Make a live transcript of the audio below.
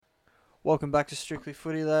Welcome back to Strictly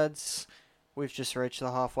Footy, lads. We've just reached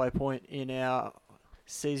the halfway point in our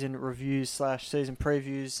season reviews slash season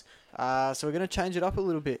previews. So we're going to change it up a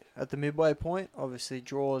little bit at the midway point. Obviously,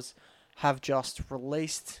 draws have just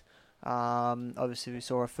released. Obviously, we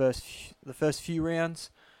saw the first few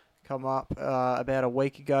rounds come up about a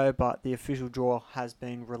week ago, but the official draw has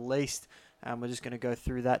been released, and we're just going to go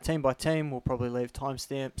through that team by team. We'll probably leave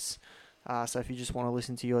timestamps. So if you just want to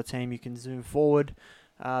listen to your team, you can zoom forward.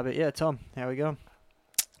 But yeah, Tom, how we going?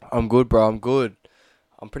 I'm good, bro. I'm good.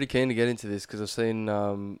 I'm pretty keen to get into this because I've seen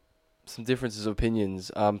some differences of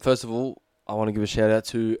opinions. First of all, I want to give a shout out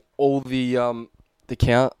to all the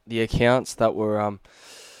accounts that were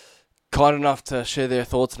kind enough to share their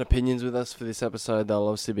thoughts and opinions with us for this episode. They'll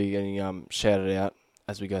obviously be getting shouted out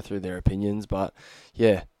as we go through their opinions. But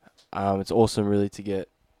yeah, it's awesome really to get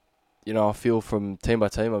a feel from team by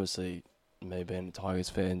team. Obviously, me being a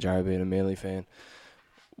Tigers fan, Jarry being a Manly fan.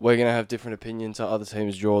 We're going to have different opinions to other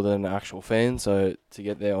teams' draw than actual fans, so to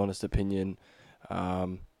get their honest opinion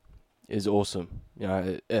is awesome.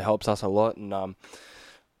 It helps us a lot, and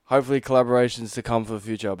hopefully collaborations to come for the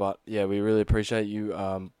future. But yeah, we really appreciate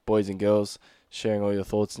you, boys and girls, sharing all your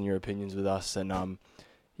thoughts and your opinions with us, and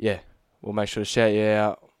we'll make sure to shout you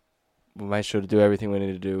out. We'll make sure to do everything we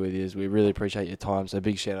need to do with you. We really appreciate your time, so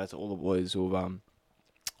big shout out to all the boys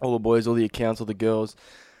all the accounts, all the girls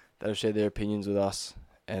that have shared their opinions with us.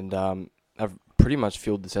 And I've pretty much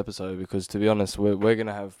fueled this episode because, to be honest, we're going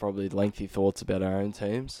to have probably lengthy thoughts about our own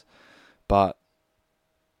teams. But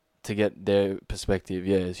to get their perspective,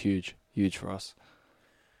 is huge for us.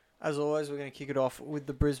 As always, we're going to kick it off with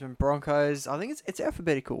the Brisbane Broncos. I think it's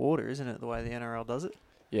alphabetical order, isn't it, the way the NRL does it?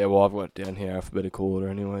 Yeah, well, I've got down here alphabetical order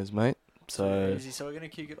anyways, mate. So we're going to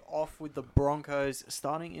kick it off with the Broncos,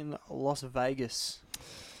 starting in Las Vegas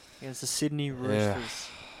against the Sydney Roosters.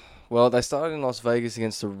 Yeah. Well, they started in Las Vegas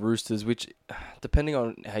against the Roosters, which, depending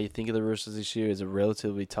on how you think of the Roosters this year, is a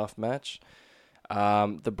relatively tough match.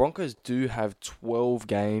 The Broncos do have 12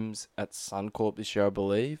 games at Suncorp this year, I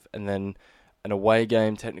believe, and then an away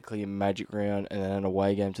game, technically in Magic Round, and then an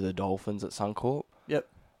away game to the Dolphins at Suncorp. Yep.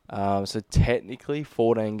 So technically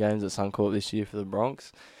 14 games at Suncorp this year for the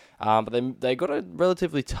Bronx. But they got a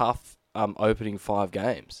relatively tough opening 5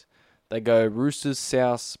 games. They go Roosters,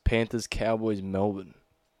 South, Panthers, Cowboys, Melbourne.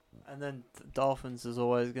 And then the Dolphins is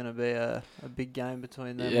always going to be a big game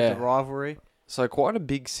between them as a rivalry. So quite a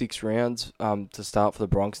big 6 rounds to start for the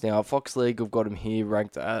Bronx. Now, Fox League have got them here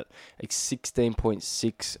ranked at a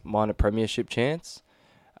 16.6 minor premiership chance.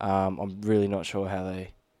 I'm really not sure how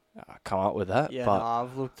they come up with that. Yeah, but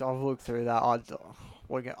I've looked through that.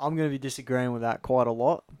 I'm going to be disagreeing with that quite a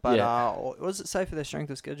lot. But what does it say for their strength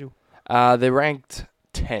of schedule? They're ranked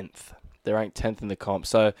 10th. They're ranked 10th in the comp.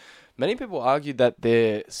 So many people argued that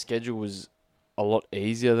their schedule was a lot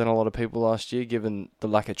easier than a lot of people last year, given the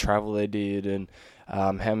lack of travel they did and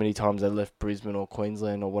how many times they left Brisbane or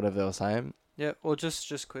Queensland or whatever they were saying. Yeah, well,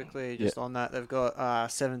 just quickly, on that, they've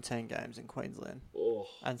got 17 games in Queensland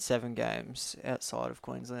and 7 games outside of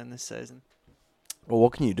Queensland this season. Well,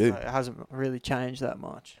 what can you do? So it hasn't really changed that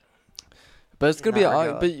much. But it's going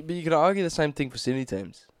to be but you can argue the same thing for Sydney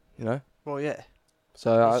teams, Well, yeah.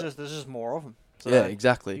 So there's just more of them. So yeah,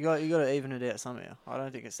 exactly. You got to even it out somehow. I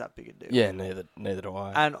don't think it's that big a deal. Yeah, neither do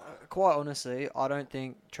I. And quite honestly, I don't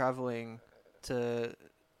think travelling to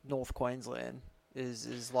North Queensland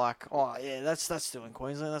is like, oh yeah, that's still in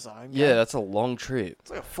Queensland. That's a home game. Yeah, that's a long trip. It's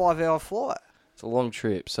like a 5-hour flight. It's a long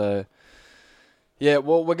trip. So yeah,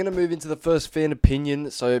 well, we're going to move into the first fan opinion.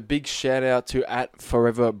 So big shout out to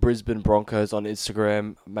 @Forever Brisbane Broncos on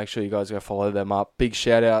Instagram. Make sure you guys go follow them up. Big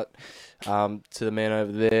shout out to the man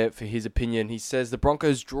over there for his opinion. He says the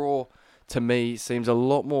Broncos draw to me seems a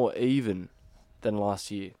lot more even than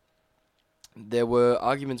last year. There were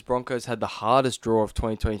arguments Broncos had the hardest draw of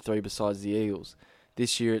 2023 besides the Eagles.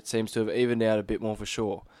 This year it seems to have evened out a bit more for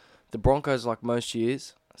sure. The Broncos, like most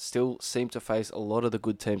years, still seem to face a lot of the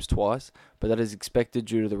good teams twice, but that is expected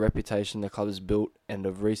due to the reputation the club has built and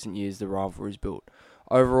of recent years the rivalries built.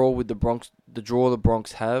 Overall, with the draw the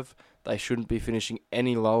Bronx have, they shouldn't be finishing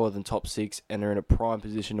any lower than top 6 and are in a prime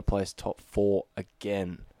position to place top 4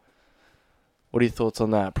 again. What are your thoughts on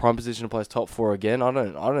that? Prime position to place top 4 again? I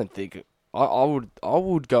don't think I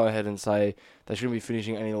would go ahead and say they shouldn't be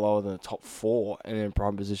finishing any lower than the top 4 and in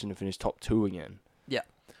prime position to finish top 2 again. Yeah,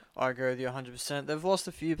 I agree with you 100%. They've lost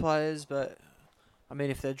a few players, but I mean,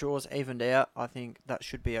 if their draw's evened out, I think that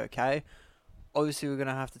should be okay. Obviously, we're going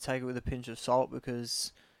to have to take it with a pinch of salt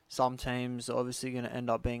because some teams are obviously going to end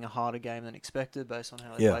up being a harder game than expected based on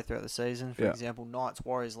how they play throughout the season. For example, Knights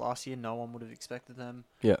Warriors last year, no one would have expected them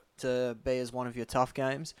to be as one of your tough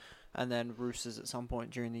games. and then Roosters at some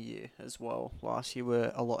point during the year as well. Last year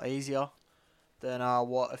were a lot easier than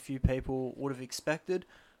what a few people would have expected.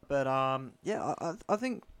 But I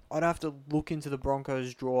think I'd have to look into the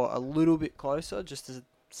Broncos' draw a little bit closer just to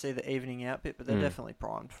see the evening out bit, but they're definitely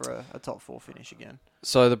primed for a top 4 finish again.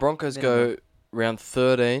 So the Broncos go round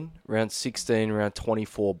 13, round 16, round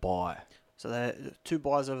 24 bye. So they're 2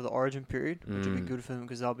 buys over the Origin period, which would be good for them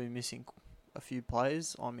because they'll be missing a few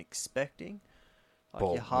players, I'm expecting.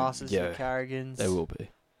 Like your Haases, your Carrigans. They will be.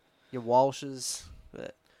 Your Walshes.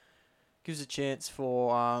 But gives a chance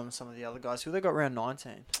for some of the other guys. Who they got round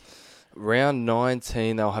 19? Round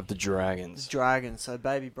 19, they'll have the Dragons. The Dragons. So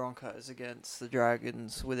baby Broncos against the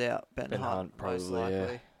Dragons without Ben Hunt, most likely.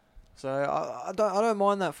 Yeah. So I don't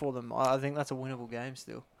mind that for them. I think that's a winnable game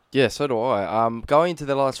still. Yeah, so do I. Going into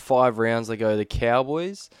the last 5 rounds, they go the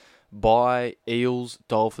Cowboys, bye, Eels,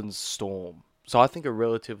 Dolphins, Storm. So I think a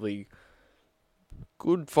relatively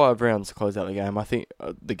good 5 rounds to close out the game. I think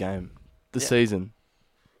the season.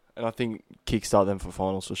 And I think kickstart them for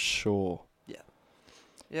finals for sure.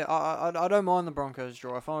 Yeah, I don't mind the Broncos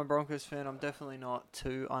draw. If I'm a Broncos fan, I'm definitely not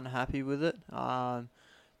too unhappy with it.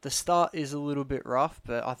 The start is a little bit rough,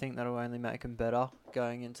 but I think that'll only make them better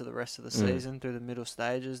going into the rest of the season through the middle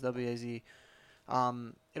stages. They'll be easy.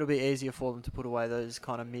 It'll be easier for them to put away those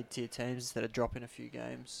kind of mid-tier teams instead of dropping a few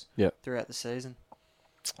games throughout the season.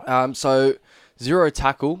 So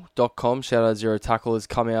ZeroTackle.com, shout out Zero Tackle, has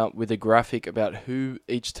come out with a graphic about who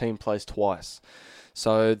each team plays twice.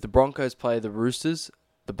 So the Broncos play the Roosters,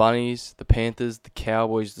 the Bunnies, the Panthers, the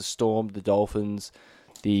Cowboys, the Storm, the Dolphins,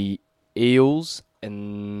 the Eels,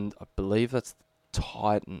 and I believe that's the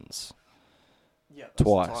Titans. Yeah,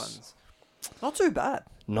 twice. The Titans. Not too bad.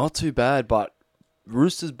 Not too bad, but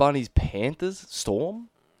Roosters, Bunnies, Panthers, Storm,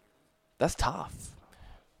 that's tough.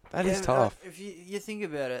 That is tough. If you think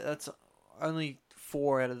about it, that's only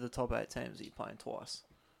 4 out of the top 8 teams that you're playing twice.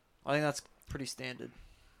 I think that's pretty standard.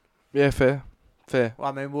 Yeah, fair. Well,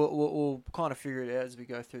 I mean, we'll kind of figure it out as we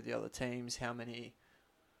go through the other teams, how many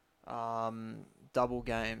double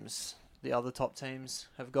games the other top teams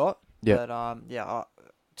have got. Yeah. But,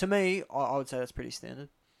 to me, I would say that's pretty standard.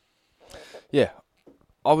 Yeah.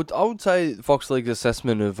 I would say Fox League's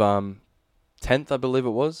assessment of 10th, I believe it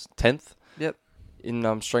was. 10th. Yep.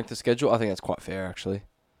 In strength of schedule. I think that's quite fair, actually.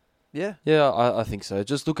 Yeah. Yeah, I think so.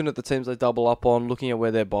 Just looking at the teams they double up on, looking at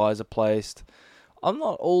where their buys are placed. I'm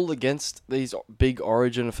not all against these big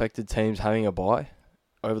Origin-affected teams having a bye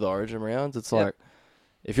over the Origin rounds. It's like,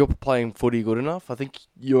 if you're playing footy good enough, I think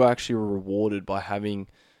you're actually rewarded by having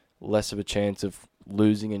less of a chance of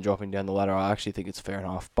losing and dropping down the ladder. I actually think it's fair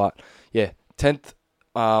enough. But, yeah, 10th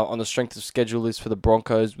on the strength of schedule list for the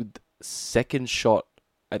Broncos with second shot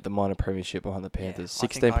at the minor premiership behind the Panthers.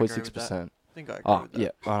 16.6%. I think I agree with that. Yeah,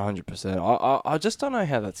 100%. I just don't know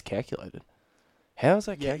how that's calculated. How is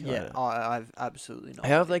that calculated? Yeah, I've absolutely no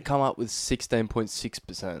idea. How have they come up with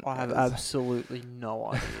 16.6%? I have absolutely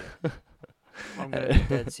no idea. I'm going to be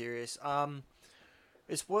dead serious.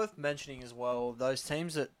 It's worth mentioning as well, those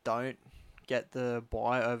teams that don't get the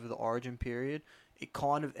bye over the Origin period, it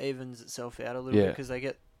kind of evens itself out a little bit because they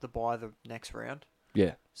get the bye the next round.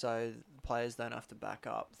 Yeah. So players don't have to back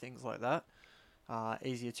up, things like that.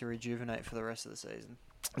 Easier to rejuvenate for the rest of the season.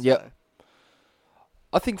 Yeah. So.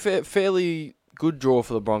 I think fairly good draw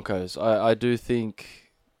for the Broncos. I do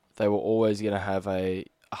think they were always going to have a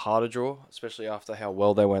harder draw, especially after how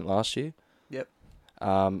well they went last year. Yep.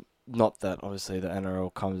 Not that, obviously, the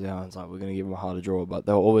NRL comes out and it's like, we're going to give them a harder draw, but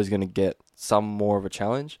they were always going to get some more of a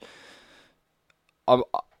challenge.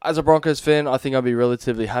 As a Broncos fan, I think I'd be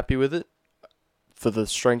relatively happy with it. For the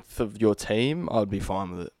strength of your team, I'd be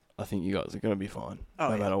fine with it. I think you guys are going to be fine,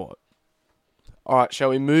 no matter what. All right, shall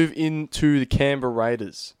we move into the Canberra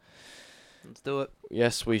Raiders? Let's do it.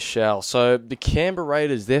 Yes, we shall. So, the Canberra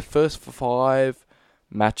Raiders, their first 5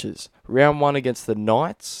 matches. Round 1 against the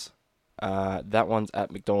Knights. That one's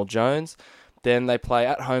at McDonald Jones. Then they play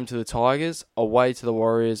at home to the Tigers, away to the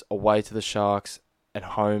Warriors, away to the Sharks, and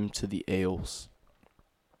home to the Eels.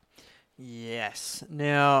 Yes.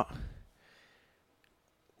 Now,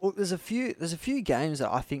 look, there's a few games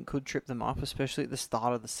that I think could trip them up, especially at the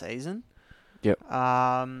start of the season. Yep.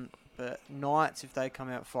 But Knights, if they come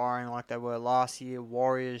out firing like they were last year,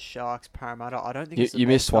 Warriors, Sharks, Parramatta, I don't think it's the you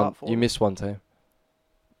best missed start one. for You them. missed one team.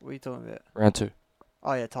 What are you talking about? Round 2.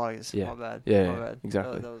 Oh yeah, Tigers. Yeah. My bad. Yeah, My bad.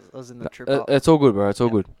 exactly. That was in the trip up. It's all good, bro. It's all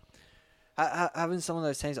good. Having some of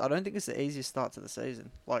those teams, I don't think it's the easiest start to the season.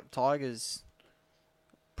 Like Tigers,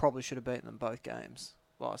 probably should have beaten them both games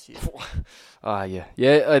last year. Yeah.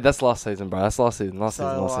 Yeah, that's last season, bro. That's last season. Last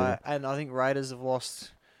season. And I think Raiders have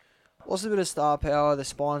lost Lost a bit of star power. The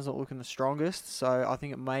spine's not looking the strongest, so I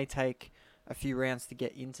think it may take a few rounds to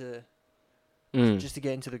get into just to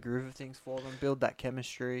get into the groove of things for them, build that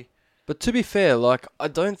chemistry. But to be fair, like, I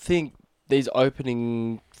don't think these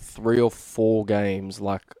opening 3 or 4 games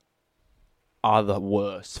are the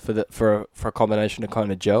worst for a combination to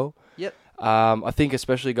kind of gel. Yep. I think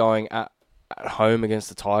especially going at home against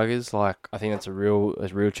the Tigers, I think that's a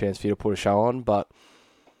real chance for you to put a show on. But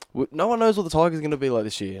no one knows what the Tigers are going to be like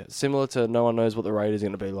this year. Similar to no one knows what the Raiders are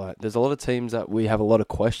going to be like. There's a lot of teams that we have a lot of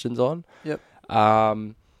questions on. Yep.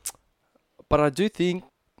 But I do think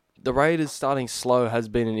the Raiders starting slow has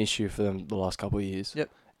been an issue for them the last couple of years. Yep.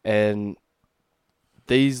 And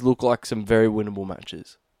these look like some very winnable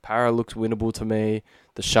matches. Para looks winnable to me.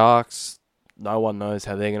 The Sharks, no one knows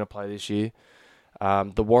how they're going to play this year.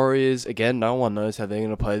 The Warriors, again, no one knows how they're going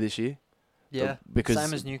to play this year. Yeah, because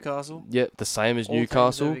same as Newcastle. Yeah, the same as All teams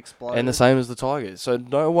Newcastle have exploded. and the same as the Tigers. So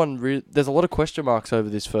no one there's a lot of question marks over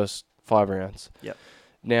this first 5 rounds. Yep.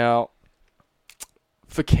 Now,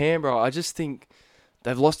 for Canberra, I just think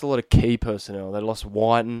they've lost a lot of key personnel. They lost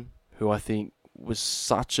Whiten, who I think was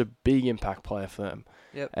such a big impact player for them.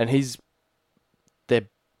 Yep. And is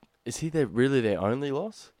he really their only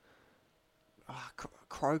loss?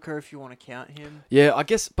 Croker, if you want to count him. Yeah, I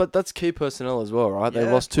guess, but that's key personnel as well, right? They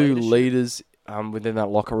Yeah, lost 2 leadership. leaders within that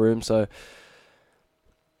locker room, so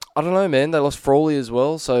I don't know, man. They lost Frawley as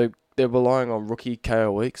well, so they're relying on rookie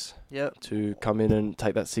KO Weeks Yep. to come in and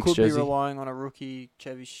take that 6 Could jersey. be relying on a rookie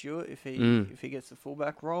Chevy Stewart if he gets the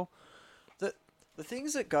fullback role. The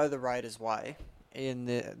things that go the Raiders' way in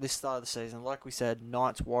this start of the season, like we said,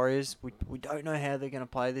 Knights, Warriors, we don't know how they're going to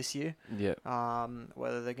play this year. Yeah.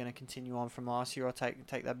 Whether they're going to continue on from last year or take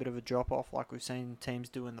that bit of a drop off like we've seen teams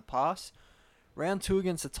do in the past. Round 2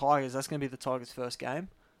 against the Tigers, that's going to be the Tigers' first game.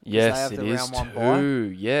 Yes, have it the is round 1 bye.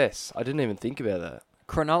 too. Yes, I didn't even think about that.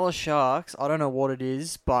 Cronulla Sharks, I don't know what it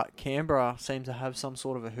is, but Canberra seem to have some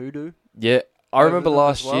sort of a hoodoo. Yeah, I Over remember them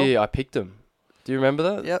last as well. year I picked them. Do you remember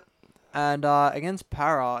that? Yep. And against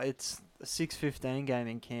Para, it's a 6:15 game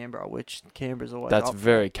in Canberra, which Canberra's always That's up for.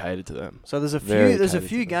 very catered to them. So there's a very few catered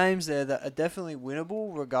to them. games there that are definitely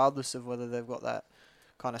winnable, regardless of whether they've got that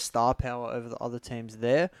kind of star power over the other teams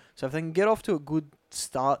there. So if they can get off to a good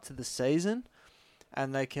start to the season,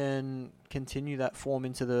 and they can continue that form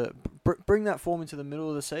into bring that form into the middle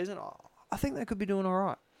of the season, I think they could be doing all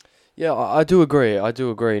right. Yeah, I do agree.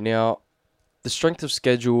 Now, the strength of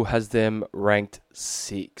schedule has them ranked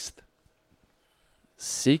 6th.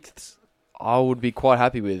 6th, I would be quite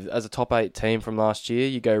happy with. As a top 8 team from last year,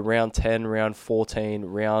 you go round 10, round 14,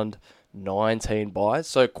 round 19 buys.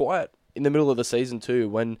 So quite in the middle of the season too,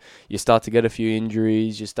 when you start to get a few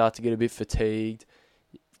injuries, you start to get a bit fatigued.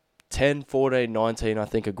 10, 14, 19, I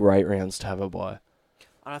think are great rounds to have a bye.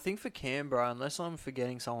 And I think for Canberra, unless I'm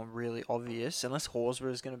forgetting someone really obvious, unless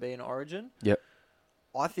Horsburgh is going to be in Origin, Yep.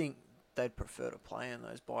 I think they'd prefer to play in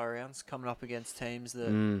those bye rounds, coming up against teams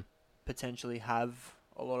that potentially have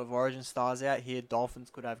a lot of Origin stars out here. Dolphins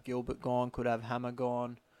could have Gilbert gone, could have Hammer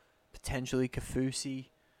gone, potentially Kafusi.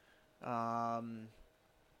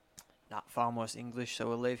 Farmworth English, so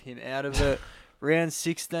we'll leave him out of it. Round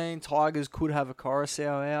 16, Tigers could have a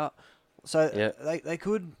Coruscant out. So Yeah. they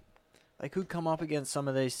could come up against some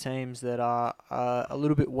of these teams that are a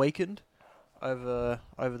little bit weakened over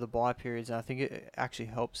the bye periods. And I think it actually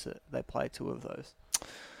helps that they play 2 of those.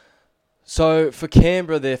 So for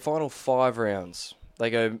Canberra, their final 5 rounds, they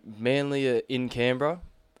go Manly in Canberra,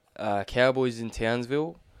 Cowboys in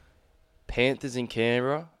Townsville, Panthers in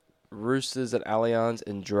Canberra, Roosters at Allianz,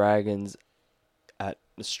 and Dragons at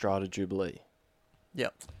Strata Jubilee.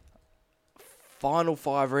 Yep. Final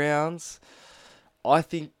 5 rounds, I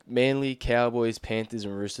think Manly, Cowboys, Panthers,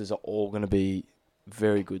 and Roosters are all going to be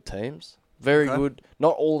very good teams. Very Okay. good.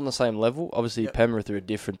 Not all on the same level. Obviously, Yep. Penrith are a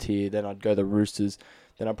different tier. Then I'd go the Roosters.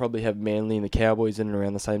 Then I'd probably have Manly and the Cowboys in and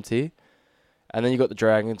around the same tier. And then you got the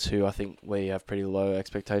Dragons, who I think we have pretty low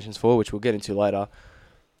expectations for, which we'll get into later.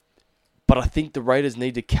 But I think the Raiders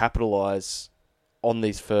need to capitalise on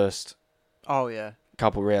these first Oh, yeah.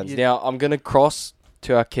 couple rounds. You- Now, I'm going to cross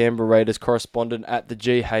to our Canberra Raiders correspondent at the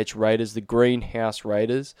GH Raiders, the Greenhouse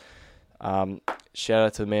Raiders. Shout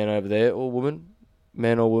out to the man over there, or woman.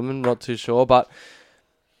 Man or woman, not too sure. But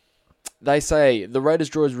they say the Raiders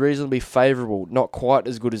draw is reasonably favourable, not quite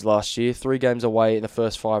as good as last year. 3 games away in the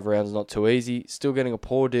first 5 rounds, not too easy. Still getting a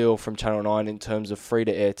poor deal from Channel 9 in terms of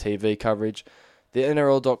free-to-air TV coverage. The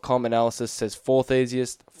NRL.com analysis says 4th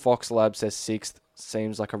easiest. Fox Lab says 6th.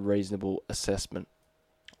 Seems like a reasonable assessment.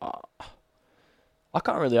 I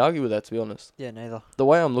can't really argue with that, to be honest. Yeah, neither. The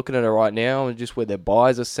way I'm looking at it right now, and just where their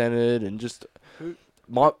buys are centered, and just Who-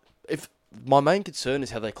 my main concern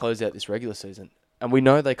is how they close out this regular season. And we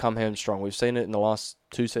know they come home strong. We've seen it in the last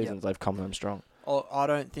 2 seasons. They've come home strong. I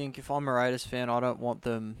don't think, if I'm a Raiders fan, I don't want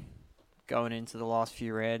them going into the last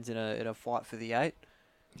few rounds in a fight for the 8.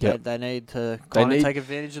 Yep. They need to kind of take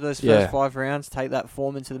advantage of those first 5 rounds, take that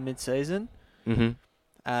form into the mid-season,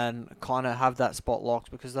 and kind of have that spot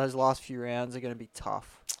locked, because those last few rounds are going to be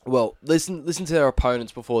tough. Well, listen to their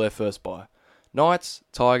opponents before their first bye. Knights,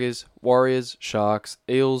 Tigers, Warriors, Sharks,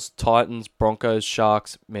 Eels, Titans, Broncos,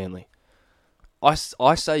 Sharks, Manly. I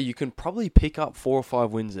say you can probably pick up 4 or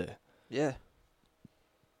 5 wins there. Yeah.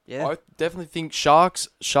 Yeah. I definitely think Sharks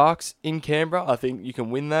in Canberra, I think you can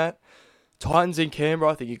win that. Titans in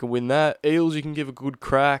Canberra, I think you can win that. Eels, you can give a good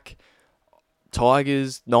crack.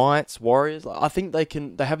 Tigers, Knights, Warriors, I think they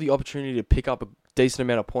have the opportunity to pick up a decent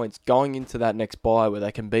amount of points going into that next bye where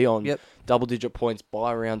they can be on double-digit points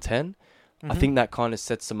by round 10. I think that kind of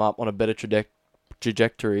sets them up on a better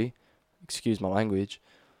trajectory, excuse my language,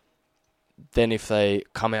 than if they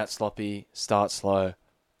come out sloppy, start slow,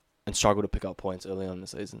 and struggle to pick up points early on in the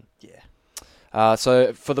season. Yeah.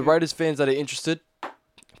 So for the Raiders fans that are interested,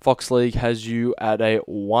 Fox League has you at a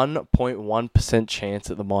 1.1% chance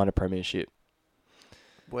at the minor premiership.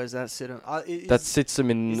 Where's that sit? That sits them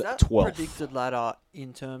in 12th. Predicted ladder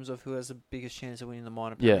in terms of who has the biggest chance of winning the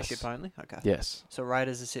minor premiership only? Okay. Yes. So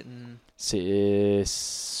Raiders are sitting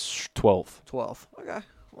 12th. 12th. Okay.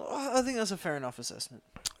 Well, I think that's a fair enough assessment.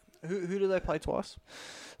 Who do they play twice?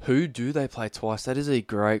 Who do they play twice? That is a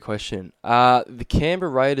great question. The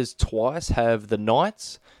Canberra Raiders twice have the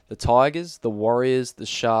Knights, the Tigers, the Warriors, the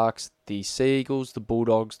Sharks, the Sea Eagles, the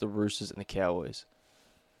Bulldogs, the Roosters, and the Cowboys.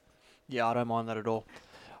 Yeah, I don't mind that at all.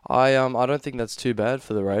 I don't think that's too bad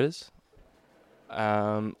for the Raiders.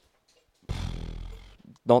 Not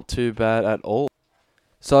too bad at all.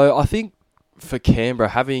 So I think for Canberra,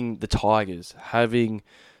 having the Tigers, having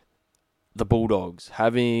the Bulldogs,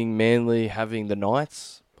 having Manly, having the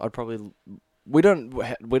Knights, we don't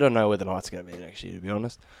know where the Knights are going to be next year, to be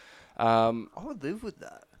honest. I would live with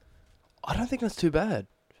that. I don't think that's too bad.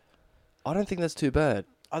 I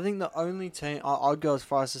think the only team, I'd go as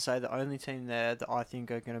far as to say the only team there that I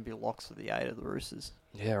think are going to be locks for the 8 are the Roosters.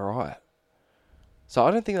 Yeah, right. So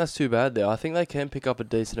I don't think that's too bad there. I think they can pick up a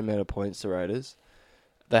decent amount of points, the Raiders.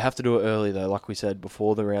 They have to do it early, though, like we said,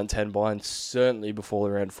 before the round 10 bye, and certainly before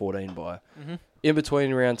the round 14 bye. In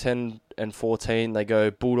between round 10 and 14, they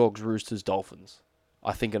go Bulldogs, Roosters, Dolphins.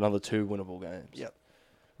 I think another 2 winnable games. Yep.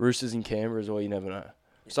 Roosters in Canberra as well, you never know.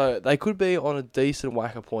 So they could be on a decent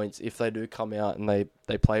whack of points if they do come out and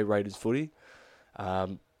they play Raiders footy.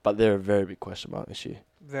 But they're a very big question mark this year.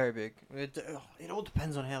 Very big. It all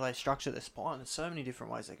depends on how they structure their spine. There's so many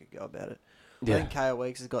different ways they could go about it. Yeah. I think KO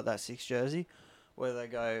Weeks has got that 6 jersey. Whether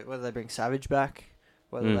they bring Savage back,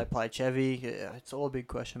 whether they play Chevy, it's all a big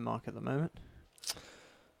question mark at the moment.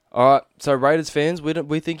 All right, so Raiders fans,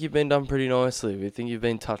 we think you've been done pretty nicely. We think you've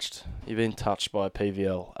been touched. You've been touched by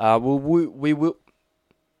PVL. We will.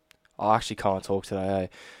 I actually can't talk today.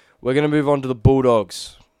 We're going to move on to the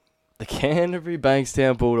Bulldogs, the Canterbury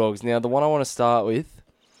Bankstown Bulldogs. Now, the one I want to start with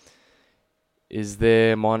is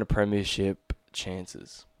their minor premiership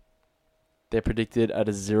chances. They're predicted at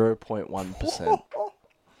a 0.1%.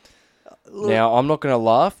 Now, I'm not going to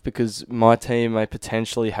laugh because my team may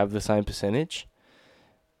potentially have the same percentage,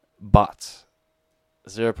 but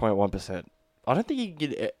 0.1%. I don't think you can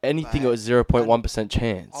get anything at a 0.1%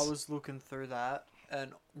 chance. I was looking through that,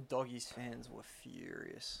 and Doggies fans were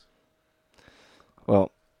furious.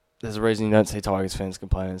 Well, there's a reason you don't see Tigers fans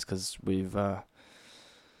complaining. It's because we've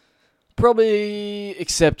probably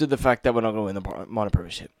accepted the fact that we're not going to win the minor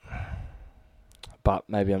premiership. But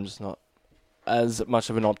maybe I'm just not as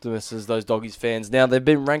much of an optimist as those Doggies fans. Now, they've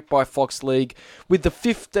been ranked by Fox League with the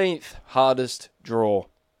 15th hardest draw.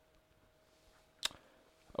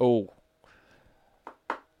 Oh.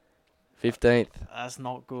 15th. That's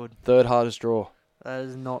not good. Third hardest draw. That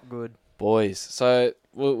is not good. Boys. So,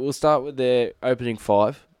 we'll start with their opening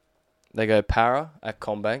 5. They go Para at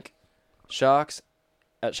CommBank, Sharks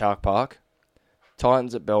at Shark Park,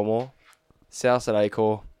 Titans at Belmore, South at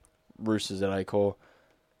Accor, Roosters at Accor.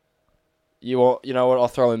 You know what? I'll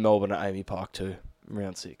throw in Melbourne at Amy Park too,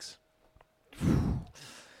 round 6.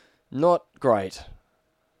 Not great.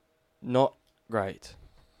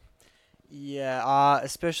 Yeah,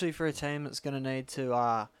 especially for a team that's going to need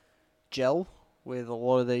to gel with a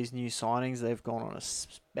lot of these new signings. They've gone on a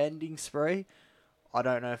spending spree. I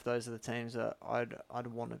don't know if those are the teams that I'd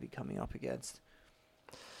want to be coming up against.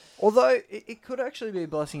 Although, it could actually be a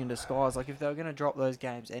blessing in disguise. Like, if they were going to drop those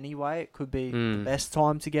games anyway, it could be the best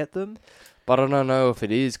time to get them. But I don't know if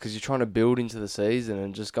it is, because you're trying to build into the season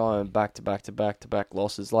and just going back to back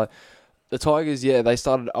losses. Like, The Tigers, yeah, they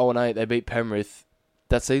started 0-8. They beat Penrith.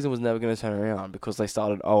 That season was never going to turn around because they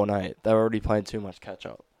started 0-8. They were already playing too much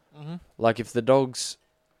catch-up. Mm-hmm. Like, if the Dogs,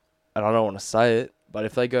 and I don't want to say it, but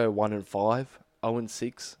if they go 1-5,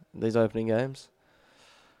 0-6 these opening games,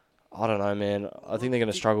 I don't know, man. I think they're going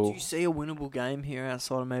to struggle. Do you see a winnable game here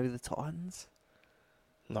outside of maybe the Titans?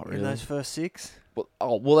 Not In really. those first 6?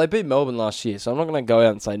 Well, they beat Melbourne last year, so I'm not going to go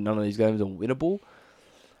out and say none of these games are winnable,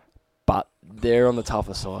 but they're on the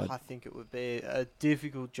tougher side. I think it would be a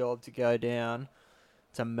difficult job to go down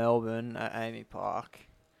to Melbourne at Amy Park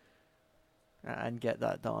and get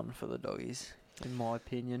that done for the Doggies, in my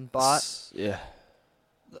opinion. But yeah,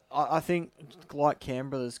 I think, like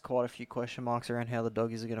Canberra, there's quite a few question marks around how the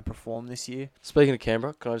Doggies are going to perform this year. speaking of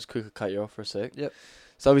Canberra, can I just quickly cut you off for a sec? Yep.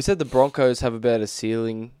 So we said the Broncos have about a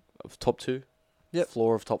ceiling of top 2, Yep.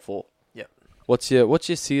 floor of top 4. Yep. What's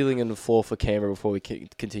your ceiling and the floor for Canberra before we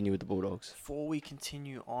continue with the Bulldogs? Before we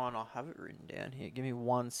continue on, I have it written down here. Give me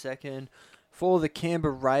 1 second. For the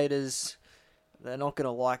Canberra Raiders, they're not going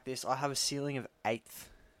to like this. I have a ceiling of 8th.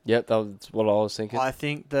 Yep, that's what I was thinking. I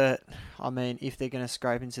think that, if they're going to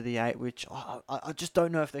scrape into the 8, which I just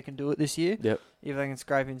don't know if they can do it this year. Yep. If they can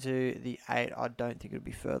scrape into the 8, I don't think it'll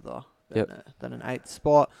be further than, Yep. than an 8th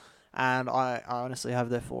spot. And I honestly have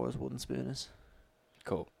their 4 as wooden spooners.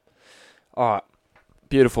 Cool. All right.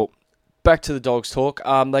 Beautiful. Back to the Dogs talk.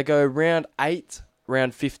 They go round 8,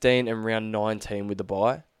 round 15, and round 19 with the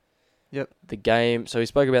bye. Yep. The game. So we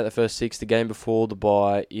spoke about the first 6. The game before the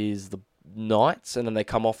bye is the Knights, and then they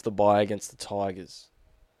come off the bye against the Tigers.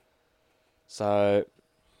 So,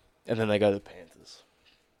 and then they go to the Panthers.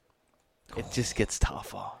 It just gets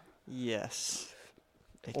tougher. Yes.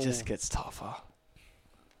 It just gets tougher.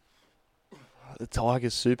 The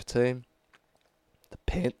Tigers super team. The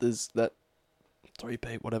Panthers, that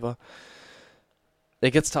 3-peat, whatever.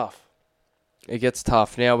 It gets tough. It gets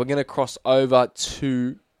tough. Now we're going to cross over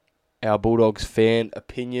to our Bulldogs fan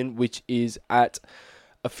opinion, which is at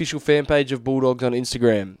official fan page of Bulldogs on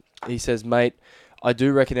Instagram. He says, mate, I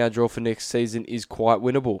do reckon our draw for next season is quite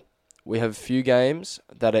winnable. We have a few games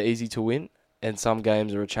that are easy to win, and some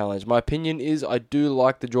games are a challenge. My opinion is I do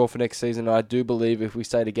like the draw for next season, and I do believe if we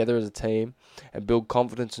stay together as a team and build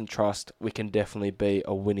confidence and trust, we can definitely be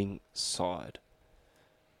a winning side.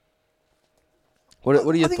 What are your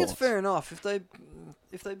thoughts? I think it's fair enough. If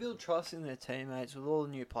they build trust in their teammates with all the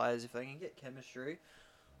new players, if they can get chemistry,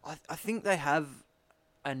 I think they have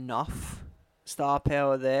enough star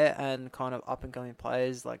power there and kind of up-and-coming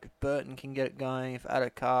players. Like if Burton can get it going, if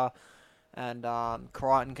Adokar and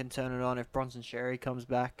Crichton can turn it on, if Bronson Sherry comes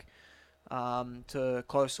back to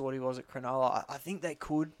close to what he was at Cronulla, I think they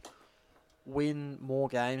could win more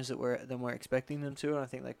games than we're expecting them to, and I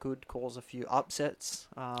think they could cause a few upsets.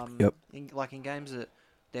 Yep. In games that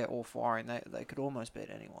they're all firing, they could almost beat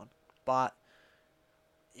anyone. But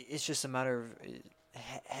it's just a matter of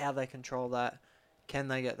how they control that. Can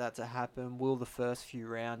they get that to happen? Will the first few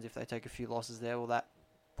rounds, if they take a few losses there, will that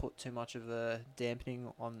put too much of a dampening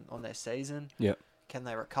on their season? Yep. Can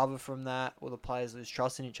they recover from that? Will the players lose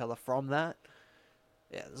trust in each other from that?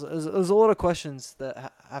 Yeah, there's a lot of questions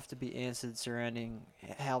that have to be answered surrounding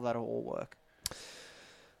how that'll all work.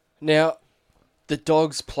 Now, the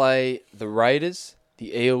Dogs play the Raiders,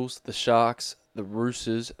 the Eels, the Sharks, the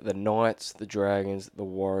Roosters, the Knights, the Dragons, the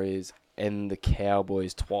Warriors, and the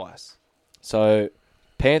Cowboys twice. So,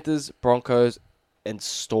 Panthers, Broncos, and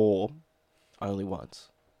Storm only once.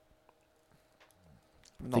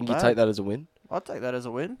 Not Think you bad. take that as a win? I'd take that as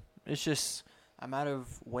a win. It's just a matter of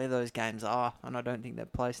where those games are, and I don't think they're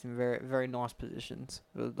placed in very, very nice positions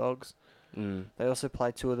for the Dogs. Mm. They also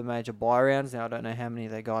play 2 of the major bye rounds. Now, I don't know how many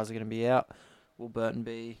of their guys are going to be out. Will Burton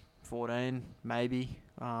be 14? Maybe.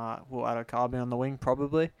 Will Adokar be on the wing?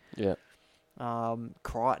 Probably. Yeah.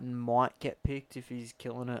 Crichton might get picked if he's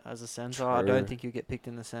killing it as a centre. I don't think he'll get picked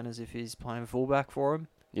in the centres if he's playing fullback for him.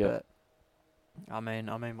 Yeah. But, I mean,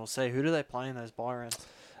 we'll see. Who do they play in those bye rounds?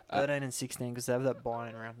 13 and 16, because they have that bye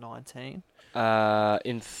in round 19.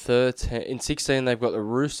 In 16 they've got the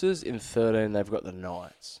Roosters. In 13 they've got the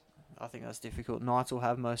Knights. I think that's difficult. Knights will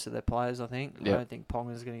have most of their players, I think. Yep. I don't think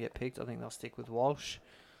Ponga's going to get picked. I think they'll stick with Walsh.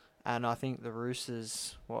 And I think the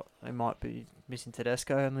Roosters, they might be missing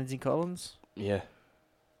Tedesco and Lindsay Collins. Yeah.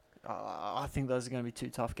 I think those are going to be 2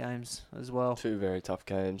 tough games as well. 2 very tough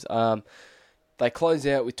games. They close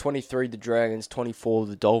out with 23 the Dragons, 24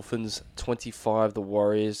 the Dolphins, 25 the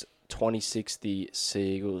Warriors, 26 the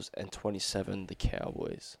Sea Eagles, and 27 the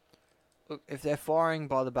Cowboys. Look, if they're firing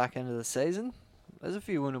by the back end of the season, there's a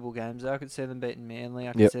few winnable games there. I could see them beating Manly.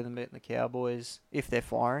 I could Yep. see them beating the Cowboys if they're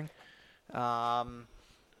firing.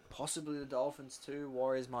 Possibly the Dolphins too.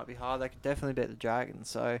 Warriors might be hard. They could definitely beat the Dragons.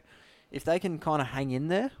 So if they can kind of hang in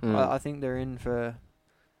there, Mm. I think they're in for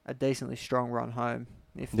a decently strong run home.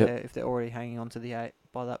 If they're already hanging on to the 8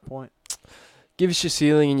 by that point. Give us your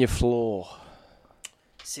ceiling and your floor.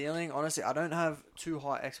 Ceiling, honestly, I don't have too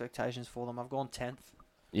high expectations for them. I've gone 10th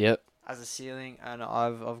Yep. as a ceiling, and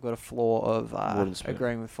I've got a floor of Wooden spoon.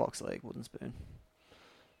 agreeing with Fox League, Wooden Spoon.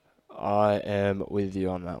 I am with you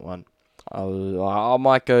on that one. I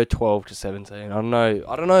might go 12 to 17. I don't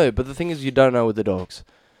know. But the thing is, you don't know with the Dogs.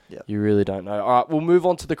 Yeah. You really don't know. All right, we'll move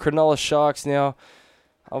on to the Cronulla Sharks now.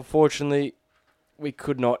 Unfortunately, we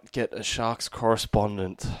could not get a Sharks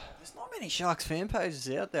correspondent. There's not many Sharks fan pages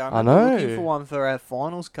out there. I remember know. looking for one for our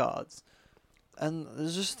finals cards, and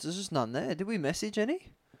there's just none there. Did we message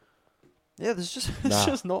any? Yeah, there's Nah.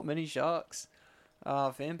 just not many Sharks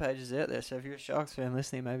fan pages out there. So if you're a Sharks fan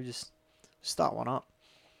listening, maybe just start one up.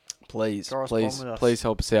 Please Correspond with us.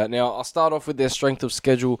 help us out. Now, I'll start off with their strength of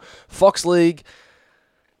schedule. Fox League,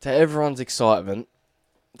 to everyone's excitement,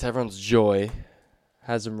 to everyone's joy,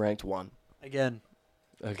 has them ranked 1. Again.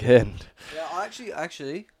 Again. Yeah, actually,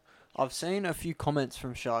 I've seen a few comments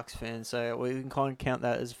from Sharks fans, so we can kind of count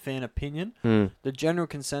that as fan opinion. The general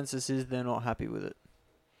consensus is they're not happy with it.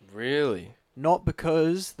 Really? Not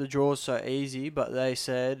because the draw's so easy, but they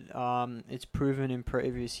said it's proven in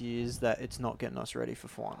previous years that it's not getting us ready for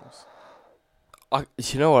finals.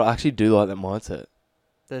 You know what? I actually do like that mindset.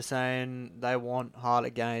 They're saying they want harder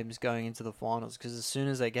games going into the finals because as soon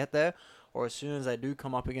as they get there, or as soon as they do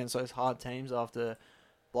come up against those hard teams after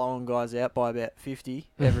blowing guys out by about 50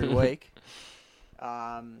 every week,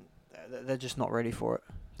 they're just not ready for it.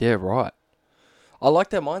 Yeah, right. I like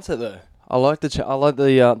that mindset though. I like the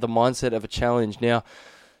mindset of a challenge. Now,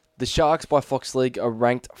 the Sharks by Fox League are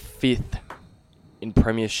ranked 5th in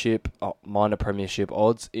Premiership, minor Premiership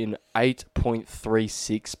odds in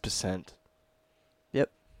 8.36%.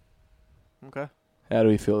 Okay. How do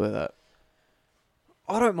we feel about that?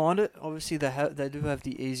 I don't mind it. Obviously, they do have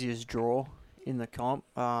the easiest draw in the comp.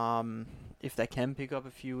 If they can pick up a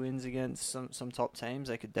few wins against some top teams,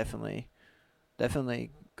 they could definitely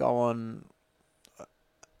go on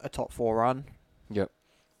a top 4 run. Yep.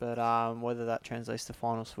 But whether that translates to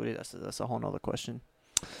finals footy, that's a whole other question.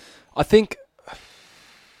 I think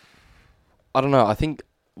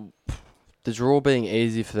the draw being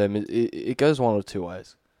easy for them, it goes one of two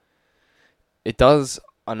ways. It does,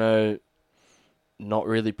 I know, not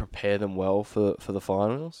really prepare them well for the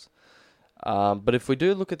finals. But if we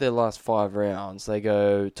do look at their last 5 rounds, they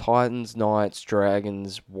go Titans, Knights,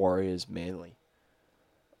 Dragons, Warriors, Manly.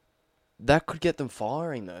 That could get them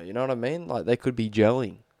firing, though. You know what I mean? Like, they could be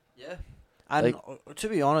gelling. Yeah. And to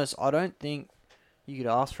be honest, I don't think you could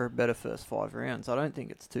ask for a better first 5 rounds. I don't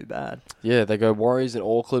think it's too bad. Yeah, they go Warriors in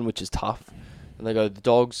Auckland, which is tough. And they go the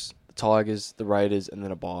Dogs, the Tigers, the Raiders, and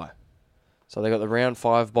then a bye. So they got the round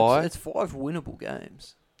 5 bye. It's 5 winnable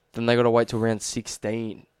games. Then they got to wait till round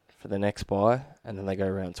 16 for the next bye. And then they go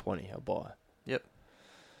round 20, a bye. Yep.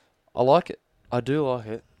 I like it. I do like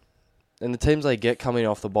it. And the teams they get coming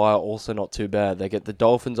off the bye are also not too bad. They get the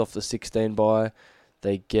Dolphins off the 16 bye.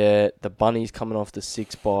 They get the Bunnies coming off the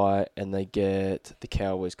 6 bye. And they get the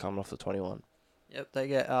Cowboys coming off the 21. Yep, they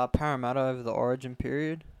get Parramatta over the Origin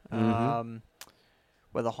period. Mm-hmm.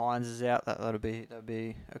 Whether Hines is out, that'll be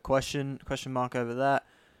a question mark over that.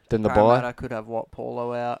 Then the Parramatta bye. could have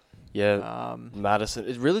Paulo out. Yeah, Madison.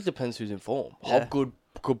 It really depends who's in form. Yeah. Hopgood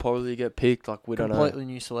could probably get picked. Like, we don't know. Completely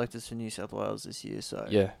new selectors for New South Wales this year, so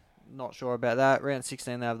Yeah. not sure about that. Round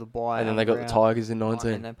 16 they have the bye. And then they got the Tigers in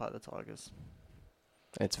 19. And then play the Tigers.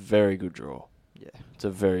 It's a very good draw. Yeah. It's a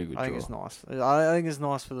very good I draw. think it's nice. I think it's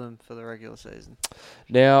nice for them for the regular season.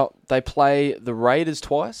 Now, they play the Raiders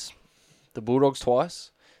twice, the Bulldogs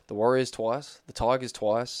twice, the Warriors twice, the Tigers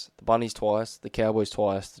twice, the Bunnies twice, the Cowboys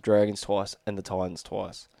twice, the Dragons twice, and the Titans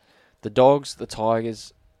twice. The Dogs, the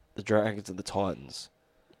Tigers, the Dragons, and the Titans.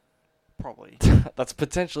 Probably. That's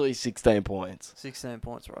potentially 16 points. 16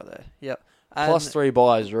 points right there. Yep. Plus And 3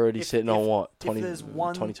 buys, you're already if- sitting if- on what? if 20, there's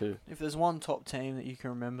one- 22. if there's one top team that you can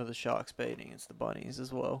remember the Sharks beating, it's the Bunnies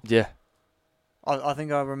as well. Yeah. I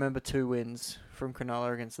think I remember 2 wins from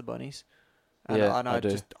Cronulla against the Bunnies. And Yeah, I I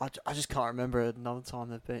do. I just can't remember another time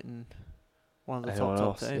they've beaten one of the Anyone top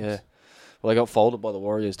else? teams. Yeah. Well, they got folded by the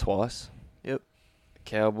Warriors twice. Yep.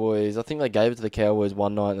 Cowboys, I think they gave it to the Cowboys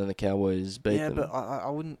one night and then the Cowboys beat Yeah, them. but I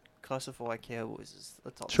wouldn't classify Cowboys as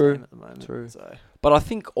the top True, team at the moment. true. So But I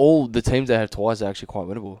think all the teams they have twice are actually quite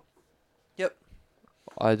winnable. Yep.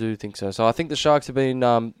 I do think so. So I think the Sharks have been,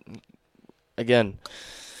 again,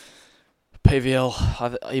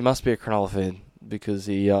 PVL, he must be a Cronulla fan because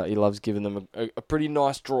he loves giving them a pretty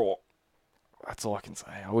nice draw. That's all I can say.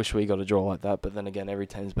 I wish we got a draw like that, but then again, every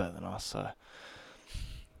team's better than us. So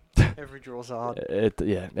Every draw's hard.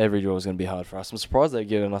 Every draw is going to be hard for us. I'm surprised they're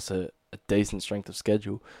giving us a decent strength of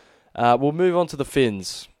schedule. We'll move on to the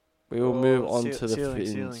Finns. We will move on to the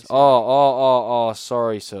Finns. Ceiling. Oh,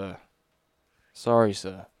 sorry, sir. Sorry,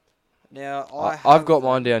 sir. Now, I've got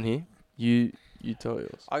mine down here. You tell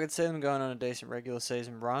yours. I could see them going on a decent regular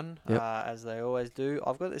season run, Yep. as they always do.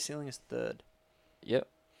 I've got their ceiling as 3rd. Yep.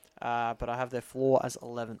 But I have their floor as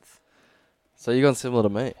 11th. So you're going similar to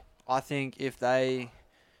me. I think if they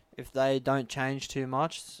don't change too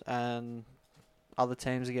much and other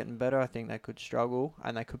teams are getting better, I think they could struggle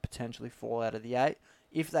and they could potentially fall out of the 8.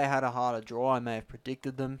 If they had a harder draw, I may have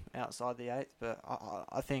predicted them outside the 8th, but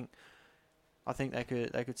I think they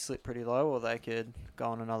could slip pretty low, or they could go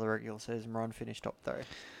on another regular season run, finish top 3.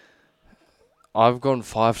 I've gone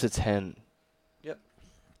 5 to 10. Yep.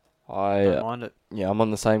 Don't mind it. Yeah, I'm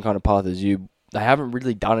on the same kind of path as you. They haven't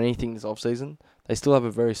really done anything this offseason. They still have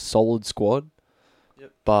a very solid squad.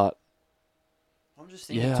 Yep. But I'm just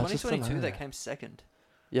thinking, yeah, I just don't 2022 they know. came 2nd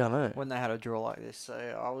Yeah, I know. when they had a draw like this. So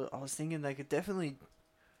I was thinking they could definitely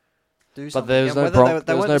do But something. there was Yeah, no whether Bron- they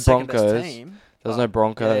there was weren't no the second-best Broncos. team, There was but no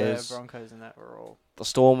Broncos. Yeah, Broncos and that were all. The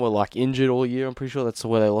Storm were like injured all year. I'm pretty sure that's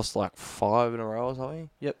where they lost like 5 in a row or something.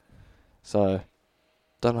 Yep. So,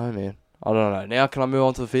 don't know, man. I don't know. Now, can I move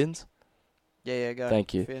on to the Finns? Yeah, go.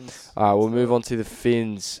 Thank you. Finns. All right, we'll move on to the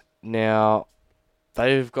Finns. Now,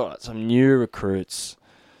 they've got some new recruits.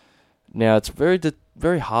 Now, it's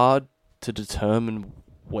very hard to determine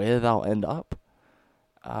where they'll end up.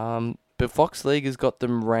 But Fox League has got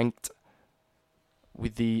them ranked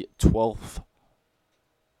with the 12th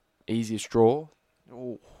easiest draw.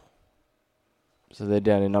 Ooh. So they're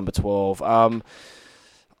down in number 12. I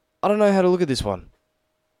don't know how to look at this one.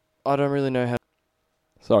 I don't really know how.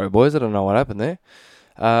 Sorry, boys. I don't know what happened there.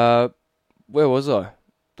 Where was I?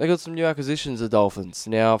 They got some new acquisitions, the Dolphins.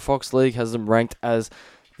 Now, Fox League has them ranked as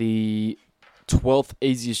the 12th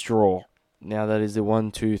easiest draw. Now, that is the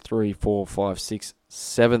 1, 2, 3, 4, 5, 6,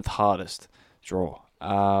 7th hardest draw.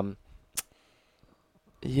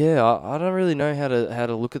 Yeah, I don't really know how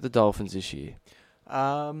to look at the Dolphins this year.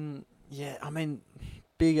 Yeah, I mean,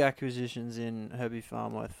 big acquisitions in Herbie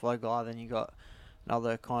Farmworth, Flo Guy. Then you got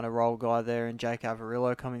another kind of role guy there, and Jake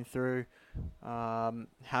Avarillo coming through.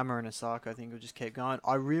 Hammer and Osaka, I think, will just keep going.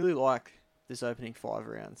 I really like this opening 5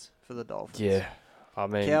 rounds for the Dolphins. Yeah, I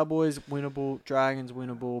mean, Cowboys winnable, Dragons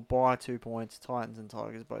winnable, by 2 points. Titans and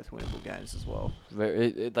Tigers both winnable games as well.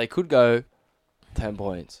 they could go 10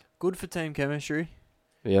 points. Good for team chemistry.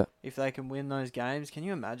 Yeah. If they can win those games, can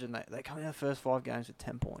you imagine they come in the first 5 games with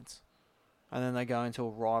 10 points, and then they go into a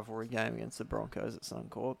rivalry game against the Broncos at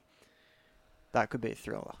Suncorp? That could be a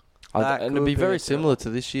thriller. And it'd could be be very a similar thriller. to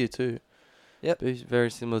this year too. Yep. Be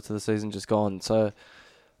very similar to the season just gone. So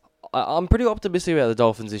I'm pretty optimistic about the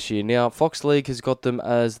Dolphins this year. Now, Fox League has got them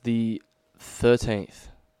as the 13th.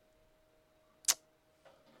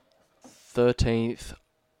 13th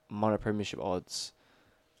minor premiership odds.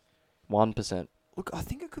 1%. Look, I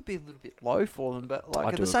think it could be a little bit low for them, but I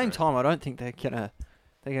at do the same agree. time, I don't think they're gonna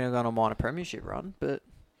go on a minor premiership run. But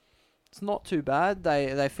it's not too bad.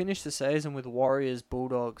 They finished the season with Warriors,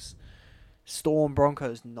 Bulldogs, Storm,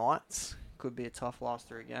 Broncos, Knights. Could be a tough last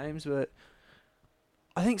 3 games, but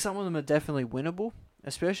I think some of them are definitely winnable,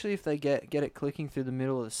 especially if they get it clicking through the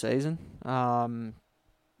middle of the season.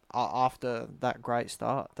 After that great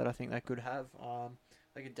start that I think they could have,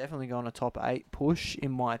 they could definitely go on a top 8 push,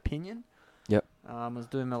 in my opinion. Yep. I was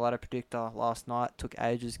doing my ladder predictor last night. Took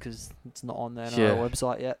ages because it's not on their Yeah.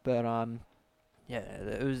 website yet. But yeah,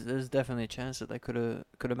 there's definitely a chance that they could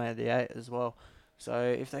have made the 8 as well. So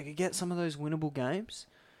if they could get some of those winnable games,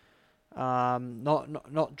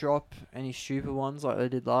 not drop any stupid ones like they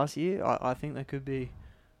did last year, I think they could be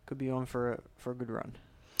on for a good run.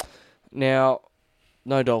 Now,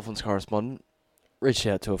 no Dolphins correspondent. Reached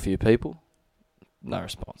out to a few people. No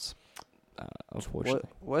response. Unfortunately.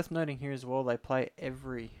 Worth noting here as well, they play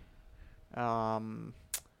every 13,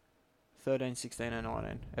 16 and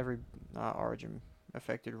 19, every Origin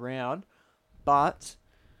affected round, but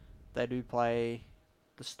they do play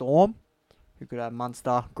the Storm, who could have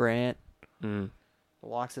Munster, Grant, the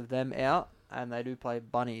likes of them out, and they do play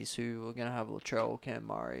Bunnies, who are going to have Latrell, Cam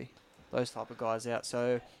Murray, those type of guys out.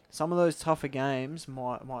 So some of those tougher games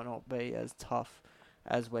might not be as tough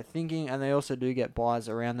as we're thinking, and they also do get buys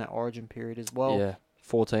around that Origin period as well. Yeah,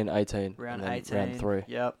 14, 18. Round and then 18. Round 3.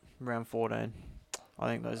 Yep, round 14. I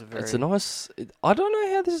think those are very... It's a nice... I don't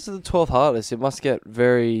know how this is the 12th hardest. It must get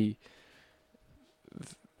very...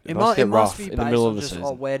 It must get rough be in the based middle on of the just,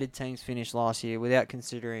 season. where did teams finish last year without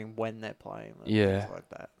considering when they're playing. And Yeah. things like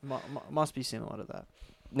that. Must be similar to that.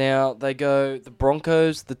 Now, they go the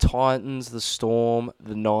Broncos, the Titans, the Storm,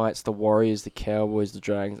 the Knights, the Warriors, the Cowboys, the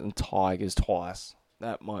Dragons, and Tigers twice.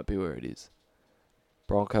 That might be where it is.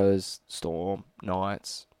 Broncos, Storm,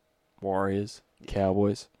 Knights, Warriors,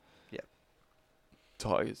 Cowboys. Yep.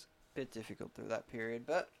 Tigers. Bit difficult through that period,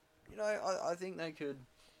 but I think they could.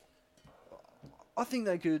 I think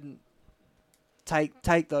they could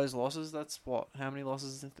take those losses. That's how many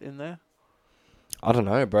losses in there? I don't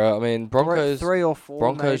know, bro. I mean, Broncos. Three or four.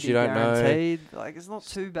 Broncos, maybe you don't know. guaranteed. Like, it's not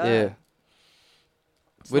too bad. Yeah.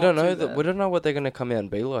 It's We not don't know too that. bad. We don't know what they're going to come out and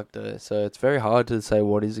be like, though. So it's very hard to say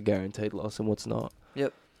what is a guaranteed loss and what's not.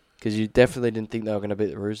 Yep. Because you definitely didn't think they were going to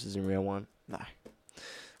beat the Roosters in round one. No.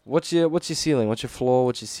 What's your ceiling? What's your floor?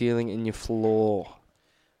 What's your ceiling and your floor?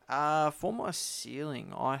 For my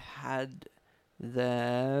ceiling, I had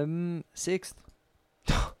them 6th.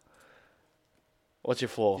 What's your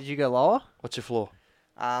floor? Did you go lower? What's your floor?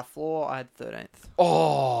 Floor, I had 13th.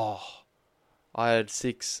 Oh, I had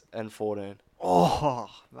 6 and 14. Oh,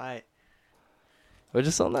 mate. We're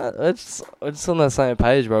just on that. We're just on that same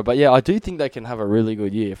page, bro. But yeah, I do think they can have a really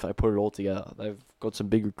good year if they put it all together. They've got some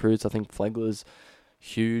big recruits. I think Flegler's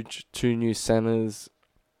huge. 2 new centers.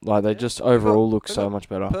 Like they just overall look so much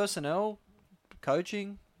better. Personnel,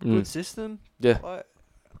 coaching, Mm. good system. Yeah. Like,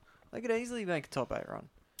 they could easily make a top 8 run.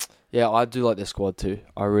 Yeah, I do like this squad too.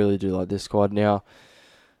 I really do like this squad. Now,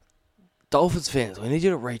 Dolphins fans, we need you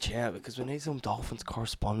to reach out because we need some Dolphins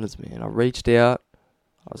correspondents, man. I reached out.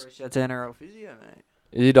 Reach out to NRL Physio, mate.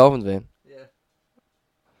 Is he Dolphins fan? Yeah.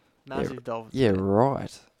 Massive Dolphins. Yeah, fan.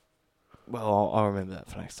 right. Well, I'll remember that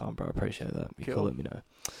for next time, bro. I appreciate that. You can Cool. let me know.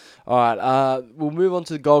 All right, we'll move on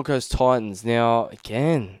to the Gold Coast Titans. Now,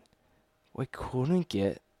 again, we couldn't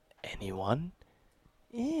get anyone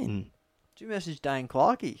in. Did you message Dane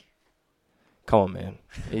Clarkey? Come on, man.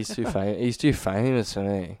 He's too famous. He's too famous for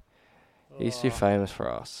me. He's too Oh. famous for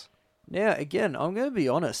us. Now, again, I'm going to be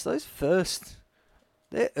honest.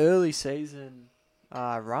 Their early season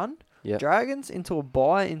run, Yep. Dragons into a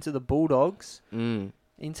bye into the Bulldogs, Mm.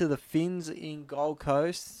 into the Finns in Gold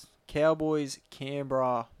Coast, Cowboys,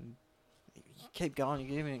 Canberra. You keep going. You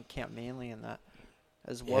can even count Manly in that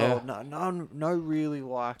as well. Yeah. No, really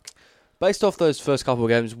like. Based off those first couple of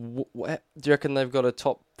games, do you reckon they've got a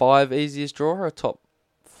top 5 easiest draw or a top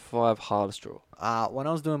 5 hardest draw? When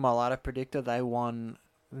I was doing my ladder predictor, they won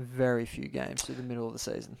very few games through the middle of the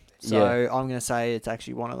season. So Yeah. I'm going to say it's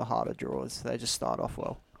actually one of the harder draws. They just start off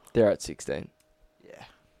well. They're at 16.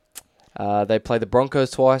 Yeah. They play the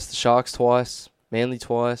Broncos twice, the Sharks twice, Manly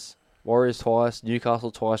twice, Warriors twice,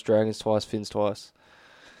 Newcastle twice, Dragons twice, Finns twice.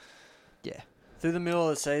 Through the middle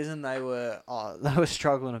of the season, they were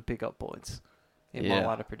struggling to pick up points in my Yeah.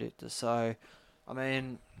 ladder predictor. So, I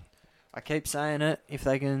mean, I keep saying it. If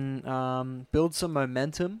they can build some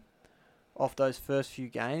momentum off those first few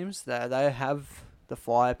games, they have the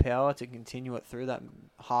firepower to continue it through that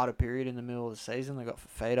harder period in the middle of the season. They got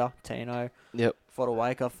Fafita, Tino, Yep.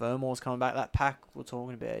 Fodawaker, Fermor's coming back. That pack we're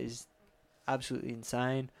talking about is absolutely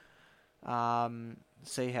insane.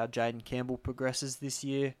 See how Jaden Campbell progresses this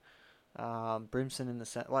year. Brimson in the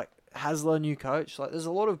set, like Hasler, new coach. Like, there's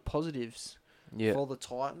a lot of positives Yeah. for the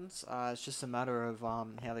Titans. It's just a matter of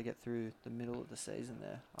how they get through the middle of the season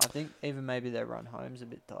there. I think even maybe their run home's a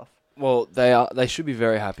bit tough. Well, they should be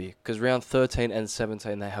very happy because round 13 and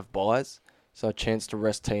 17 they have buys, so a chance to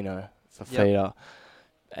rest Tino, Fafita.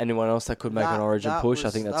 Anyone else that could make an Origin push, I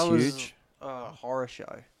think that's huge. A horror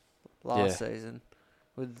show last season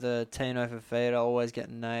with the Tino Fafita always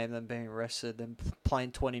getting named, then being rested, then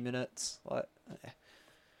playing 20 minutes. Like, they've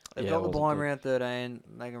got the it wasn't blind good. round 13.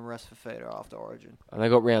 They can rest Fafita after Origin. And they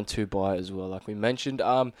got round 2 bye as well, like we mentioned.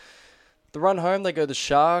 The run home, they go the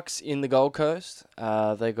Sharks in the Gold Coast.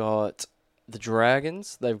 They got the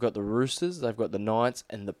Dragons. They've got the Roosters. They've got the Knights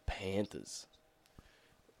and the Panthers.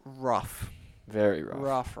 Rough. Very rough.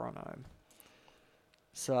 Rough run home.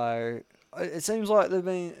 So it seems like they've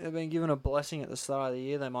been given a blessing at the start of the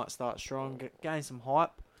year. They might start strong, gain some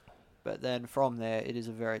hype, but then from there it is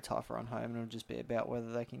a very tough run home, and it'll just be about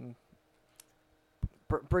whether they can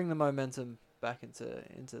bring the momentum back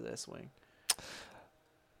into their swing.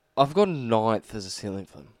 I've got 9th as a ceiling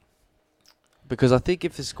for them. Because I think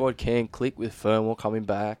if the squad can click with Fermor coming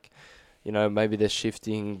back, maybe they're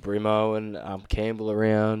shifting Brimo and Campbell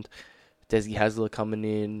around, Desi Hasler coming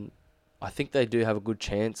in, I think they do have a good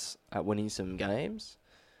chance at winning some games.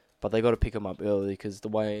 But they got to pick them up early because the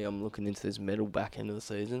way I'm looking into this medal back end of the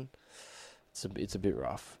season, it's a bit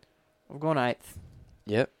rough. I've gone 8th.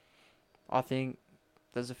 Yep. I think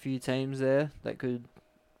there's a few teams there that could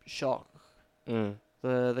shock Mm.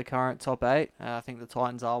 the current top 8. I think the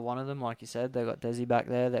Titans are one of them. Like you said, they've got Desi back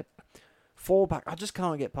there. They're forward pack, I just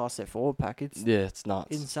can't get past their forward pack. It's Yeah, it's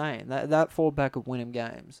nuts. insane. That forward pack could win them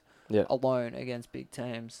games Yeah. alone against big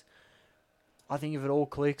teams. I think if it all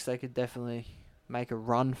clicks, they could definitely make a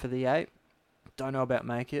run for the 8. Don't know about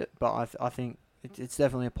make it, but I think it's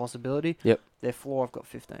definitely a possibility. Yep. Their floor, I've got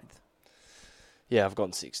 15th. Yeah, I've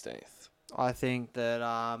gone 16th. I think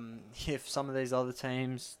that if some of these other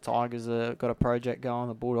teams, Tigers have got a project going,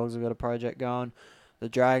 the Bulldogs have got a project going, the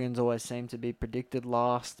Dragons always seem to be predicted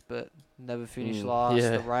last, but never finish last.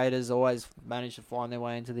 yeah. The Raiders always manage to find their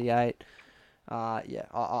way into the 8.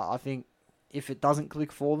 I think if it doesn't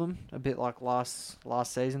click for them, a bit like last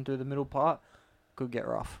season through the middle part, could get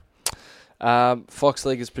rough. Fox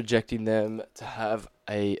League is projecting them to have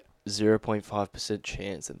a 0.5%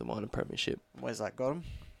 chance at the minor premiership. Where's that got them?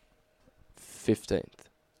 15th.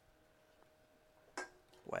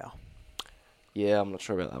 Wow. Yeah, I'm not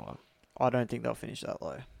sure about that one. I don't think they'll finish that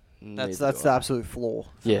low. Neither That's do the I. absolute flaw.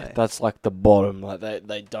 For Yeah, me. that's like the bottom. Like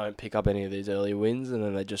they don't pick up any of these early wins, and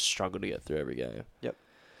then they just struggle to get through every game. Yep.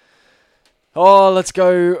 Oh, let's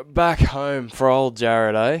go back home for old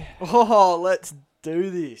Jared, eh? Oh, let's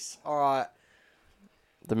do this. All right.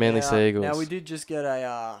 The Manly Sea Eagles. Now, we did just get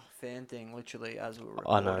a fan thing, literally, as we were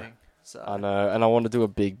I recording. know. So. I know, and I want to do a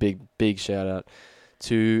big shout out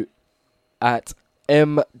to at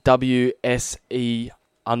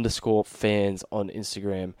MWSE_fans on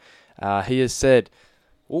Instagram. He has said,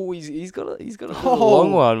 "Oh, he's got a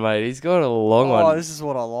long one, mate. He's got a long one. Oh, this is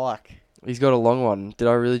what I like. He's got a long one. Did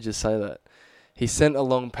I really just say that? He sent a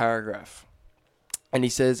long paragraph, and he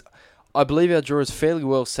says, I believe our draw is fairly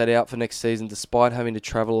well set out for next season despite having to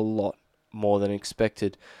travel a lot more than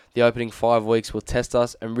expected. The opening 5 weeks will test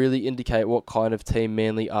us and really indicate what kind of team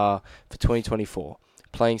Manly are for 2024.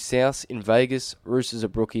 Playing South in Vegas, Roosters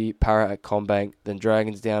at Brookie, Para at Combank, then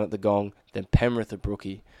Dragons down at the Gong, then Penrith at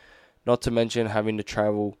Brookie. Not to mention having to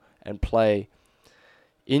travel and play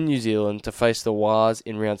in New Zealand to face the Wars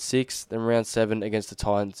in round 6, then round 7 against the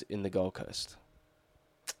Titans in the Gold Coast.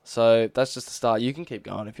 So that's just the start. You can keep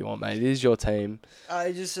going if you want, mate. It is your team.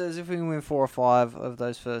 It just says if we can win 4 or 5 of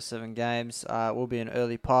those first 7 games, we'll be an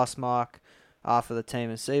early pass mark for the team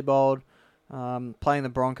in Seabold. Playing the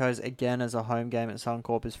Broncos again as a home game at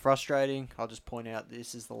Suncorp is frustrating. I'll just point out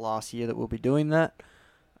this is the last year that we'll be doing that.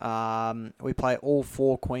 We play all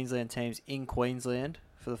 4 Queensland teams in Queensland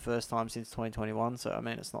for the first time since 2021. So, I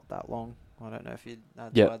mean, it's not that long. I don't know if you'd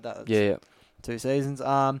add that. That's Yeah. 2 seasons.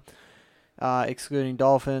 Excluding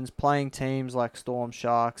Dolphins, playing teams like Storm,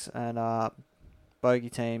 Sharks, and bogey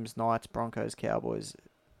teams, Knights, Broncos, Cowboys.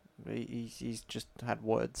 He's just had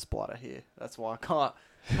word splatter here. That's why I can't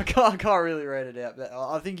really read it out. But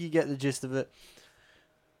I think you get the gist of it.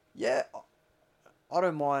 Yeah, I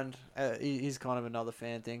don't mind. He's kind of another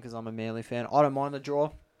fan thing because I'm a Manly fan. I don't mind the draw.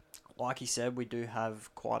 Like he said, we do have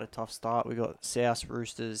quite a tough start. We got South,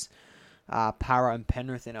 Roosters, Para, and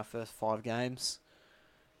Penrith in our first 5 games.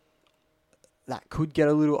 That could get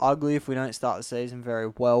a little ugly if we don't start the season very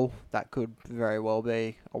well. That could very well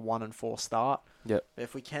be a 1-4 start. Yep. But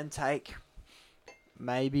if we can take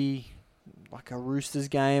maybe like a Roosters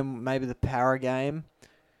game, maybe the Para game,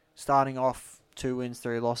 starting off 2 wins,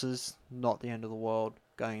 3 losses, not the end of the world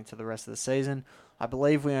going into the rest of the season. I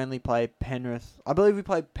believe we only played Penrith. I believe we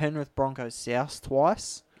played Penrith Broncos South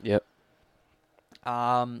twice. Yep.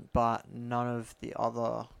 But none of the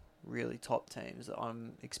other really top teams that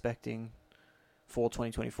I'm expecting for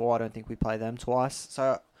 2024. I don't think we play them twice.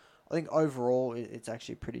 So I think overall it's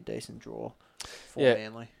actually a pretty decent draw for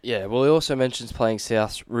Manly. Yeah, well, he also mentions playing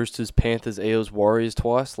South, Roosters, Panthers, Eels, Warriors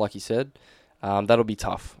twice, like he said. That'll be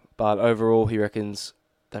tough. But overall, he reckons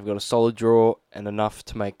they've got a solid draw and enough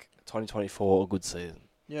to make 2024 a good season.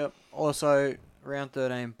 Yep. Also, round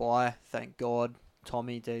 13 bye, thank God.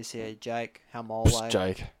 Tommy, DCA, Jake, Hamole.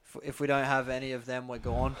 Jake. If we don't have any of them, we're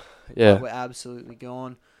gone. Yeah. We're absolutely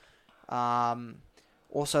gone.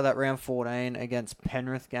 Also, that round 14 against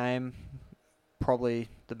Penrith game, probably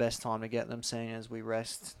the best time to get them, seeing as we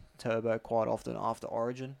rest Turbo quite often after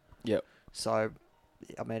Origin. Yep. So,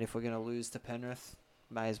 I mean, if we're going to lose to Penrith,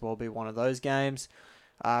 may as well be one of those games.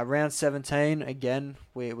 Round 17, again,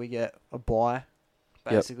 we get a bye,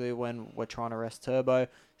 basically, when we're trying to rest Turbo.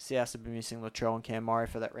 South have been missing Latrell and Cam Murray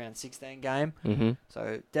for that round 16 game. Mm-hmm.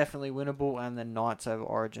 So, definitely winnable, and then Knights over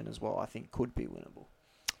Origin as well, I think could be winnable.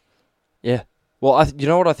 Yeah. Well, you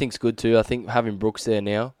know what I think's good too? I think having Brooks there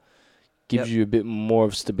now gives you a bit more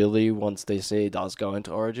of stability once DC does go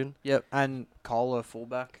into Origin. Yep, and Kohler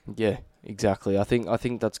fullback. Yeah, exactly. I think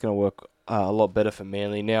that's going to work a lot better for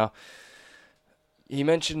Manly. Now, he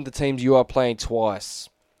mentioned the teams you are playing twice.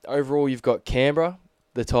 Overall, you've got Canberra,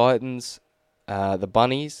 the Titans, the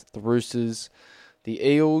Bunnies, the Roosters, The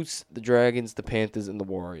Eels, the Dragons, the Panthers, and the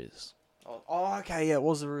Warriors. Oh, okay, yeah, it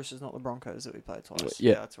was the Roosters, not the Broncos that we played twice.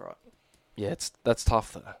 Yeah. Yeah, that's right. Yeah, that's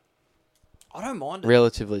tough though. I don't mind it.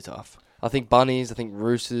 Relatively tough. I think Bunnies, I think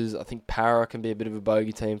Roosters, I think Para can be a bit of a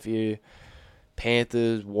bogey team for you.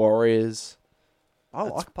 Panthers, Warriors. I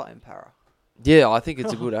like playing Para. Yeah, I think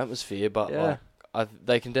it's a good atmosphere, but Yeah.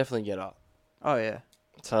 they can definitely get up. Oh, yeah.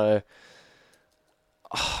 So,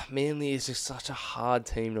 Manly is just such a hard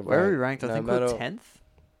team to Where are we rank. ranked? I think we're 10th.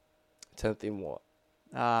 10th in what?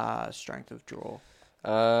 Strength of draw.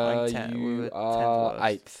 You we were are 10th worst.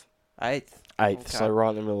 8th. 8th. 8th, Okay. so right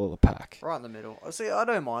in the middle of the pack. Right in the middle. See, I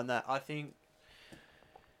don't mind that. I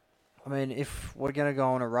mean, if we're going to go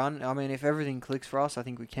on a run, if everything clicks for us, I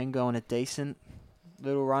think we can go on a decent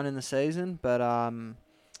little run in the season. But,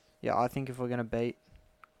 yeah, I think if we're going to beat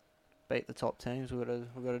the top teams, we've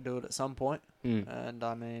got to do it at some point.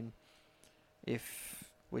 And, if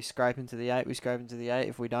we scrape into the 8, we scrape into the 8.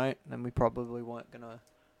 If we don't, then we probably weren't going to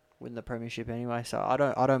win the premiership anyway. So I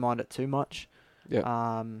don't mind it too much.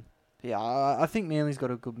 Yeah. Yeah, I think Manly's got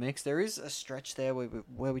a good mix. There is a stretch there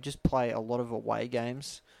where we just play a lot of away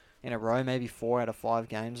games in a row. Maybe 4 out of 5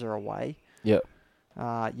 games are away. Yep.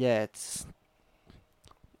 Yeah, it's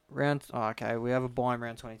round. Oh, okay, we have a bye in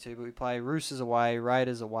round 22, but we play Roosters away,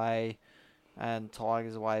 Raiders away, and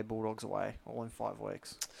Tigers away, Bulldogs away, all in 5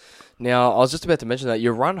 weeks. Now, I was just about to mention that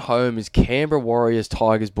your run home is Canberra, Warriors,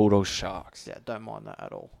 Tigers, Bulldogs, Sharks. Yeah, don't mind that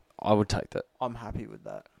at all. I would take that. I'm happy with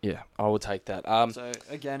that. Yeah, I would take that. So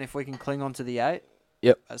again, if we can cling on to the 8,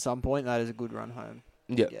 Yep. at some point, that is a good run home.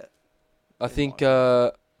 Yeah. I in think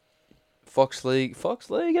my Fox League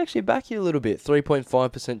actually back you a little bit.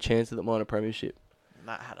 3.5% chance of the minor premiership.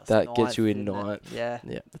 That gets you in 9th. Yeah.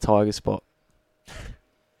 Yeah, the Tiger spot.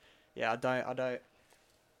 Yeah, I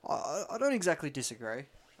don't exactly disagree.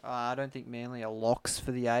 I don't think Manly are locks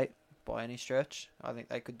for the 8 by any stretch. I think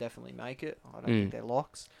they could definitely make it. I don't think they're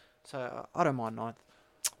locks. So I don't mind 9th.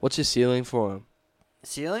 What's your ceiling for him?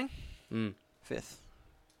 Ceiling? 5th.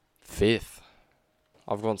 5th.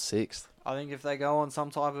 I've gone 6th. I think if they go on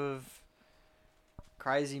some type of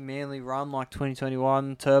crazy Manly run like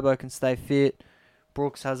 2021, Turbo can stay fit,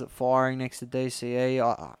 Brooks has it firing next to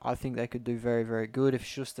DCE, I think they could do very, very good. If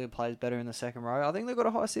Schuster plays better in the second row, I think they've got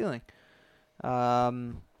a high ceiling.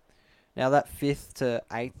 Now that 5th to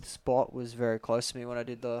 8th spot was very close to me when I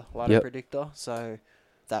did the ladder predictor, so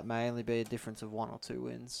that may only be a difference of 1 or 2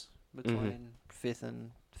 wins between 5th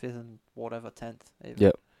and whatever 10th. Even.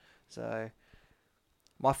 Yep. So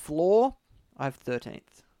my floor, I have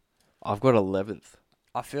 13th. I've got 11th.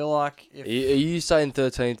 I feel like if Are you saying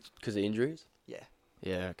 13th because of injuries? Yeah.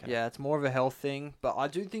 Yeah. Okay. Yeah, it's more of a health thing, but I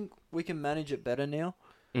do think we can manage it better now.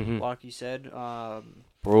 Mm-hmm. Like you said,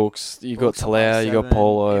 Brooks, you got Brooks at like Talau, you got 7.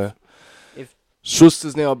 Polo. If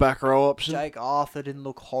Schuster's now a back row option. Jake Arthur didn't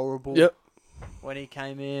look horrible. Yep. When he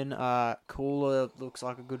came in, Cooler looks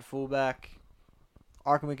like a good fullback.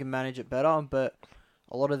 I reckon we can manage it better, but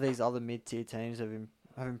a lot of these other mid-tier teams have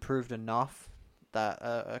improved enough that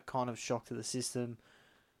a kind of shock to the system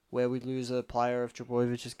where we lose a player of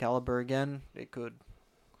Trbojević's caliber again, it could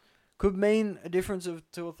mean a difference of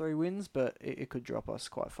 2 or 3 wins, but it could drop us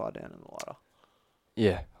quite far down in the ladder.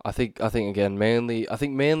 Yeah, I think again Manly. I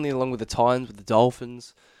think Manly along with the Titans, with the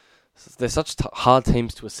Dolphins, they're such hard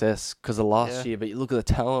teams to assess because of last year. But you look at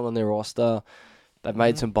the talent on their roster; they've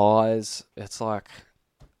made some buys. It's like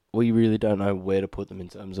we really don't know where to put them in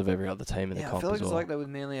terms of every other team in the comp. I feel like as it's well. like that with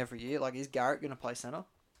Manly every year. Like, is Garrett going to play centre?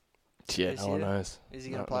 Yeah, no one knows. Is he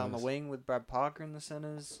going to play on the wing with Brad Parker in the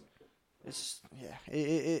centres? It's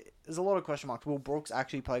there's a lot of question marks. Will Brooks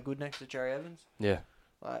actually play good next to Cherry Evans? Yeah.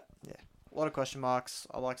 A lot of question marks.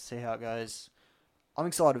 I like to see how it goes. I'm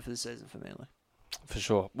excited for the season for Manly. For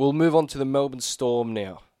sure. We'll move on to the Melbourne Storm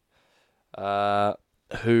now,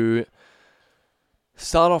 who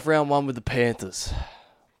start off round 1 with the Panthers,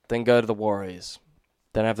 then go to the Warriors,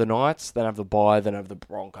 then have the Knights, then have the bye, then have the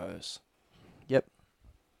Broncos. Yep.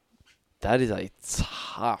 That is a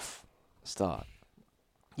tough start.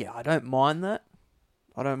 Yeah, I don't mind that.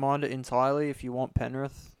 I don't mind it entirely. If you want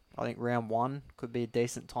Penrith, I think round 1 could be a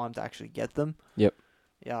decent time to actually get them. Yep.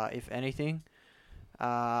 Yeah, if anything.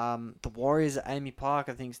 The Warriors at Amy Park,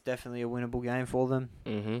 I think, is definitely a winnable game for them.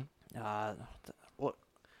 Mm-hmm.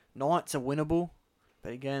 Knights are winnable,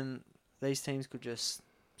 but again, these teams could just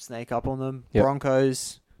sneak up on them. Yep.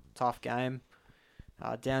 Broncos, tough game.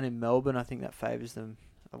 Down in Melbourne, I think that favours them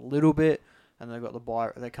a little bit, and they've got the bye.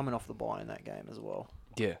 They're coming off the bye in that game as well.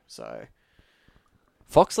 Yeah. So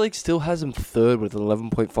Fox League still has them third with an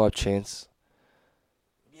 11.5 chance.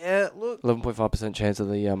 yeah, look, 11.5% chance of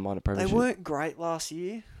the minor they premiership. weren't great last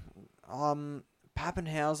year.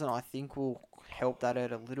 Pappenhausen, I think, will help that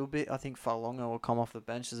out a little bit. I think Falonga will come off the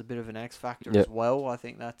bench as a bit of an X factor Yep. as well. I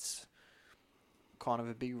think that's kind of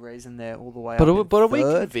a big reason there all the way But up in are we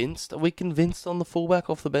third. convinced? Are we convinced on the fullback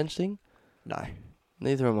off the bench thing? No.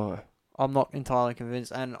 Neither am I. I'm not entirely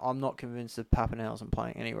convinced, and I'm not convinced that Pappenhausen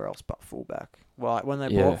playing anywhere else but fullback. Well, like when they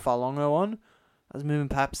Yeah. brought Falonga on, I was moving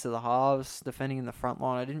Paps to the halves, defending in the front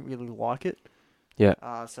line. I didn't really like it.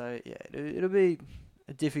 Yeah. So yeah, it'll be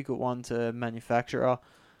a difficult one to manufacture.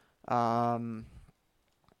 Whether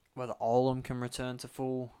Olam can return to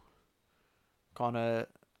full kind of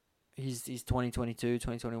his 2022,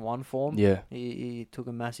 2021 form. Yeah. He took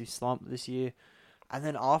a massive slump this year. And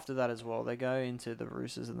then after that as well, they go into the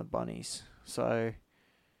Roosters and the Bunnies. So,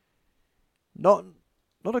 not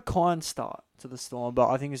a kind start to the Storm, but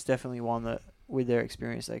I think it's definitely one that, with their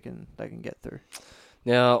experience, they can get through.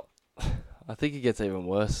 Now, I think it gets even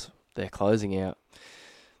worse. They're closing out.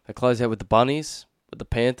 They close out with the Bunnies, with the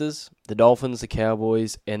Panthers, the Dolphins, the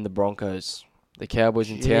Cowboys, and the Broncos. The Cowboys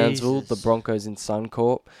in Townsville, the Jesus. Broncos in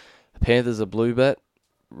Suncorp. The Panthers are Bluebet,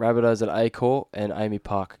 Rabbitohs at Acor, and Amy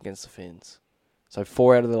Park against the Finns. So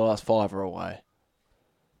 4 out of the last 5 are away.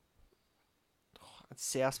 It's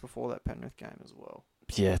South before that Penrith game as well.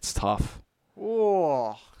 Yeah, it's tough.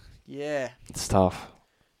 Oh, yeah. It's tough.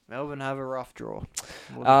 Melbourne have a rough draw.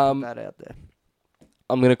 We'll Um, put that out there.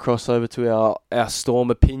 I'm going to cross over to our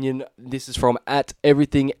Storm opinion. This is from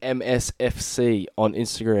 @everythingmsfc on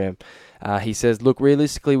Instagram. He says, look,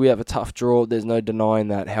 realistically, we have a tough draw. There's no denying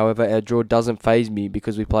that. However, our draw doesn't faze me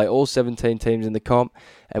because we play all 17 teams in the comp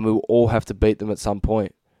and we will all have to beat them at some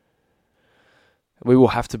point. We will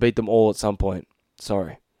have to beat them all at some point.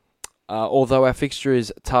 Sorry. Although our fixture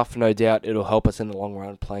is tough, no doubt it'll help us in the long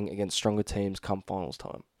run playing against stronger teams come finals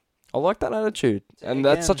time. I like that attitude. And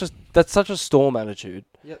that's such a Storm attitude.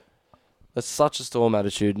 Yep. That's such a Storm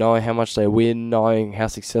attitude, knowing how much they win, knowing how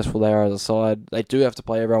successful they are as a side. They do have to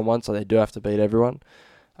play everyone once, so they do have to beat everyone.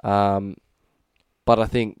 But I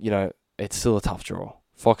think, it's still a tough draw.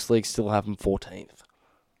 Fox League still have them 14th.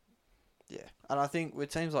 Yeah. And I think with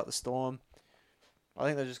teams like the Storm, I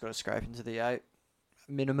think they've just got to scrape into the 8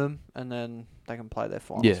 minimum, and then they can play their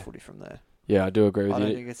finals footy from there. Yeah, I do agree with I you.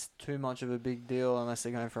 don't think it's too much of a big deal unless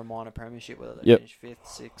they're going for a minor premiership, whether they Yep. finish 5th,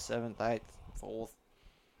 6th, 7th, 8th, 4th.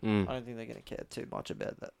 Mm. I don't think they're going to care too much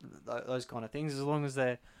about those kind of things, as long as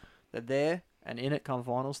they're there and in it come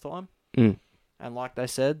finals time. Mm. And like they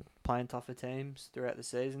said, playing tougher teams throughout the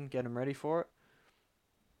season, get them ready for it.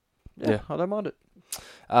 Yeah. I don't mind it.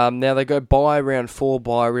 Now they go bye round 4,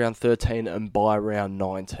 bye round 13, and bye round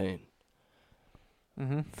 19.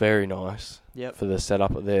 Mm-hmm. Very nice. Yep. For the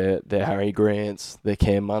setup of their Harry Grants, their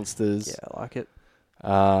Cam Munsters. Yeah, I like it.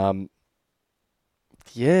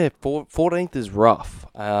 14th is rough.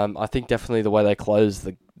 I think definitely the way they close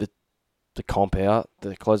the comp out,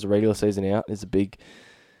 they close the regular season out, is a big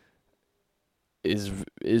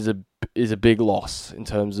loss in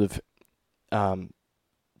terms of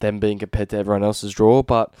them being compared to everyone else's draw.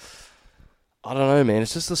 But I don't know, man.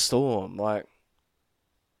 It's just a Storm. Like,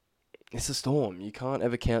 it's a Storm. You can't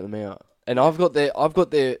ever count them out. And I've got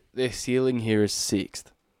their ceiling here as 6th.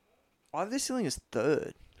 I have this ceiling as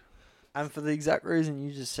 3rd. And for the exact reason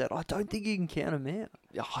you just said, I don't think you can count them out.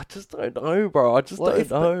 Yeah, I just don't know, bro. I just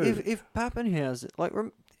don't know. If Pappenhausen,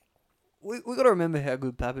 we got to remember how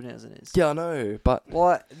good Pappenhausen is. Yeah, I know, but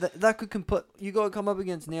That could you got to come up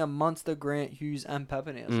against now Munster, Grant, Hughes, and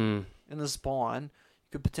Pappenhausen in the spine. You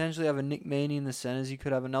could potentially have a Nick Meaney in the centres. You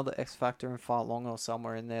could have another X Factor in Farlong or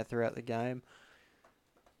somewhere in there throughout the game.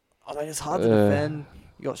 I mean, it's hard to defend.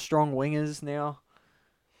 You got strong wingers now.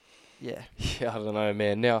 Yeah. Yeah, I don't know,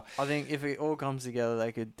 man. Now, I think if it all comes together,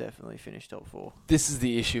 they could definitely finish top 4. this is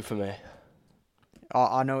the issue for me.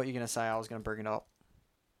 I know what you're going to say. I was going to bring it up.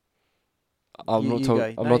 I'm not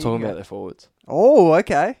talking about their forwards. Oh,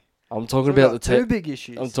 okay. I'm talking about the two big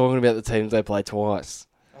issues. I'm talking about the teams they play twice.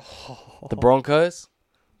 The Broncos,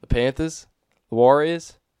 the Panthers, the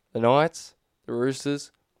Warriors, the Knights, the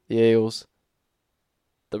Roosters, the Eagles,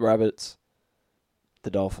 the Rabbits, the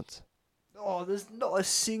Dolphins. Oh, there's not a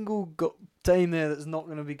single team there that's not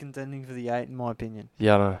going to be contending for the 8, in my opinion.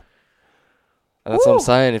 Yeah, I know. And that's what I'm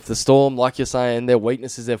saying. If the Storm, like you're saying, their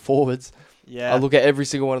weakness is their forwards, Yeah. I look at every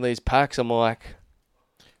single one of these packs, I'm like,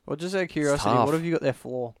 Well, just out of curiosity, tough. what have you got there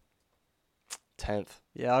for? 10th.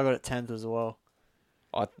 Yeah, I got it 10th as well.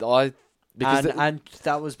 Because And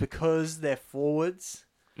that was because they're forwards.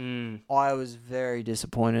 I was very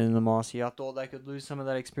disappointed in them last year. I thought they could lose some of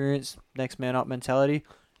that experience, next man up mentality.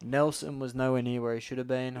 Nelson was nowhere near where he should have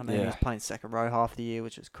been. I mean, he was playing second row half the year,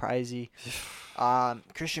 which was crazy.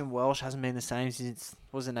 Christian Welsh hasn't been the same since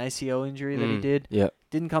was an ACL injury that he did. Yeah.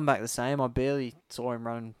 Didn't come back the same. I barely saw him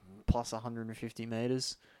run plus 150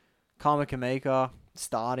 metres. Kama Kamika,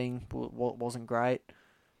 starting, wasn't great.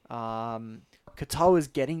 Katoa's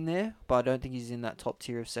getting there, but I don't think he's in that top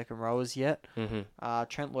tier of second rowers yet. Mm-hmm.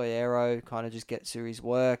 Trent Loiero kind of just gets through his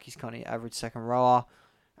work. He's kind of average second rower.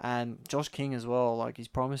 And Josh King as well, like, he's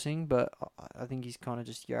promising, but I think he's kind of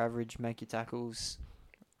just your average, make your tackles.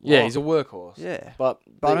 Yeah, he's a workhorse. Yeah. But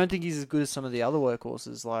I don't think he's as good as some of the other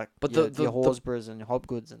workhorses, like your Horsburghs and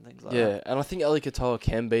Hobgoods and things like that. Yeah, and I think Eli Katoa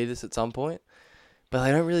can be this at some point, but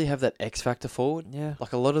they don't really have that X factor forward. Yeah.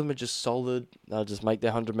 Like, a lot of them are just solid. They'll just make their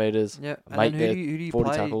 100 metres, Yeah. make And their who do you 40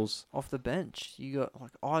 play tackles. off the bench? You got,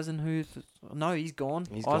 like, Eisenhuth. No, he's gone.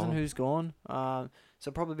 He's gone. Eisenhuth's gone. So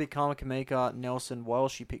probably be Kama Kamika, Nelson,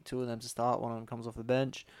 Welsh. You pick two of them to start. One of them comes off the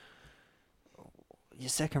bench. Your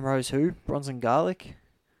second row's who? Bronson Garlic?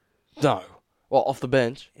 No. Well, off the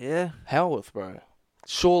bench. Yeah. Howarth, bro.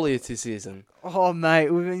 Surely it's his season. Oh, mate,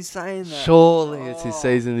 we've been saying that. Surely it's his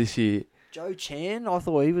season this year. Joe Chan, I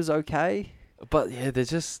thought he was okay. But, yeah, they're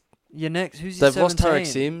just... Your next, who's your They've lost 17? Tarek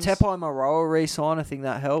Sims. Tepai Maroa re-sign, I think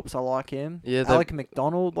that helps. I like him. Yeah, Alec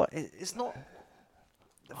McDonald, like, it's not...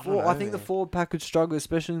 I think the man. forward pack could struggle,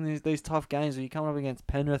 especially in these tough games where you're coming up against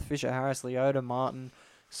Penrith, Fisher, Harris, Leota, Martin,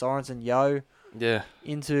 Sorensen, Yo, Yeah.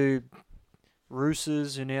 into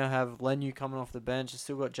Roosters, who now have Lenu coming off the bench. You've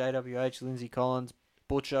still got JWH, Lindsay Collins,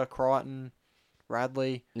 Butcher, Crichton,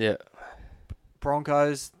 Radley, Yeah.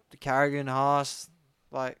 Broncos, Carrigan, Haas.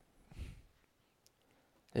 Like,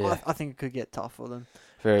 Yeah. I think it could get tough for them.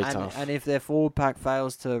 Very and, tough. And if their forward pack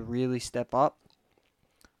fails to really step up,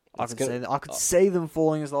 I It's could see them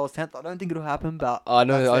falling as low as 10th. I don't think it'll happen, but I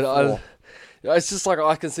know. that's their flaw. It's just like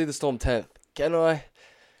I can see the Storm 10th. Can I?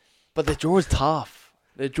 But their draw is tough.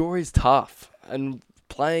 Their draw is tough. And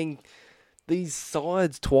playing these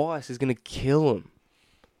sides twice is going to kill them.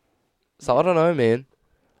 So I don't know, man.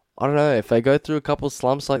 I don't know. If they go through a couple of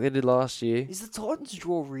slumps like they did last year. Is the Titans'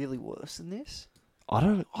 draw really worse than this? I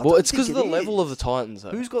don't. I Well, don't it's because of think the it level of the is. Titans,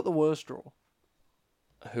 though. Who's got the worst draw?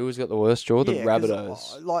 Who has got the worst draw? The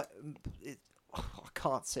 'cause, Rabbitohs. I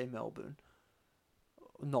can't see Melbourne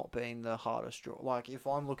not being the hardest draw. Like, if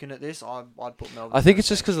I'm looking at this, I'd put Melbourne. I think it's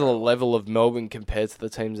just because of the level of Melbourne compared to the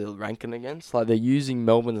teams they're ranking against. Like, they're using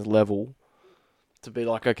Melbourne's level to be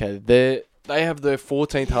like, okay, they have the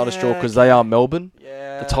 14th hardest draw because they are Melbourne.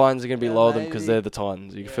 Yeah. The Titans are going to be yeah, lower than because maybe. they're the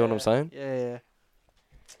Titans. You feel what I'm saying? Yeah.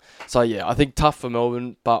 So, yeah, I think tough for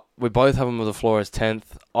Melbourne, but we both have them with the floor as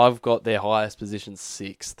 10th. I've got their highest position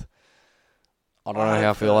 6th. I don't know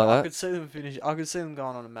how I feel like I that. could see them finish. I could see them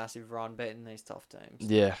going on a massive run, beating these tough teams.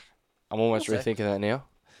 Yeah. I'm almost We'll see. rethinking that now.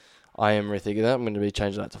 I am rethinking that. I'm going to be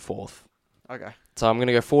changing that to 4th. Okay. So I'm going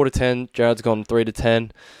to go 4 to 10. Jared's gone 3 to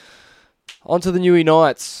 10. On to the Newey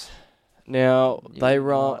Knights. Now, they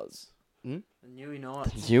run... The Newey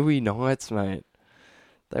Knights. The Newey Knights, mate.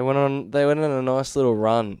 They went on a nice little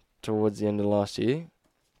run towards the end of last year.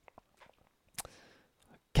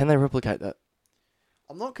 Can they replicate that?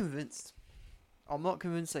 I'm not convinced. I'm not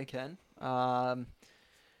convinced they can.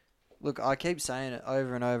 Look, I keep saying it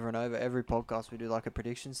over and over and over. Every podcast we do like a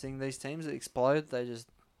predictions thing. These teams that explode,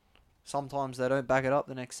 sometimes they don't back it up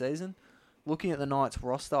the next season. Looking at the Knights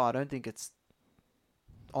roster, I don't think it's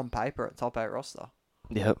on paper a top 8 roster.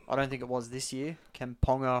 Yep. I don't think it was this year. Can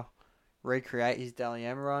Ponga recreate his Dally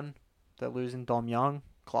M run? They're losing Dom Young,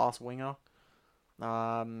 class winger.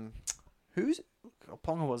 Ponga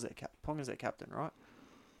was Ponga's their captain, right?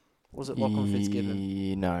 Was it Lachlan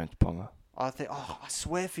Fitzgibbon? No, it's Ponga. I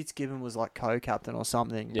swear Fitzgibbon was like co-captain or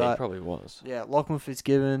something. Yeah, but he probably was. yeah, Lachlan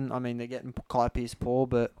Fitzgibbon. I mean, they're getting Kai Pearce-Paul,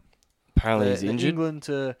 but Apparently he's the injured. England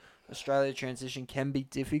to Australia transition can be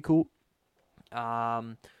difficult.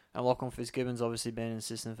 And Lachlan Fitzgibbon's obviously been an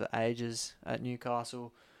assistant for ages at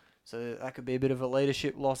Newcastle, so that could be a bit of a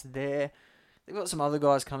leadership loss there. They've got some other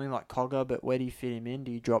guys coming like Cogger, but where do you fit him in?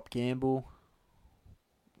 Do you drop Gamble?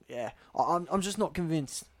 Yeah, I'm just not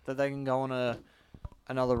convinced that they can go on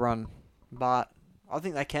another run, but I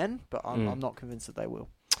think they can. But I'm not convinced that they will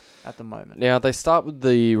at the moment. Now, they start with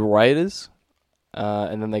the Raiders,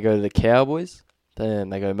 and then they go to the Cowboys, then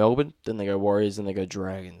they go Melbourne, then they go Warriors, and they go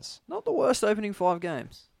Dragons. Not the worst opening 5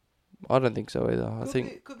 games. I don't think so either. I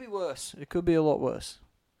think it could be worse. It could be a lot worse.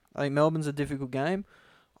 I think Melbourne's a difficult game.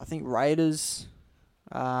 I think Raiders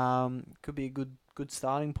could be a good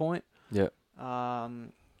starting point. Yeah.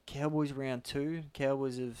 Cowboys round 2.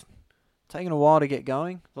 Cowboys have taken a while to get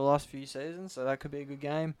going the last few seasons, so that could be a good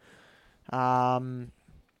game.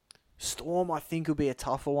 Storm, I think, will be a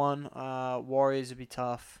tougher one. Warriors will be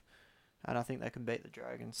tough, and I think they can beat the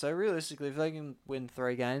Dragons. So realistically, if they can win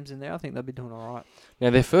 3 games in there, I think they'll be doing all right. Now,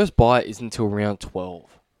 their first bye is until round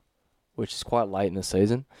 12. which is quite late in the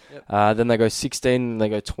season. Yep. Then they go 16 and they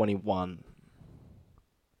go 21.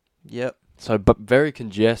 Yep. So, but very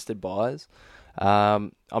congested buys.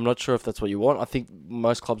 I'm not sure if that's what you want. I think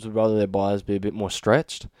most clubs would rather their buys be a bit more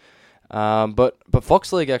stretched. But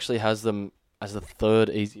Fox League actually has them as the third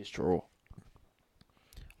easiest draw.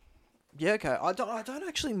 Yeah, okay. I don't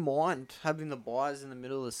actually mind having the buys in the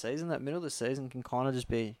middle of the season. That middle of the season can kind of just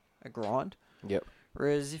be a grind. Yep.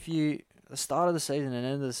 Whereas if you the start of the season and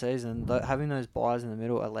end of the season, having those buys in the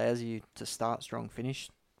middle allows you to start strong, finish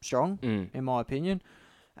strong, in my opinion.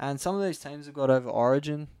 And some of these teams have got over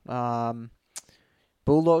Origin.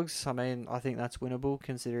 Bulldogs, I mean, I think that's winnable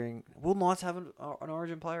considering... Will Knights have an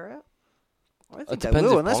Origin player out? I don't think they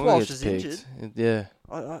will, unless Walsh is injured. Yeah.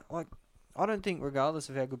 I don't think, regardless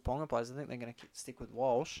of how good Ponga plays, I think they're going to stick with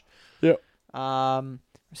Walsh. Yep.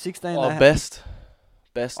 16...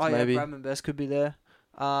 Best maybe. Yeah, Bradman Best could be there.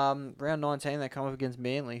 Round 19, they come up against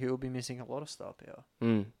Manly, who will be missing a lot of star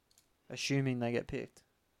power. Assuming they get picked.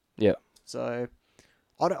 Yeah. So...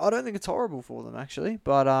 I don't think it's horrible for them, actually.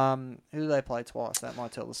 But who do they play twice? That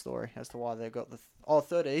might tell the story as to why they've got the...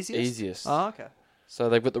 third easiest? Easiest. Oh, okay. So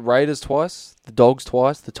they've got the Raiders twice, the Dogs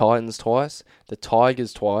twice, the Titans twice, the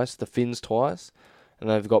Tigers twice, the Finns twice,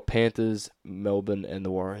 and they've got Panthers, Melbourne, and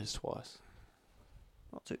the Warriors twice.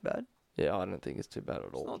 Not too bad. Yeah, I don't think it's too bad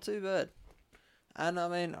at all. It's not too bad. And, I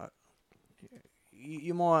mean,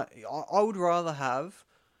 you might... I would rather have...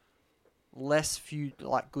 less few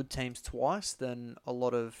good teams twice than a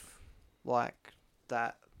lot of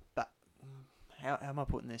that. But how am I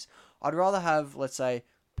putting this? I'd rather have, let's say,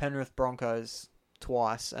 Penrith Broncos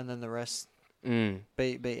twice and then the rest be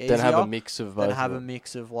easier. Then have a mix of both. Then have a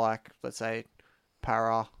mix of let's say,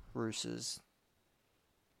 Para, Roosters,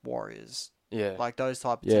 Warriors. Yeah. Those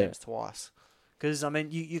type of teams twice. Because I mean,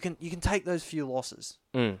 you can take those few losses.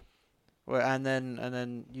 And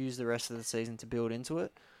then use the rest of the season to build into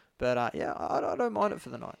it. But, I don't mind it for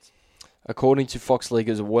the Knights. According to Fox League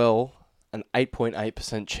as well, an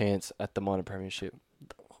 8.8% chance at the minor premiership.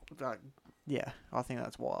 Yeah, I think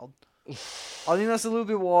that's wild. I think that's a little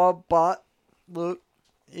bit wild, but, look,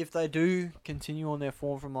 if they do continue on their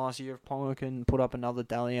form from last year, if Ponga can put up another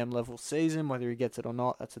Dally M level season, whether he gets it or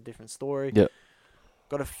not, that's a different story. Yep.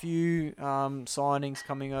 Got a few signings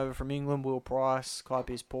coming over from England, Will Price, Kai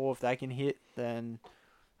Pearce-Paul. If they can hit, then,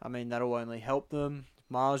 I mean, that'll only help them.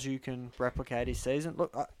 Marju can replicate his season.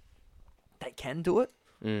 Look, they can do it.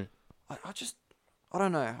 I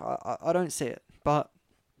don't know. I don't see it. But,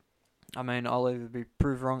 I mean, I'll either be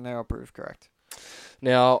proved wrong there or proved correct.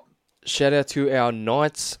 Now, shout out to our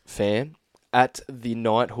Knights fan at the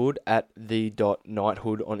Knighthood, at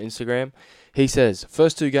the.knighthood on Instagram. He says,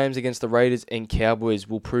 first two games against the Raiders and Cowboys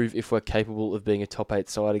will prove if we're capable of being a top 8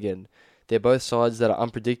 side again. They're both sides that are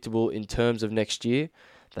unpredictable in terms of next year.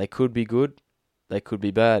 They could be good. They could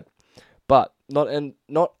be bad. But not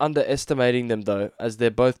underestimating them, though, as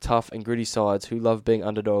they're both tough and gritty sides who love being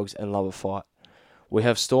underdogs and love a fight. We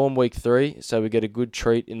have Storm week 3, so we get a good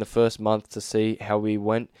treat in the first month to see how we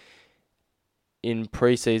went in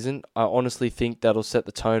pre-season. I honestly think that'll set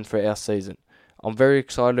the tone for our season. I'm very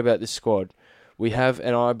excited about this squad. We have,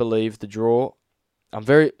 and I believe, the draw... I'm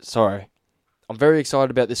very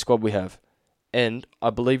excited about this squad we have. And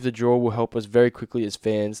I believe the draw will help us very quickly as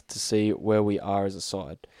fans to see where we are as a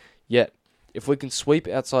side. Yet, if we can sweep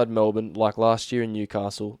outside Melbourne like last year in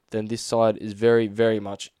Newcastle, then this side is very, very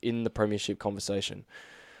much in the premiership conversation.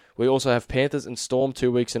 We also have Panthers and Storm 2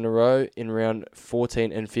 weeks in a row in round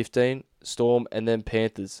 14 and 15. Storm and then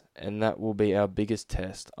Panthers. And that will be our biggest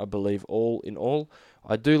test, I believe, all in all.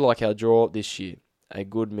 I do like our draw this year. A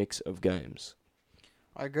good mix of games.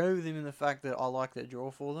 I agree with him in the fact that I like that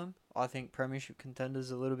draw for them. I think premiership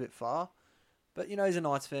contenders a little bit far. But, he's a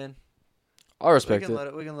Knights fan. I respect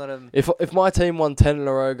it. We can let him... If my team won 10 in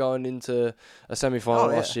a row going into a semi-final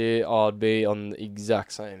last year, I'd be on the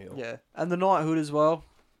exact same hill. Yeah. And the Knighthood as well.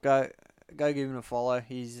 Go give him a follow.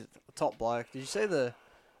 He's a top bloke. Did you see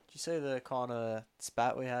the kind of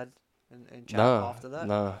spat we had in chat after that?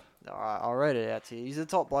 No. Alright, I'll read it out to you. He's a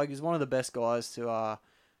top bloke. He's one of the best guys to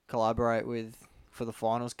collaborate with for the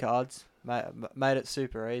finals cards. Made it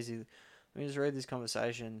super easy. Let me just read this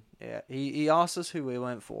conversation. Yeah, he asked us who we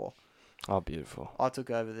went for. Oh, beautiful. I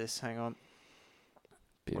took over this. Hang on.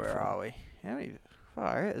 Beautiful. Where are we? How many?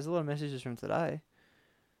 There's a lot of messages from today.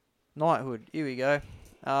 Knighthood. Here we go.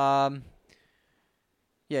 Yeah,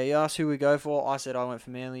 he asked who we go for. I said I went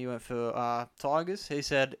for Manly. You went for Tigers. He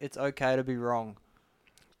said it's okay to be wrong.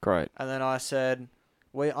 Great. And then I said,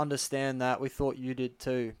 we understand that. We thought you did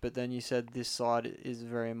too. But then you said this side is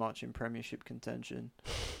very much in premiership contention.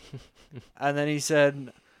 And then he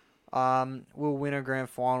said, we'll win a grand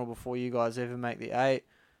final before you guys ever make the 8.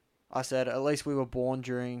 I said, at least we were born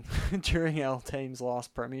during during our team's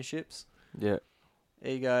last premierships. Yeah.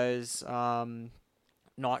 He goes,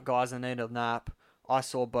 night guys, I need a nap. I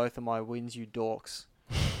saw both of my wins, you dorks.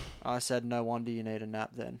 I said, no wonder you need a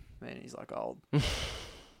nap then. Man, he's like old.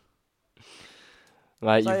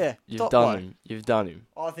 Mate, So, yeah, you've top done bloke. him. You've done him.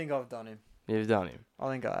 I think I've done him. You've done him. I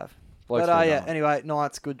think I have. Bloke's But been yeah, done. anyway,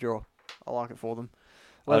 Knights, good draw. I like it for them.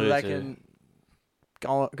 I Whether do they too. can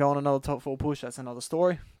go on another top 4 push, that's another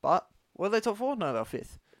story. But were they top 4? No, they're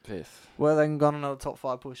 5th. 5th. Whether they can go on another top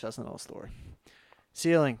 5 push, that's another story.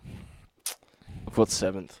 Ceiling. I've got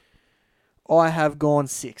 7th. I have gone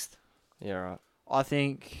 6th. Yeah, right. I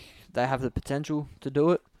think they have the potential to do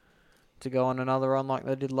it, to go on another run like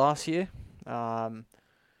they did last year.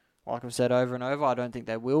 Like I've said over and over, I don't think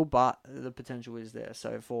they will, but the potential is there.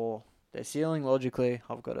 So for their ceiling, logically,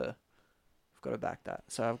 I've got to back that.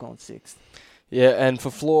 So I've gone 6th. Yeah, and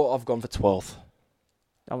for floor, I've gone for 12th.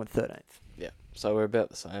 I went 13th. Yeah, so we're about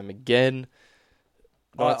the same again.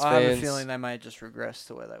 I Knights have a fans, feeling they may just regress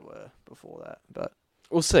to where they were before that. But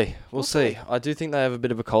we'll see. We'll We'll see. see. I do think they have a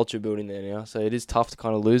bit of a culture building there now, so it is tough to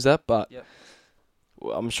kind of lose that, but Yep.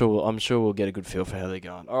 I'm sure we'll get a good feel for how they're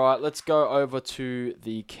going. All right, let's go over to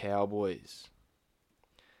the Cowboys.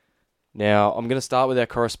 Now, I'm going to start with our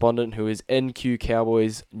correspondent, who is NQ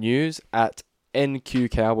Cowboys News at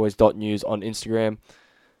nqcowboys.news on Instagram.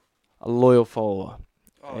 A loyal follower.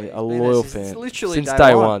 he's A been there loyal since fan. literally Since day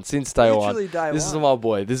day one. one. Since day one. Literally day This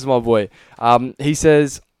one. is my boy. He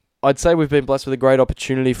says, I'd say we've been blessed with a great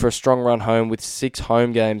opportunity for a strong run home with 6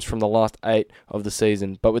 home games from the last 8 of the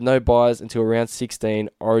season. But with no buys until around 16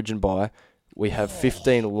 Origin bye, we have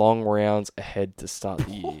 15 long rounds ahead to start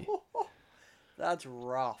the year. That's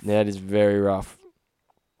rough. That is very rough.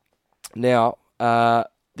 Now,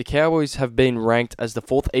 the Cowboys have been ranked as the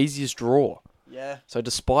 4th easiest draw. Yeah. So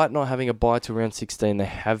despite not having a bye to round 16, they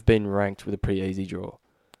have been ranked with a pretty easy draw.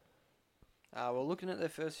 Well, looking at their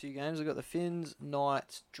first few games, they've got the Finns,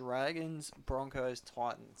 Knights, Dragons, Broncos,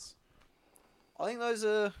 Titans. I think those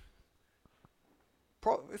are...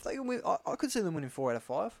 if they can win, I could see them winning 4 out of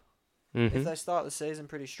 5. Mm-hmm. If they start the season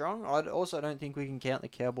pretty strong. I also don't think we can count the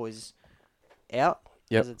Cowboys out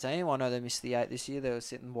Yep. as a team. I know they missed the 8 this year. They were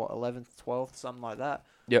sitting, 11th, 12th, something like that.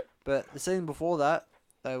 Yep. But the season before that,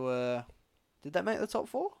 they were... Did they make the top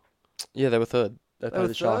 4? Yeah, they were 3rd. They were played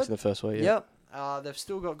the Sharks 3rd? in the first week. Yeah. Yep. They've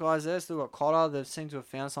still got guys there. Still got Cotter. They seem to have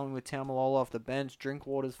found something with Taumalola off the bench.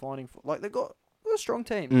 Drinkwater's finding... they've got a strong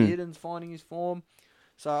team. Dearden's finding his form.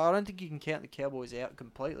 So I don't think you can count the Cowboys out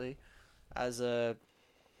completely as a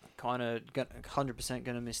kind of 100%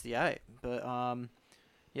 going to miss the 8. But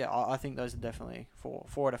yeah, I think those are definitely 4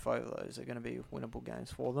 out of 5 of those are going to be winnable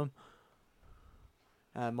games for them.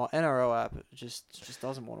 My NRL app just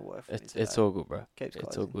doesn't want to work for me today. It's all good, bro. Keeps It's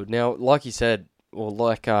closing. all good. Now, like you said, or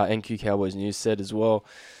like NQ Cowboys News said as well,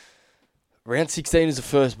 round 16 is the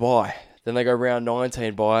first bye. Then they go round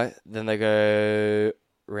 19 bye. Then they go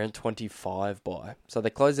round 25 bye. So they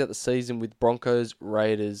close out the season with Broncos,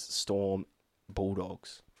 Raiders, Storm,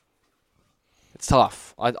 Bulldogs. It's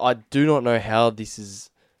tough. I do not know how this is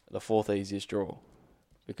the 4th easiest draw.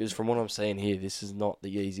 Because from what I'm seeing here, this is not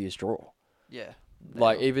the easiest draw. Yeah.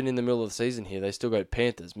 Like, even in the middle of the season here, they still go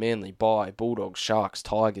Panthers, Manly, Bye, Bulldogs, Sharks,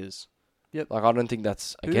 Tigers. Yep. Like, I don't think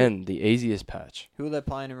that's, Who- again, the easiest patch. Who are they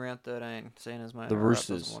playing in round 13? Seeing as my The NRL app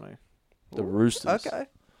Roosters. doesn't want to. The Ooh, Roosters. Okay.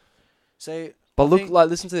 See, But I look, think-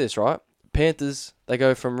 listen to this, right? Panthers, they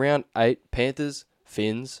go from round 8, Panthers,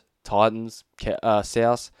 Finns, Titans,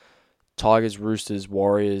 South, Tigers, Roosters,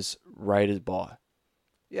 Warriors, Raiders, Bye.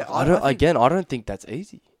 yeah, I don't think that's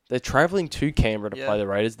easy. They're travelling to Canberra to Yeah. play the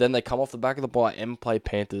Raiders, then they come off the back of the bye and play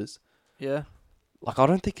Panthers. Yeah. Like, I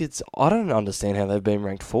don't understand how they've been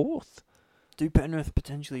ranked 4th. Do Penrith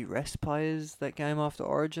potentially rest players that game after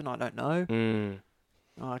Origin? I don't know.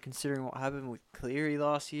 Considering what happened with Cleary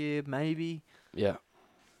last year, maybe. Yeah.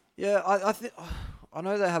 Yeah, I think I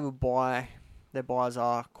know they have a bye. Their buys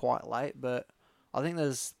are quite late, but I think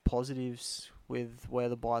there's positives with where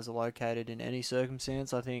the buys are located in any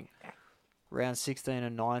circumstance. I think round 16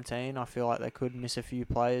 and 19, I feel like they could miss a few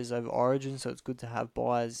players over Origin, so it's good to have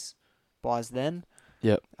buys then.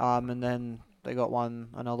 Yep. And then they got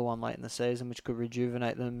another one late in the season, which could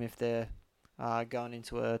rejuvenate them if they're going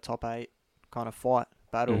into a top 8 kind of fight,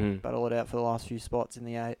 battle it out for the last few spots in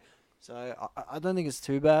the 8. So I don't think it's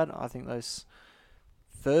too bad. I think those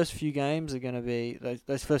first few games are going to be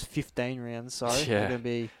those first 15 rounds. Sorry, Yeah. are going to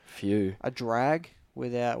be Few. a drag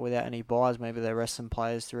without any buys. Maybe they rest some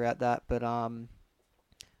players throughout that, but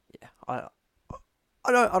yeah,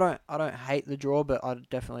 I don't hate the draw, but I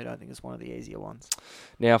definitely don't think it's one of the easier ones.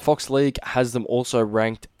 Now, Fox League has them also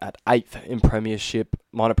ranked at 8th in Premiership,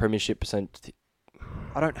 minor Premiership percent.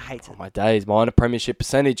 I don't hate Oh it. my days, minor Premiership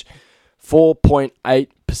percentage,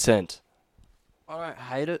 4.8%. I don't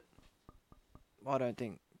hate it. I don't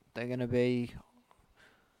think they're going to be.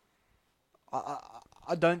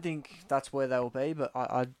 I don't think that's where they'll be, but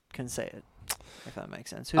I can see it, if that makes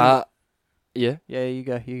sense. Yeah, Yeah, you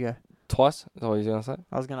go. twice. Is that what you're gonna say?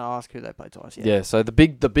 I was going to ask who they play twice. Yeah. So the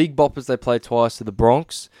big boppers they play twice are the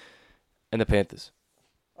Bronx, and the Panthers,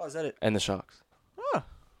 Oh, is that it? and the Sharks. Oh,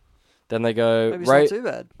 Then they go maybe it's not too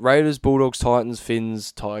bad. Raiders, Bulldogs, Titans,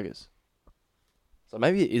 Finns, Tigers. So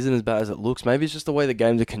maybe it isn't as bad as it looks. Maybe it's just the way the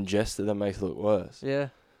games are congested that makes it look worse. Yeah.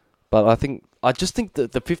 But I just think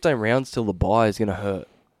that the 15 rounds till the bye is gonna hurt.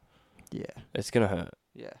 Yeah. It's gonna hurt.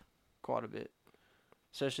 Yeah. Quite a bit.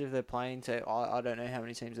 Especially if they're playing I don't know how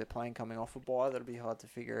many teams they're playing coming off a bye. That'll be hard to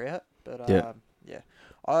figure out. But yeah.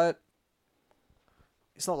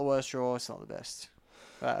 It's not the worst draw. It's not the best.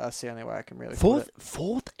 That's the only way I can really put it.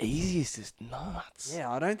 Fourth easiest is nuts.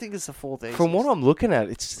 Yeah, I don't think it's the fourth easiest. From what I'm looking at,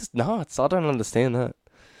 it's just nuts. I don't understand that.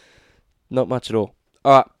 Not much at all.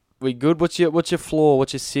 All right, we good? What's your floor?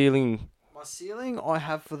 What's your ceiling? My ceiling I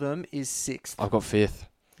have for them is 6th. I've got 5th.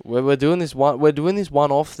 We're doing this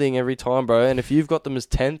one-off thing every time, bro. And if you've got them as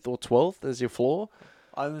 10th or 12th as your floor,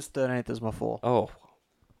 I was 13th as my floor. oh,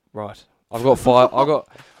 right. I've got 5.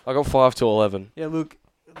 I got 5 to 11. Yeah, look,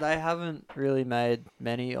 they haven't really made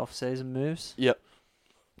many off-season moves. Yep.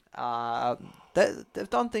 They've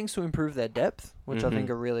done things to improve their depth, which I think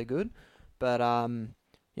are really good. But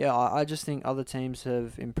yeah, I just think other teams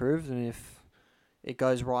have improved, and if it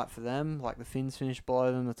goes right for them, like the Finns finish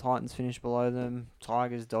below them, the Titans finish below them,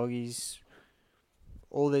 Tigers, Doggies,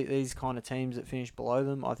 all these kind of teams that finish below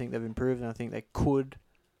them, I think they've improved, and I think they could,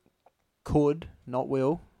 not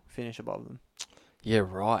will, finish above them. Yeah,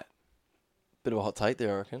 right. Bit of a hot take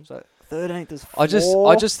there, I reckon. So 13th is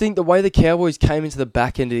 4. I just think the way the Cowboys came into the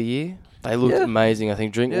back end of the year, they looked amazing. I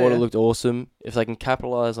think Drinkwater looked awesome. If they can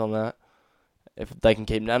capitalise on that, if they can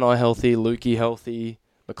keep Nanai healthy, Lukey healthy,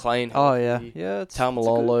 McLean healthy, Oh yeah, it's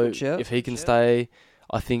Taumalolo, if he can stay,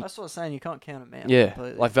 I think. That's what I was saying. You can't count him out. Yeah,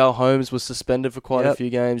 completely. like Val Holmes was suspended for quite a few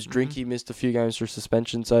games. Mhm. Drinky missed a few games through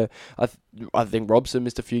suspension. So I think Robson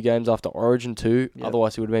missed a few games after Origin too. Yep.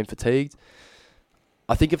 Otherwise, he would have been fatigued.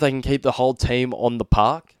 I think if they can keep the whole team on the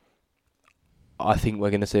park, I think we're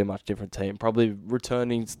going to see a much different team. Probably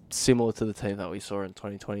returning similar to the team that we saw in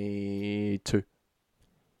 2022.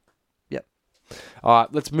 Yep. All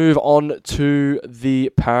right, let's move on to the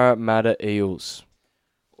Parramatta Eels.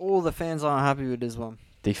 All the fans aren't happy with this one.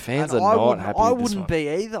 The fans And are not happy I with this wouldn't one. be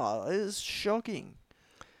either. It's shocking.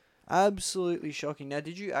 Absolutely shocking. Now,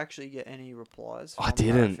 did you actually get any replies from I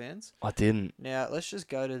didn't. fans? I didn't. Now, let's just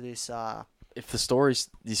go to this. If the story's...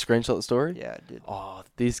 You screenshot the story? Yeah, I did. Oh,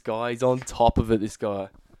 this guy's on top of it, this guy.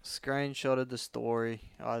 Screenshotted the story.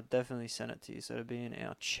 I definitely sent it to you, so it'll be in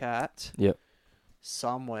our chat. Yep.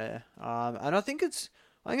 Somewhere. And I think it's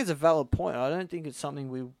a valid point. I don't think it's something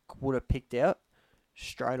we would have picked out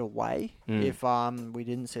straight away if we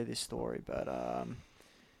didn't see this story. But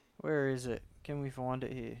where is it? Can we find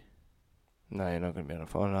it here? No, you're not going to be able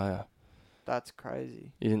to find it, are you? That's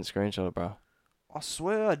crazy. You didn't screenshot it, bro. I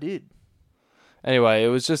swear I did. Anyway, it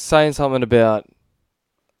was just saying something about...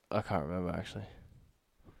 I can't remember, actually.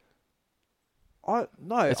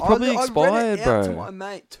 It's probably expired, I read it out to bro. my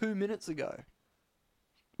mate 2 minutes ago.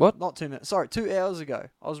 What? Not 2 minutes. Sorry, 2 hours ago.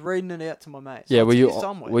 I was reading it out to my mate. So Yeah, it's were here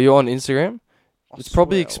somewhere. you on Instagram? I It's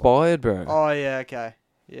probably swear it was. expired, bro. Oh yeah, okay.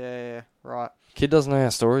 Yeah, right. Kid doesn't know how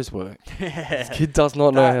stories work. Yeah. Kid does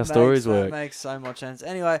not know how stories That work. makes so much sense.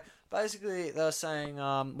 Anyway, basically they were saying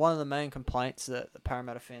one of the main complaints that the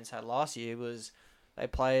Parramatta fans had last year was they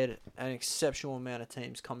played an exceptional amount of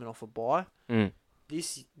teams coming off a bye. Mm.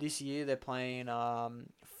 This year they're playing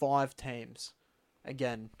 5 teams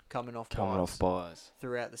again coming off buys.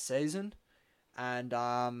 throughout the season, and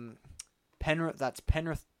Penrith. That's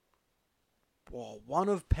Penrith. Well, one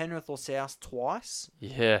of Penrith or South twice.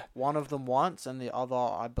 Yeah. One of them once, and the other,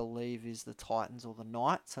 I believe, is the Titans or the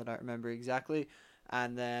Knights. I don't remember exactly.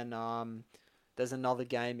 And then there's another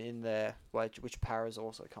game in there which Para's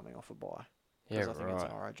also coming off a bye. Yeah, I think it's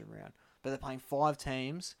an Origin round. But they're playing 5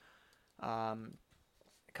 teams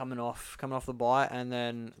coming off the bye, and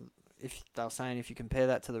then if they're saying if you compare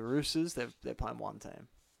that to the Roosters, they're playing 1 team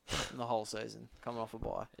in the whole season coming off a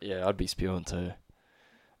bye. Yeah, I'd be spewing too.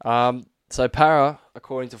 So Para,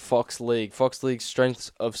 according to Fox League's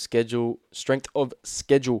strength of schedule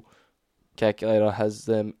calculator has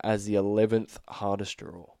them as the 11th hardest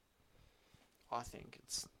draw. I think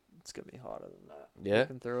it's it's gonna be harder than that. Yeah.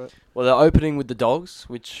 Looking through it. Well, they're opening with the Dogs,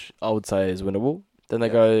 which I would say is winnable. Then they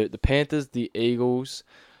Yeah. go the Panthers, the Eagles,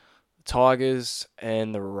 Tigers,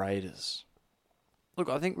 and the Raiders. Look,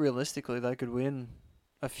 I think realistically they could win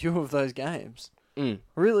a few of those games. Mm.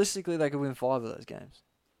 Realistically, they could win 5 of those games.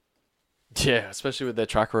 Yeah, especially with their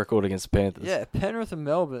track record against the Panthers. Yeah, Penrith and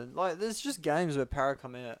Melbourne. Like, there's just games where Para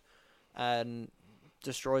come out and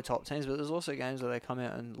destroy top teams, but there's also games where they come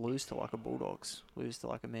out and lose to like a Bulldogs, lose to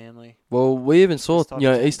like a Manly. Well, we even saw This type of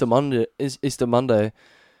team. Easter Monday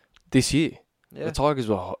this year. Yeah, The Tigers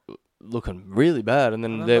were looking really bad, and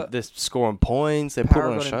then Remember- they're scoring points. They're Para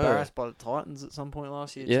putting on a got show. embarrassed by the Titans at some point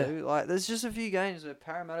last year Yeah. too. Like, there's just a few games where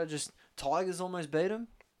Parramatta Tigers almost beat them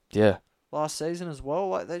Yeah, last season as well.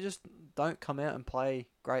 Like, they just don't come out and play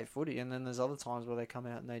great footy, and then there's other times where they come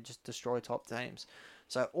out and they just destroy top teams.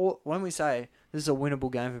 So when we say this is a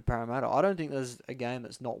winnable game for Parramatta, I don't think there's a game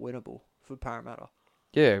that's not winnable for Parramatta.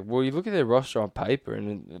 yeah. Well, you look at their roster on paper,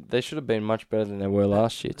 and they should have been much better than they were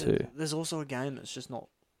last year too. There's also a game that's just not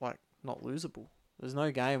losable. There's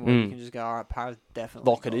no game where you can just go, all right, Parra's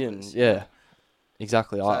definitely Lock it got in. this. Yeah,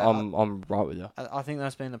 exactly. So I'm right with you. I think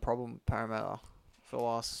that's been the problem with Parramatta for the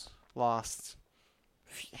last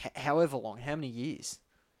however long, how many years?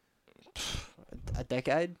 A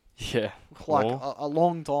decade? Yeah, Like more. a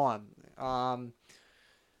long time. And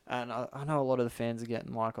I know a lot of the fans are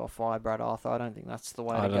getting like, "Oh, fire Brad Arthur." I don't think that's the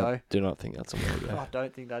way to go. do not think that's the way to go. I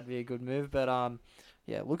don't think that'd be a good move. But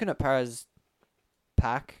yeah, looking at Para's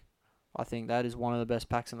pack, I think that is one of the best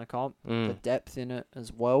packs in the comp. The Mm. depth in it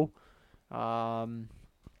as well.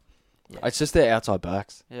 It's just their outside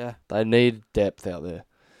backs. Yeah. They need depth out there.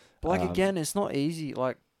 But like Um, again, it's not easy.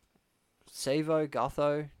 Like Sevo,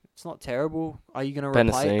 Gutho, it's not terrible. Are you gonna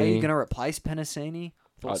replace? Are Penasini. you gonna replace Penasini?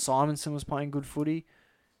 Thought Simonson was playing good footy.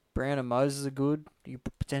 Brown and Moses are good. You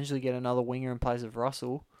potentially get another winger in place of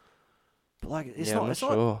Russell. But like, it's I'm not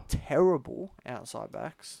sure. terrible outside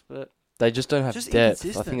backs. But They just don't have just depth. I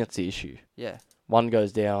inconsistent. think that's the issue. yeah. One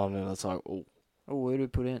goes down, and it's like, oh, Oh, who do we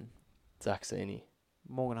put in? Zach Sini.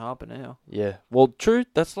 Morgan Harper now. Yeah. Well, true.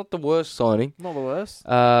 That's not the worst signing. Not the worst.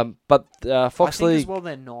 But Fox I think League. as well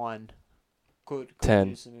they're 9. Could 10.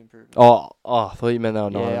 use some improvement. Oh, I thought you meant they were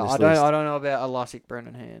 9 yeah, on this I don't. list. I don't know about Elastic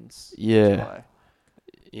Brendan Hands. Yeah.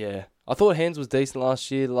 Yeah. I thought Hands was decent last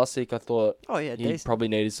year. Last week I thought Oh yeah, he decent. probably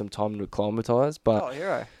needed some time to acclimatise, but Oh,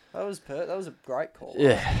 hero. That was a great call.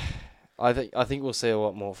 yeah. I think we'll see a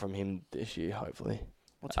lot more from him this year, hopefully.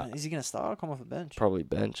 Is he going to start or come off the bench? Probably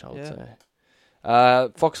bench, I would Yeah.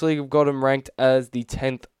 say. Fox League have got him ranked as the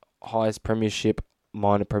 10th highest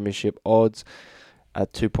minor premiership odds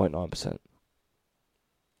at 2.9%.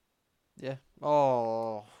 Yeah.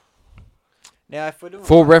 Oh. Now, if we're doing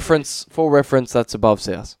For reference, that's above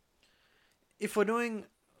South. if we're doing,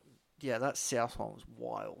 yeah, that South one was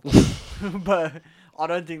wild, but I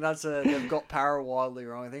don't think they've got Para wildly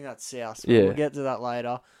wrong. I think that's South. But Yeah. we'll get to that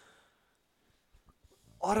later.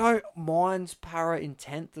 I don't mind Para in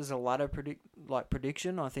 10th as a ladder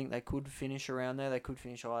prediction. I think they could finish around there. They could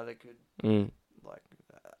finish higher. They could like.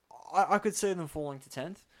 I could see them falling to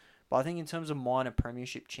 10th, but I think in terms of minor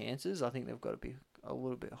premiership chances, I think they've got to be a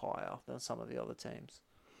little bit higher than some of the other teams.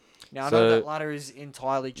 Now I know that ladder is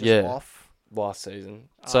entirely just off. Last season.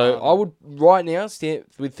 So I would, right now,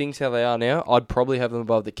 with things how they are now, I'd probably have them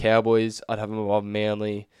above the Cowboys. I'd have them above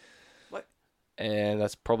Manly. And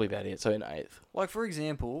that's probably about it. So in 8th. Like, for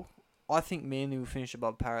example, I think Manly will finish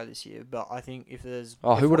above Para this year, but I think if there's...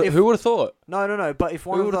 Oh, who would have thought? No, but if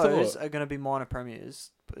one Who of would've those thought? are going to be minor premiers,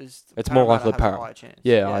 It's more likely Parramatta has a Para. higher chance.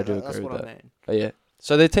 Yeah, I do that's agree what with I that. mean. Yeah.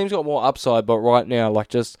 So their team's got more upside, but right now,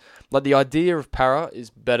 the idea of Para is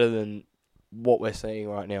better than what we're seeing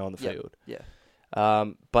right now on the field. Yeah.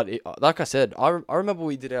 But like I said, I remember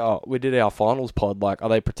we did our finals pod. Like, are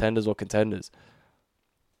they pretenders or contenders?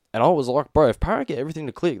 And I was like, bro, if Para get everything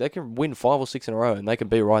to click, they can win 5 or 6 in a row, and they can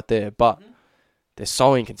be right there. But they're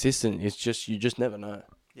so inconsistent. It's just you just never know.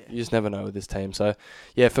 Yeah. You just never know with this team. So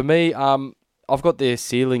yeah, for me, I've got their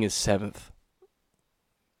ceiling as 7th.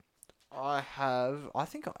 I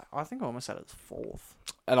think I almost had it as 4th.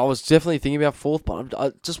 And I was definitely thinking about 4th,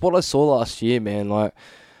 but just what I saw last year, man. Like,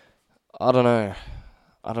 I don't know.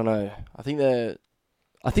 I think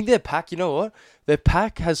their pack. You know what? Their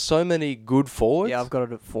pack has so many good forwards. Yeah, I've got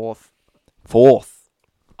it at 4th. 4th.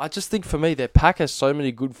 I just think for me, their pack has so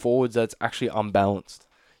many good forwards that's actually unbalanced.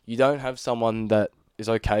 You don't have someone that is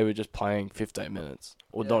okay with just playing 15 minutes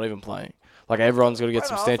or not even playing. Like, everyone's got to get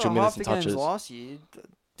substantial minutes and touches. Last year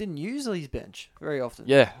didn't use his bench very often.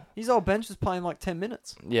 Yeah. His old bench was playing like 10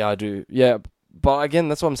 minutes. Yeah, I do. Yeah, but again,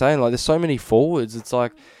 that's what I'm saying. Like, there's so many forwards. It's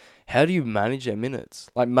like, how do you manage their minutes?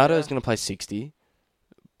 Like, Matto's going to play 60,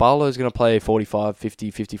 Barlow's going to play 45,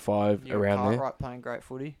 50, 55 You got around there. Cartwright playing great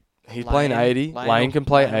footy. He's playing 80. Lane can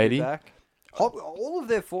play 80. All of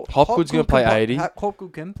their Hopgood's going to play 80.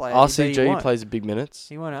 Hopgood can play 80. but he RCG won't. plays the big minutes.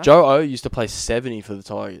 He won't have Joe O used to play 70 for the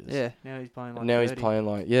Tigers. Yeah, now he's playing like Now 30. he's playing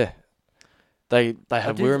like, yeah. They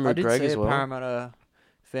have Wirral I did McGregor see as a well. Parramatta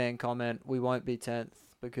fan comment, we won't be 10th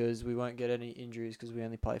because we won't get any injuries because we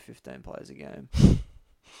only play 15 players a game.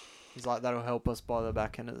 He's like, that'll help us by the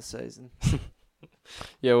back end of the season.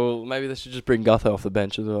 Yeah, well, maybe they should just bring Gutho off the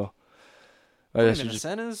bench as well. Maybe they Put him should in the just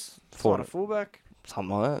centres, forward sign a fullback.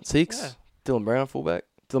 something like that. 6. Yeah. Dylan Brown fullback.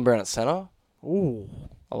 Dylan Brown at centre. Ooh.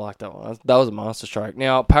 I like that one. That was a masterstroke.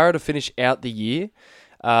 Now, Para to finish out the year,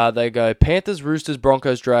 they go Panthers, Roosters,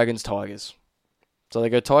 Broncos, Dragons, Tigers. So they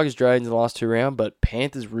go Tigers, Dragons in the last 2 rounds, but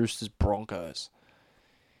Panthers, Roosters, Broncos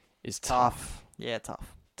is tough. Yeah,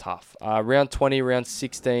 tough. Tough. Round 20, round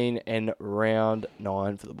 16, and round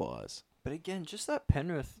 9 for the Buys. But again, just that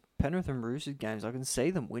Penrith and Roosters games, I can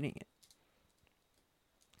see them winning it.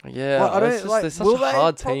 Yeah, Like, I don't it's just, like. they're such Will a they?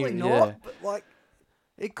 hard Probably team. not. Yeah. But like,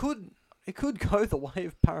 it could go the way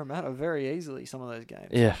of Parramatta very easily. Some of those games.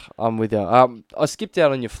 Yeah, I'm with you. I skipped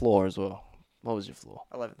out on your floor as well. What was your floor?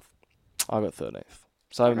 11th. I got 13th.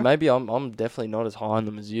 So Okay. maybe I'm definitely not as high on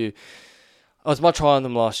them as you. I was much higher on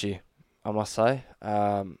them last year, I must say.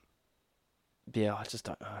 Yeah, I just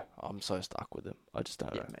don't know. I'm so stuck with them. I just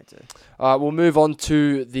don't Yeah, know. me too. All right, we'll move on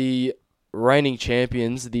to the reigning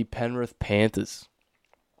champions, the Penrith Panthers.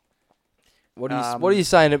 What are you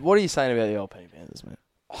saying? What are you saying about the old Penny Panthers, man?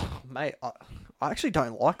 Mate, I actually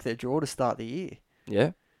don't like their draw to start the year.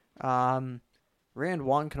 Yeah. Round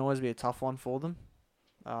 1 can always be a tough one for them.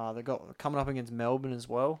 They got coming up against Melbourne as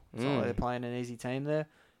well. So they're playing an easy team there.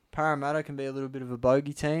 Parramatta can be a little bit of a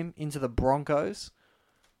bogey team. Into the Broncos,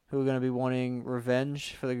 who are going to be wanting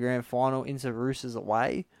revenge for the grand final. Into Roosters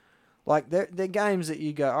away. Like, they're games that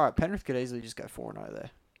you go, all right, Penrith could easily just go 4-0 there.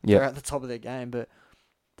 Yeah. They're at the top of their game, but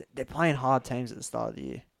they're playing hard teams at the start of the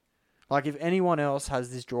year. Like, if anyone else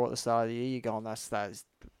has this draw at the start of the year, you're going, that is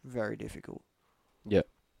very difficult. Yep.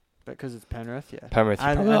 Because it's Penrith, yeah. Penrith,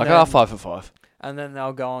 And- probably and like, then- 5 for 5. And then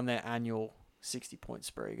they'll go on their annual 60-point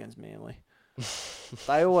spree against Manly.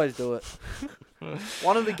 They always do it.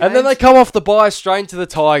 One of the games... And then they come off the bye straight to the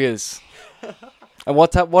Tigers. And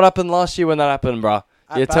what happened last year when that happened, bruh?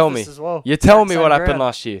 at You tell me. Bathurst as well. You tell me Same what happened ground.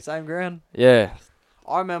 last year. Same ground. Yeah.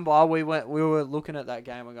 I remember we were looking at that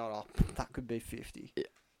game and going, oh, that could be 50.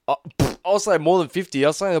 I'll say more than 50. I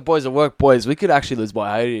was saying the boys at work, boys, we could actually lose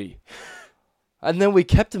by 80. And then we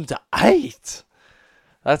kept them to 8.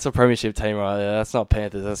 That's a premiership team right there. That's not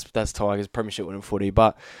Panthers. That's Tigers. Premiership winning footy.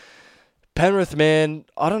 But Penrith, man,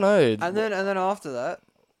 I don't know. And then after that,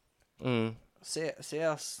 Mm.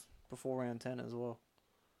 South before round 10 as well.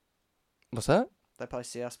 What's that? They play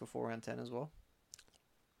South before round 10 as well.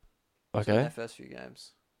 Okay. In their first few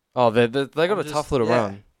games. Oh, they got I'm a just- tough little yeah.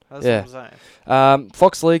 run. That's Yeah. what I'm saying.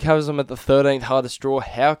 Fox League has them at the 13th hardest draw.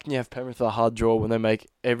 How can you have Penrith a hard draw when they make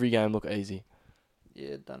every game look easy?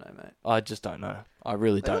 Yeah, don't know, mate. I just don't know. I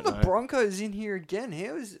really They don't got the know. Broncos in here again.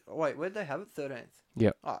 Wait, where'd they have it? 13th?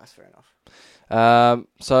 Yep. Oh, that's fair enough.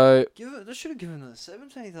 So They should have given them the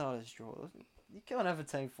 17th hardest draw. You can't have a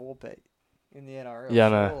team 4-peat in the NRL, Yeah, I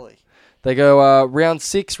know. surely. they go round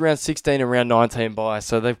 6, round 16, and round 19 bye.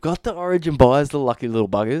 So they've got the Origin buys, the lucky little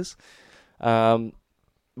buggers,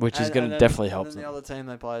 which is going to definitely help And them. then the other team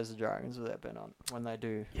they play is the Dragons without Ben Hunt when they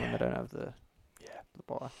don't have the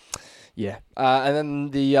bye. Yeah. And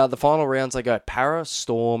then the final rounds they go Para,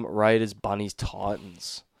 Storm, Raiders, Bunnies,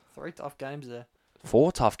 Titans. 3 tough games there.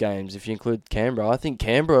 4 tough games if you include Canberra. I think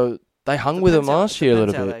Canberra, they hung with them last year a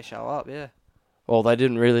little Depends bit. how they show up, yeah. Well, they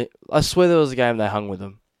didn't really. I swear there was a game they hung with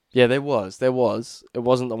them. Yeah, there was. It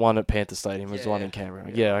wasn't the one at Panther Stadium. It was the one in Canberra.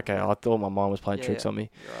 Yeah. Yeah, okay. I thought my mind was playing tricks on me.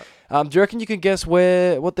 You're right. Do you reckon you can guess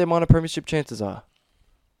what their minor premiership chances are?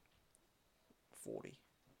 40.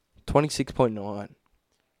 26.9.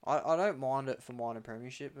 I don't mind it for minor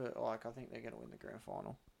premiership, but I think they're going to win the grand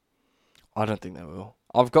final. I don't think they will.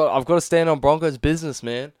 I've got to stand on Broncos business,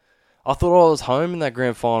 man. I thought I was home in that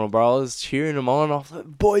grand final, bro. I was cheering them on. I was like,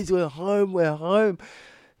 boys, we're home.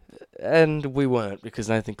 And we weren't because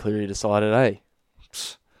Nathan Cleary decided, hey,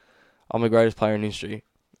 I'm the greatest player in history.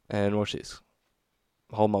 And watch this.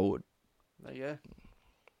 Hold my wood. There you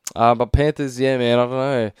But Panthers, yeah, man, I don't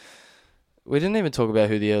know. We didn't even talk about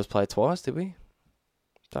who the Eels played twice, did we?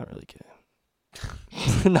 Don't really care.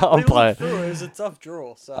 No, go. I'm playing. It was a tough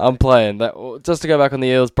draw. So. I'm playing. Just to go back on the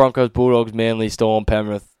Eels, Broncos, Bulldogs, Manly, Storm,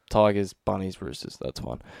 Penrith, Tigers, Bunnies, Roosters. That's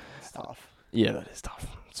fine. It's tough. Yeah, that is tough.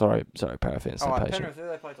 Sorry, Para fans. All right, Patient. Penrith, who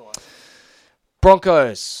they play twice?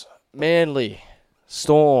 Broncos, Manly,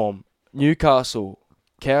 Storm, Newcastle,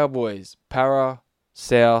 Cowboys, Para,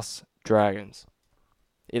 South, Dragons.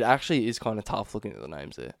 It actually is kind of tough looking at the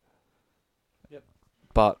names there. Yep.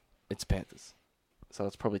 But it's Panthers. So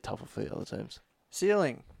it's probably tougher for the other teams.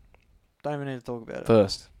 Ceiling. Don't even need to talk about it.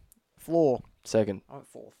 First. Floor. Second. I'm at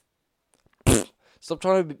fourth. Stop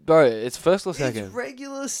trying to... Bro, it's first or second? It's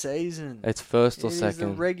regular season. It's first or It is second.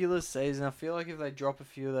 the regular season. I feel like if they drop a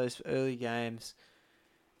few of those early games,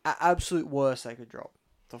 absolute worst they could drop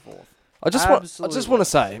to fourth. I just want to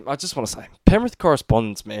say, Penrith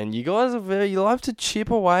correspondents, man, you guys you love to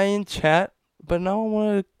chip away in chat, but no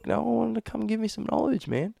one wanted to come give me some knowledge,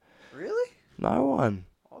 man. Really? No one.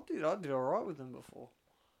 Oh, dude, I did all right with them before.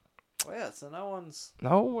 Wow, so no one's...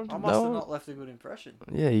 No one. I must have not left a good impression.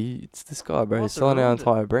 Yeah, it's this guy, bro. He's Must have selling our ruined it.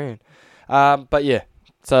 entire brand. But yeah,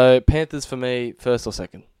 so Panthers for me, first or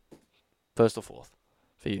second, first or fourth,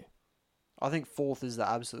 for you. I think fourth is the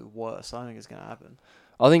absolute worst. I don't think it's going to happen.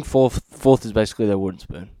 I think fourth is basically their wooden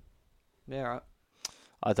spoon. Yeah, right.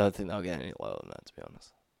 I don't think they'll get any lower than that, to be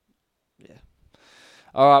honest. Yeah.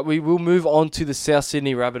 All right, we will move on to the South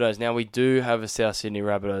Sydney Rabbitohs. Now, we do have a South Sydney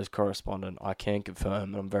Rabbitohs correspondent. I can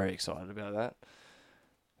confirm, and I'm very excited about that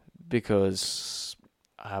because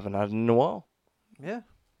I haven't had it in a while. Yeah.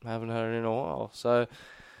 I haven't had it in a while. So,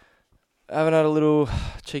 I haven't had a little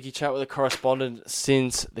cheeky chat with a correspondent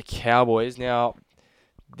since the Cowboys. Now,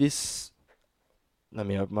 let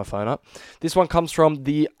me open my phone up. This one comes from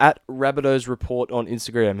the @Rabbitohs report on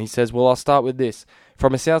Instagram. He says, well, I'll start with this.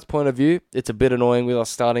 From a South's point of view, it's a bit annoying with us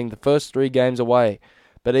starting the first 3 games away,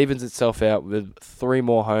 but evens itself out with 3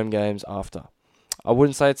 more home games after. I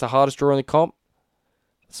wouldn't say it's the hardest draw in the comp.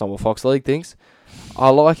 That's not what Fox League thinks. I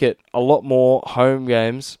like it a lot more home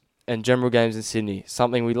games and general games in Sydney,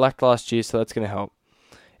 something we lacked last year, so that's going to help.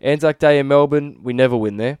 Anzac Day in Melbourne, we never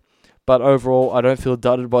win there, but overall, I don't feel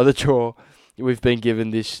dudded by the draw we've been given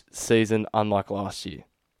this season, unlike last year.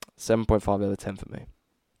 7.5 out of 10 for me.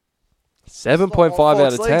 7.5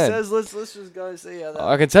 out of 10. Says, let's just go see how that...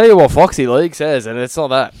 I can tell you what Foxy League says, and it's not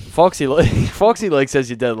that. Foxy League says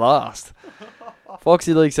you're dead last.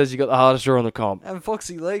 Foxy League says you got the hardest draw on the comp. And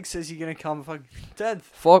Foxy League says you're going to come fucking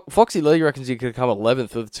 10th. Foxy League reckons you could come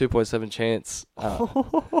 11th with a 2.7 chance,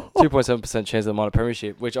 2.7% chance of the minor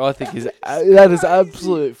premiership, which I think is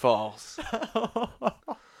absolute false.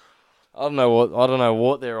 I don't know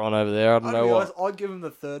what they're on over there. I don't know what. I'd give them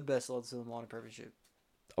the third best odds to the minor premiership.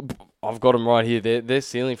 I've got them right here. Their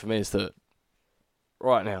ceiling for me is third.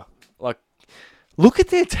 Right now. Like, look at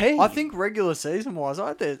their team. I think regular season wise,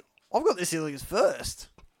 I've got their ceiling as first.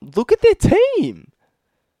 Look at their team.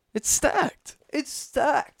 It's stacked. It's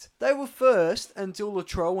stacked. They were first until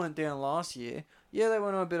Latrell went down last year. Yeah, they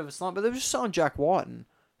went on a bit of a slump, but they were just selling Jack Whiten,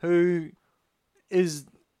 who is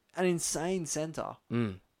an insane centre.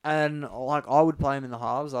 And, like, I would play him in the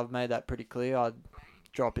halves. I've made that pretty clear. I'd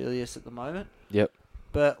drop Ilias at the moment. Yep.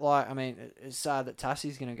 But, like, I mean, it's sad that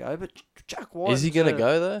Tassie's going to go, but Jack White... Is he going to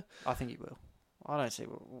go, though? I think he will. I don't see...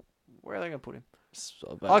 Where are they going to put him?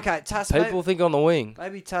 So Okay, Tass... People think on the wing.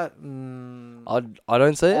 Maybe Tass... I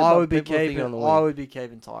don't see it. I would be keeping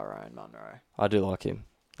Tyrone Munro. I do like him.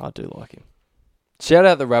 Shout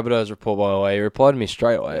out the Rabbitohs report, by the way. He replied to me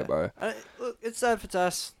straight away, bro. Look, it's sad for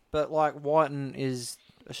Tass, but, like, Whiten is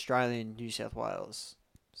Australian New South Wales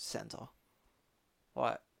centre.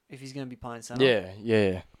 Like, if he's going to be playing centre.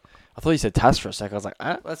 Yeah. I thought you said Tass for a sec. I was like,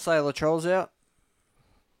 ah. Let's say Latrell's out.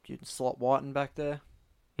 You can slot Whiten back there.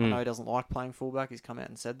 I know he doesn't like playing fullback. He's come out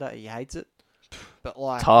and said that. He hates it. But,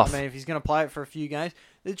 like, tough. I mean, if he's going to play it for a few games,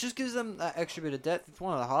 it just gives them that extra bit of depth. If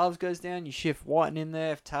one of the halves goes down, you shift Whiten in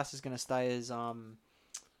there. If Tass is going to stay as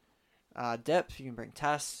depth, you can bring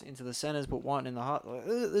Tass into the centres, put Whiten in the half.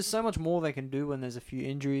 There's so much more they can do when there's a few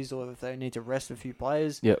injuries or if they need to rest a few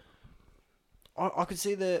players. Yep. I could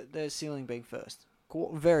see their ceiling being first.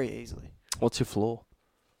 Very easily. What's your floor?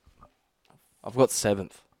 I've got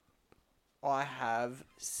 7th. I have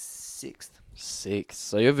 6th. 6th.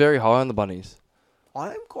 So you're very high on the Bunnies.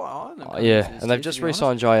 I am quite high on them. Yeah, and they've just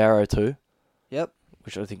re-signed Jai Arrow too. Yep.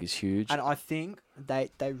 Which I think is huge. And I think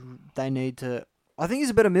they need to... I think he's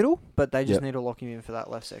a better middle, but they just need to lock him in for that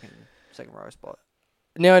left second row spot.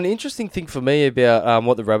 Now, an interesting thing for me about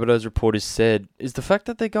what the Rabbitohs reporters said is the fact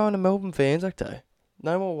that they're going to Melbourne for Anzac Day.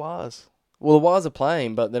 No more Wars. Well, the Wars are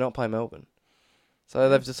playing, but they're not playing Melbourne. So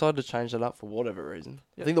they've decided to change that up for whatever reason.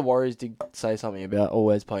 Yep. I think the Warriors did say something about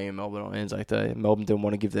always playing in Melbourne on Anzac Day. Melbourne didn't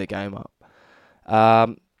want to give their game up.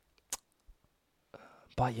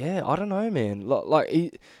 But yeah, I don't know, man.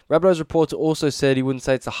 Rabbitohs reporter also said he wouldn't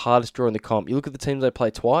say it's the hardest draw in the comp. You look at the teams they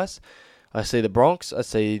play twice. I see the Bronx, I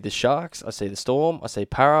see the Sharks, I see the Storm, I see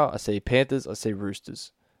Para, I see Panthers, I see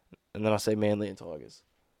Roosters. And then I see Manly and Tigers.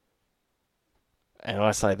 And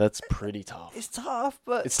I say that's pretty tough. It's tough,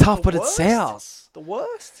 but It's tough, the but worst? it's South. The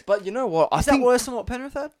worst? But you know what? I Is think that worse than what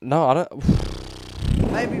Penrith had? no, I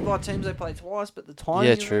don't. Maybe by teams they played twice, but the timing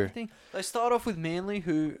Yeah, and true. everything. They start off with Manly,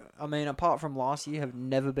 who, I mean, apart from last year, have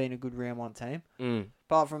never been a good round one team. Mm.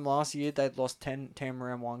 Apart from last year, they'd lost 10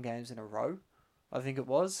 round one games in a row, I think it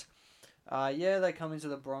was. Yeah, they come into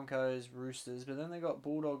the Broncos, Roosters, but then they got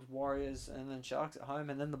Bulldogs, Warriors, and then Sharks at home,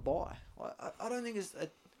 and then the bye. I don't think it's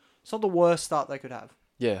not the worst start they could have.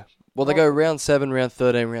 Yeah. Well, they go round 7, round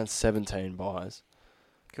 13, round 17 buys.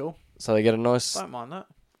 Cool. So they get a nice. Don't mind that.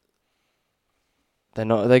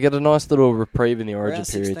 They get a nice little reprieve in the Origin Round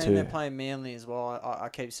 16, period too. they're playing Manly as well. I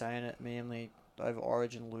keep saying it. Manly over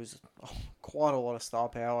Origin loses quite a lot of star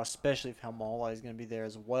power, especially if Haumole is going to be there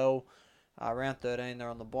as well. Round 13, they're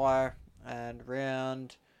on the bye. And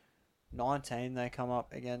round 19, they come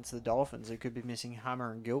up against the Dolphins, who could be missing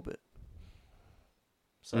Hammer and Gilbert.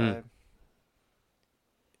 So,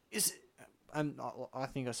 I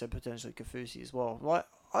think I said potentially Kaufusi as well. Like,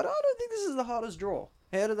 I don't think this is the hardest draw.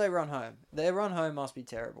 How do they run home? Their run home must be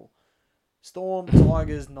terrible. Storm,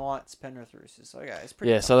 Tigers, Knights, Penrith, Roosters. Okay, it's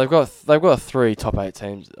pretty. Yeah, tough. so they've got 3 top 8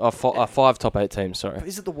 teams. 5 top 8 teams. Sorry. But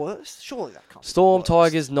is it the worst? Surely that can't. Storm, be the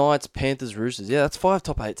worst. Tigers, Knights, Panthers, Roosters. Yeah, that's 5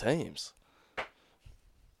 top 8 teams.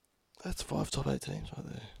 That's 5 top 8 teams right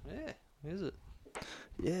there. Yeah, is it?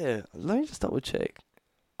 Yeah, let me just double check.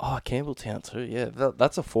 Oh, Campbelltown too. Yeah,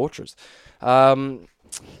 that's a fortress. But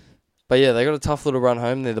yeah, they got a tough little run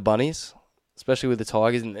home. They're the Bunnies, especially with the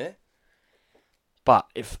Tigers in there. But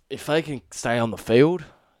if they can stay on the field,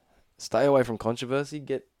 stay away from controversy,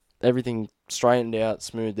 get everything straightened out,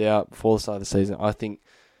 smoothed out before the start of the season, I think,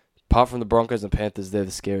 apart from the Broncos and Panthers, they're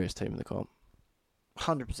the scariest team in the comp.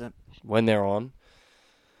 100%. When they're on,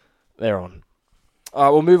 they're on. All right,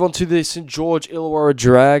 we'll move on to the St. George Illawarra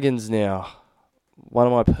Dragons now. One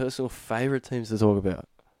of my personal favourite teams to talk about.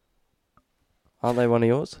 Aren't they one of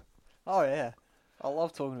yours? Oh yeah, I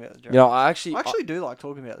love talking about the Dragons. You know, I actually do like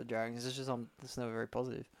talking about the Dragons. It's just it's never very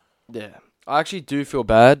positive. Yeah. I actually do feel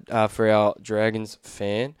bad for our Dragons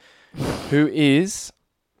fan who is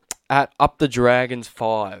at Up the Dragons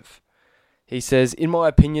 5. He says, in my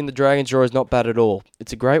opinion, the Dragons draw is not bad at all.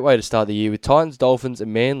 It's a great way to start the year with Titans, Dolphins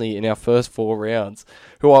and Manly in our first 4 rounds,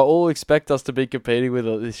 who I all expect us to be competing with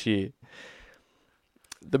this year.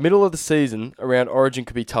 The middle of the season around Origin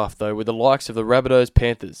could be tough, though, with the likes of the Rabbitohs,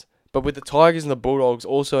 Panthers. But with the Tigers and the Bulldogs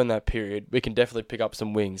also in that period, we can definitely pick up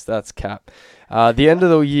some wings. That's cap. The end of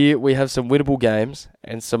the year, we have some winnable games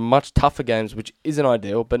and some much tougher games, which isn't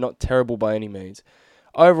ideal, but not terrible by any means.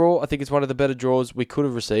 Overall, I think it's one of the better draws we could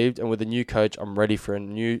have received, and with a new coach, I'm ready for a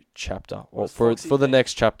new chapter, or for the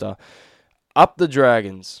next chapter. Up the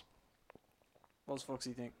Dragons. What does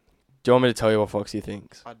Foxy think? Do you want me to tell you what Foxy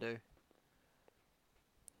thinks? I do.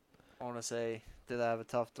 I want to see, do they have a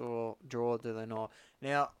tough draw? Do they not?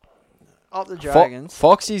 Now, Up the Dragons.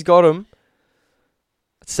 Foxy's got him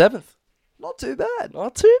at 7th. Not too bad.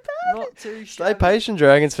 Not too bad. Not too Stay shabby. patient,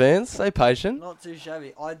 Dragons fans. Stay patient. Not too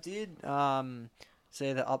shabby. I did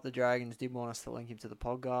see that Up the Dragons did want us to link him to the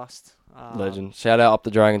podcast. Legend. Shout out Up the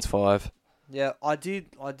Dragons 5. Yeah, I did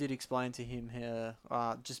explain to him here.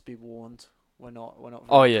 Just be warned, we're not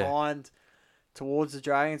Oh, very kind towards the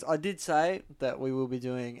Dragons. I did say that we will be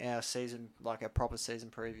doing our season, like our proper season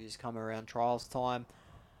previews, come around trials time,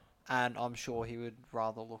 and I'm sure he would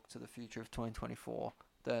rather look to the future of 2024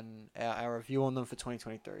 than our review on them for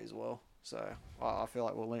 2023 as well. So I feel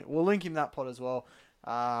like we'll link him that pod as well.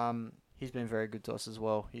 He's been very good to us as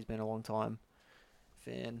well. He's been a long time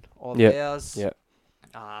fan of ours. Yeah.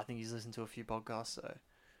 I think he's listened to a few podcasts, so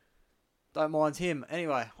don't mind him.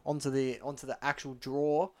 Anyway, onto the actual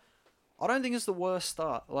draw. I don't think it's the worst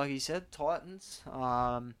start. Like he said, Titans,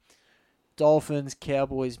 Dolphins,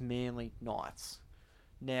 Cowboys, Manly, Knights.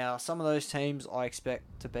 Now, some of those teams I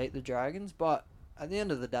expect to beat the Dragons, but at the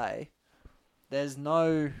end of the day, I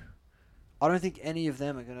don't think any of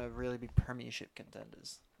them are going to really be premiership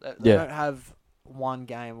contenders. They don't have one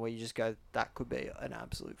game where you just go, that could be an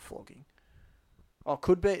absolute flogging. Or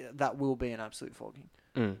that will be an absolute flogging.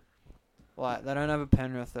 Mm. Like, they don't have a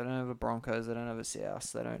Penrith, they don't have a Broncos, they don't have a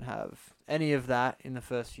South, they don't have any of that in the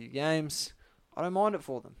first few games. I don't mind it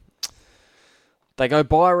for them. They go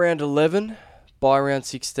by round 11, by round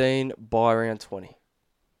 16, by round 20.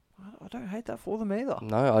 I don't hate that for them either.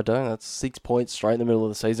 No, I don't. That's 6 points straight in the middle of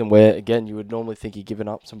the season where, again, you would normally think you're giving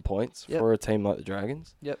up some points for a team like the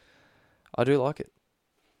Dragons. Yep. I do like it.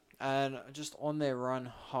 And just on their run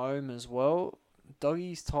home as well,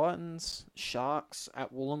 Doggies, Titans, Sharks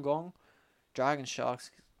at Wollongong. Dragons,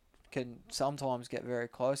 Sharks can sometimes get very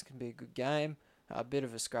close, can be a good game. A bit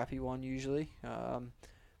of a scrappy one usually.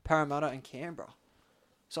 Parramatta and Canberra.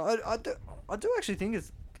 So I do actually think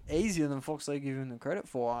it's easier than Fox League giving them credit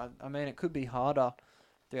for. I mean, it could be harder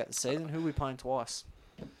throughout the season. Who are we playing twice?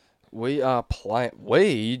 We are playing.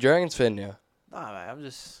 You Dragons fan now? No, mate, I'm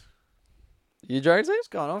just You Dragons fan?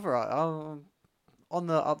 going on for it. I'm on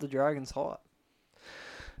the up the Dragons hype.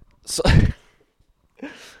 So,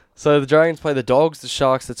 so the Dragons play the Dogs, the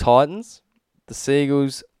Sharks, the Titans, the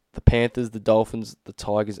Seagulls, the Panthers, the Dolphins, the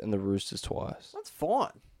Tigers, and the Roosters twice. That's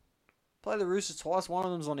fine. Play the Roosters twice. One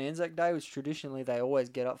of them's on Anzac Day, which traditionally they always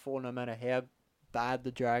get up for, no matter how bad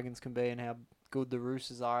the Dragons can be and how good the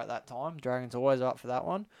Roosters are at that time. Dragons always up for that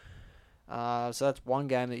one. So that's one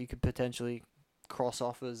game that you could potentially cross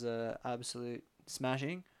off as a absolute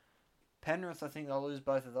smashing. Penrith, I think they'll lose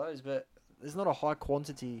both of those, but there's not a high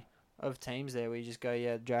quantity of teams there where you just go,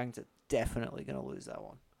 yeah, the Dragons are definitely going to lose that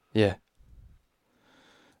one. Yeah.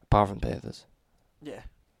 Apart from Panthers. Yeah.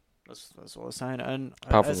 That's what I was saying. And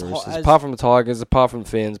apart from the Roosters. Apart from the Tigers, apart from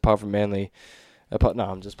Finns, apart from Manly. No,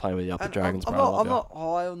 I'm just playing with the upper Dragons, bro. I'm not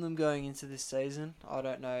high on them going into this season. I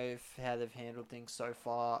don't know if how they've handled things so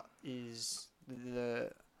far is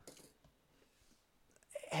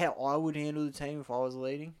how I would handle the team if I was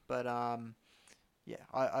leading. But yeah,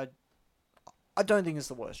 I don't think it's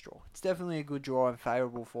the worst draw. It's definitely a good draw and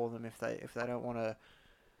favourable for them if they don't want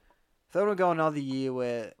to go another year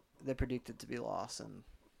where they're predicted to be last and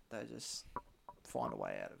they just find a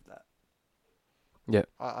way out of that. Yeah,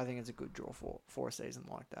 I think it's a good draw for a season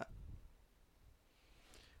like that.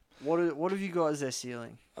 What have you got as their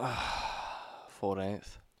ceiling?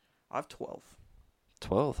 14th. I have 12.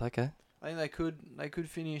 12th, okay. I think they could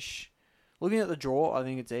finish. Looking at the draw, I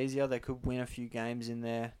think it's easier. They could win a few games in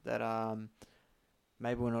there that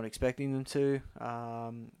maybe we're not expecting them to.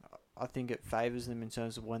 I think it favours them in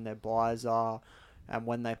terms of when their buys are and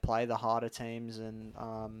when they play the harder teams and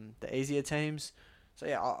the easier teams. So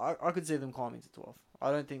yeah, I could see them climbing to 12th.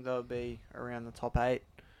 I don't think they'll be around the top 8.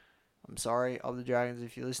 I'm sorry, of the Dragons,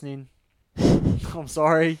 if you're listening. I'm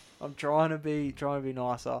sorry. I'm trying to be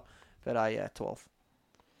nicer, but yeah, 12th.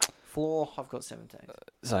 Floor, I've got 17.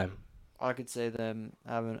 Same. I could see them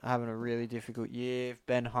having a really difficult year. If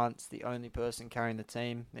Ben Hunt's the only person carrying the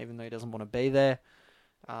team, even though he doesn't want to be there.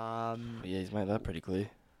 Yeah, he's made that pretty clear.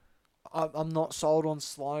 I'm not sold on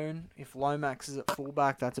Sloan. If Lomax is at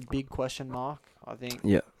fullback, that's a big question mark. I think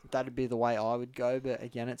that'd be the way I would go, but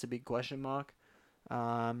again, it's a big question mark.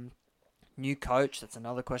 New coach, that's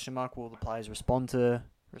another question mark. Will the players respond to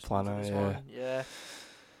this one? Yeah.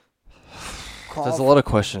 There's a lot of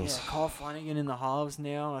questions. Yeah, Kyle Flanagan in the halves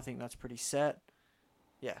now. I think that's pretty set.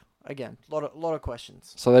 Yeah, again, lot of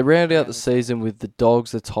questions. So they round out the season with the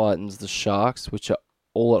Dogs, the Titans, the Sharks, which are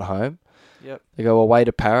all at home. Yep. They go away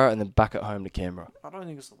to Para and then back at home to Canberra. I don't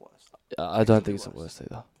think it's the worst. I don't think it's the worst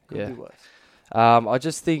either. Could be worse. I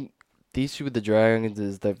just think the issue with the Dragons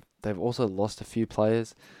is they've also lost a few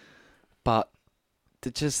players, but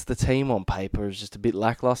the team on paper is just a bit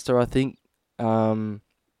lackluster. I think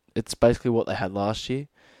it's basically what they had last year.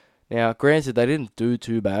 Now, granted, they didn't do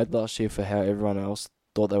too bad last year for how everyone else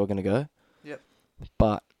thought they were going to go. Yep.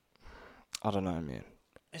 But I don't know, man.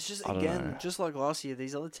 It's just, again, just like last year,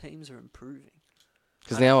 these other teams are improving.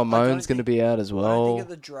 Because now Amon's going to be out as well. I think at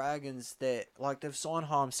the Dragons, they've signed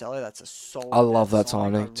Harm Sally. That's a solid. I love that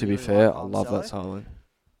signing, to be fair. I love that signing.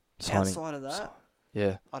 Outside of that,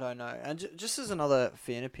 yeah, I don't know. And just as another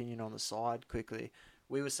fan opinion on the side, quickly,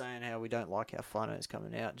 we were saying how we don't like how Flano is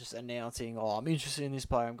coming out, just announcing, I'm interested in this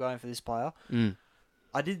player, I'm going for this player.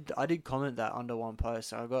 I did comment that under one post.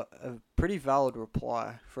 So I got a pretty valid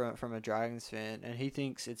reply from a Dragons fan, and he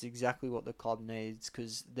thinks it's exactly what the club needs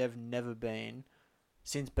because they've never been,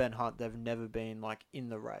 since Ben Hunt, they've never been like in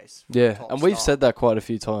the race. Yeah, and we've said that quite a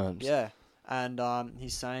few times. Yeah, and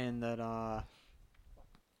he's saying that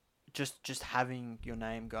just having your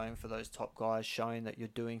name going for those top guys, showing that you're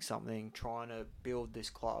doing something, trying to build this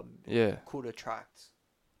club, could attract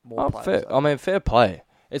more players. Fair play.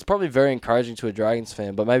 It's probably very encouraging to a Dragons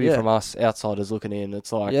fan, but maybe from us outsiders looking in,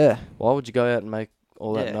 it's like, why would you go out and make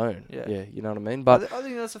all that known? Yeah, you know what I mean? But I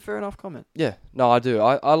think that's a fair enough comment. Yeah, no, I do.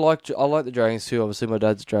 I like the Dragons too. Obviously, my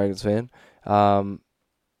dad's a Dragons fan,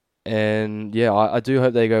 and yeah, I do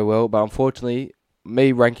hope they go well. But unfortunately,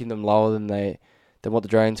 me ranking them lower than what the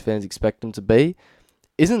Dragons fans expect them to be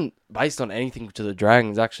isn't based on anything to the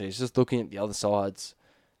Dragons. Actually, it's just looking at the other sides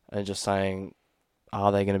and just saying,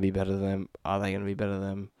 are they going to be better than them? Are they going to be better than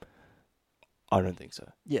them? I don't think so.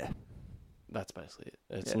 Yeah. That's basically it.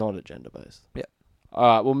 It's not agenda-based. Yeah. All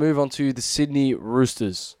right, we'll move on to the Sydney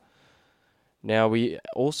Roosters. Now,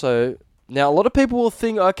 a lot of people will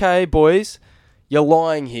think, okay, boys, you're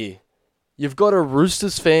lying here. You've got a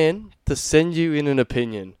Roosters fan to send you in an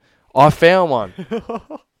opinion. I found one.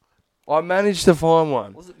 I managed to find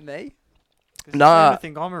one. Was it me? Nah. I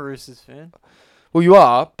think I'm a Roosters fan. Well, you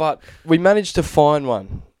are, but we managed to find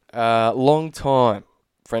one. Long time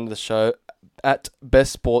friend of the show at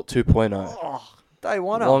Best Sport 2.0. Oh, day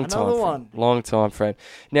one. Long Another time one. friend. Long time friend.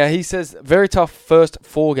 Now, he says, very tough first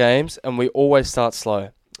 4 games, and we always start slow.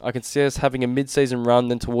 I can see us having a mid-season run,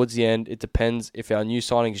 then towards the end, it depends if our new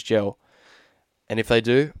signings gel. And if they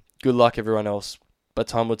do, good luck everyone else. But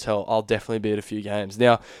time will tell. I'll definitely be at a few games.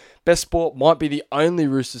 Now, Best Sport might be the only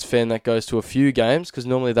Roosters fan that goes to a few games, because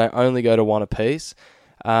normally they only go to one apiece.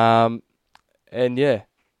 And yeah,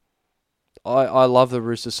 I love the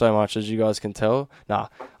Roosters so much, as you guys can tell. I'm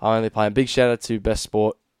only playing. Big shout out to Best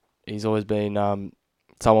Sport. He's always been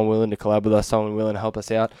someone willing to collab with us, someone willing to help us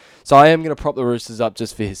out. So I am going to prop the Roosters up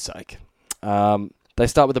just for his sake. They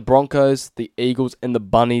start with the Broncos, the Eagles, and the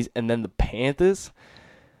Bunnies, and then the Panthers,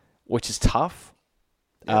 which is tough.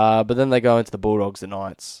 Yep. But then they go into the Bulldogs, the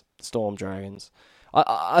Knights, Storm Dragons.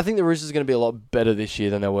 I think the Roosters are going to be a lot better this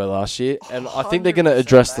year than they were last year, and I think they're going to 100%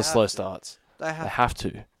 address the they slow have to. starts. They They have. have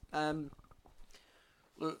to.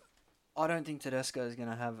 Look, I don't think Tedesco is going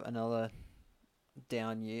to have another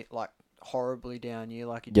down year, like horribly down year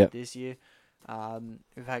like he Yep. did this year.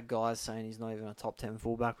 We've had guys saying he's not even a top 10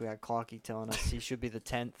 fullback. We had Clarkey telling us he should be the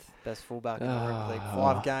 10th best fullback in the Rugby League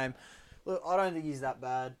 5 game. Look, I don't think he's that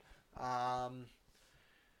bad.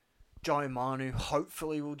 Joey Manu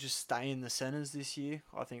hopefully will just stay in the centres this year.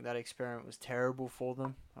 I think that experiment was terrible for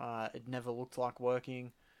them. It never looked like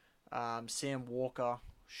working. Sam Walker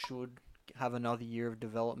should have another year of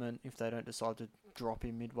development if they don't decide to drop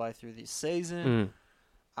him midway through this season.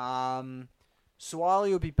 Suwali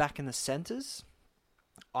will be back in the centres,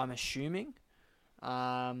 I'm assuming.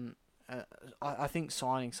 I think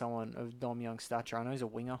signing someone of Dom Young's stature, I know he's a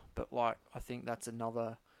winger, but I think that's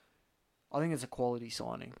another. I think it's a quality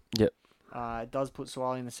signing. Yep. It does put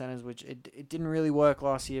Suwali in the centres, which it didn't really work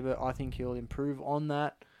last year, but I think he'll improve on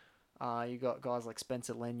that. You got guys like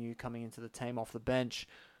Spencer Leniu coming into the team off the bench.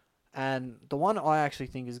 And the one I actually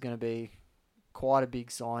think is going to be quite a big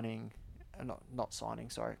signing,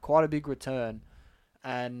 quite a big return.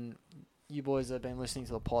 And you boys that have been listening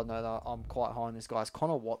to the pod know that I'm quite high on this guy. It's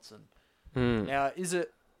Connor Watson. Now, is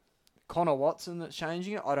it Connor Watson that's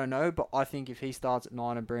changing it? I don't know, but I think if he starts at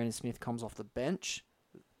 9 and Brandon Smith comes off the bench,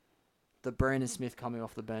 the Brandon Smith coming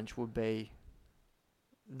off the bench would be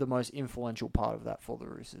the most influential part of that for the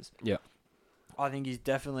Roosters. Yeah. I think he's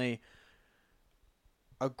definitely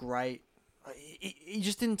a great... He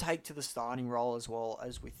just didn't take to the starting role as well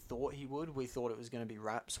as we thought he would. We thought it was going to be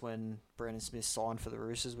Raps when Brandon Smith signed for the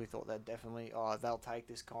Roosters. We thought they'd definitely... they'll take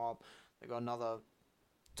this comp. They got another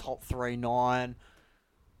top 3-9.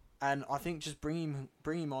 And I think just bring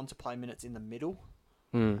him on to play minutes in the middle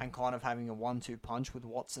and kind of having a 1-2 punch with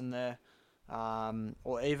Watson there.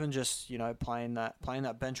 Or even just, playing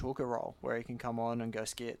that bench hooker role where he can come on and go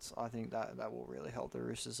skits. I think that will really help the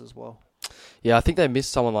Roosters as well. Yeah, I think they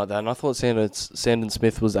missed someone like that, and I thought Sandon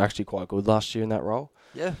Smith was actually quite good last year in that role.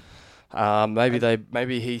 Yeah.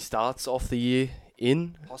 Maybe he starts off the year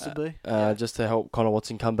in Possibly. just to help Connor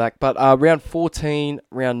Watson come back. But round 14,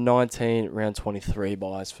 round 19, round 23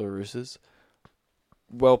 buys for the Roosters.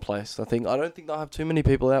 Well placed, I think. I don't think they'll have too many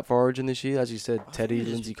people out for Origin this year, as you said. Teddy,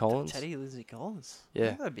 Lindsay Collins.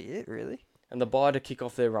 Yeah. That'd be it, really. And the buy to kick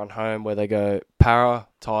off their run home, where they go Para,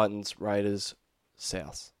 Titans, Raiders,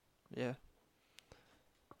 South. Yeah.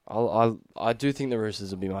 I do think the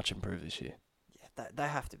Roosters will be much improved this year. Yeah, they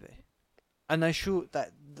have to be, and they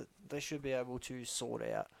should be able to sort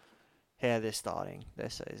out how they're starting their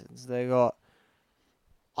seasons. They got.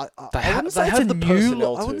 I wouldn't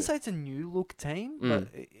say it's a new look team, but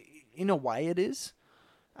in a way it is.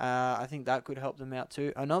 I think that could help them out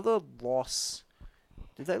too. Another loss.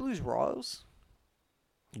 Did they lose Riles?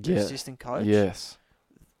 The assistant coach. Yes.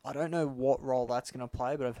 I don't know what role that's going to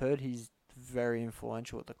play, but I've heard he's very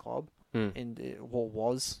influential at the club.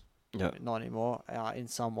 Was. Yeah. Not anymore. In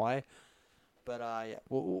some way. But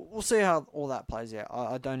we'll see how all that plays out.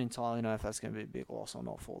 I don't entirely know if that's going to be a big loss or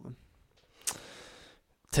not for them.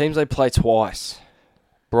 Teams they play twice.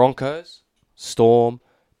 Broncos, Storm,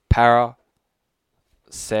 Para,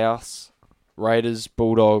 Souths, Raiders,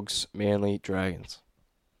 Bulldogs, Manly, Dragons.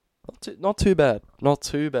 Not too bad. Not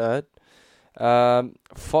too bad.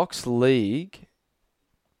 Fox League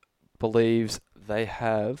believes they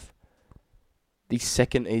have the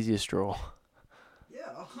second easiest draw. Yeah,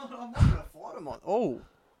 I'm not going to fight them on... Oh.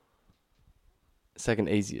 Second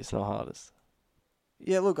easiest, not hardest.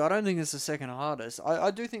 Yeah, look, I don't think it's the second hardest. I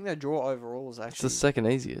do think their draw overall is actually... It's the second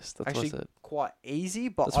easiest. That's what I said. Quite easy,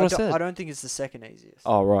 but That's what I said. I don't think it's the second easiest.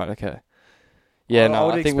 Oh, right, okay. Yeah, I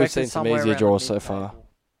would I think we've expect it seen some somewhere easier around the draws so far. mid-table.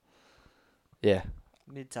 Yeah.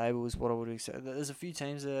 Mid-table is what I would expect. There's a few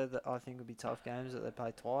teams there that I think would be tough games that they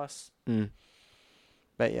play twice. Mm.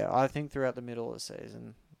 But yeah, I think throughout the middle of the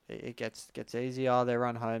season, it gets easier. Their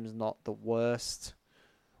run home's not the worst.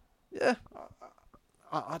 Yeah,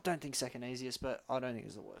 I don't think second easiest, but I don't think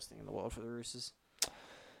it's the worst thing in the world for the Roosters.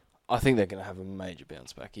 I think they're going to have a major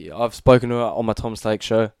bounce back here. I've spoken to it on my Tom Stake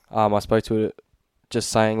show. I spoke to it just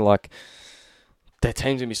saying, like, their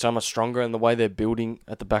team's going to be so much stronger, and the way they're building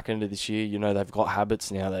at the back end of this year, you know, they've got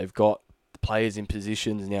habits now. They've got the players in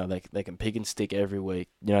positions now. They can pick and stick every week.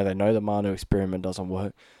 You know, they know the Manu experiment doesn't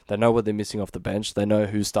work. They know what they're missing off the bench. They know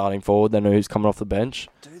who's starting forward. They know who's coming off the bench.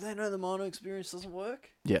 Do they know the Manu experience doesn't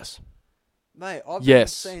work? Yes. Mate, I've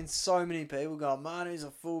Yes. seen so many people go, Manu's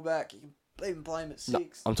a fullback. You can even play him at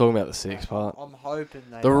 6. I'm talking about the six part. I'm hoping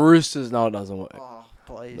they... The Roosters know it doesn't work. Oh,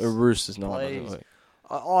 please. The Roosters know it Please. doesn't work.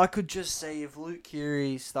 I could just see if Luke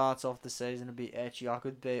Keary starts off the season a bit etchy. I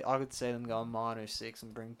could see them going Manu 6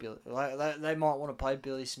 and bring Billy. They might want to play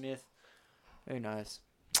Billy Smith. Who knows?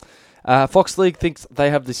 Fox League thinks they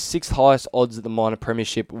have the 6th highest odds at the minor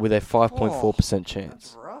premiership with a 5.4% chance.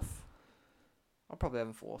 That's rough. I'll probably have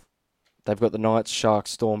them 4th. They've got the Knights,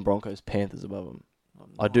 Sharks, Storm, Broncos, Panthers above them.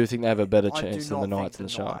 I do think they have a better chance than the Knights and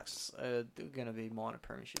the Sharks. They're going to be minor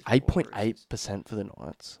premiership. 8.8% for the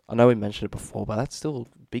Knights. I know we mentioned it before, but that's still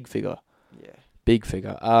a big figure. Yeah. Big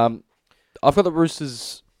figure. I've got the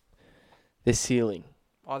Roosters, their ceiling.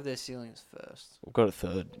 I have their ceilings first. I've got a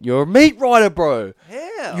 3rd. You're a meat rider, bro.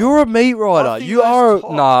 Yeah. You're a meat rider. think You those are.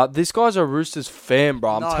 top- Nah, this guy's a Roosters fan,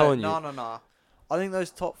 bro. I'm telling you. No. I think those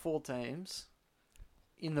top 4 teams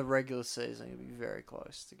in the regular season will be very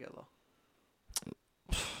close together.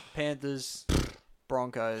 Panthers,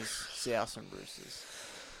 Broncos, South and Roosters.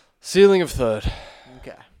 Ceiling of 3rd.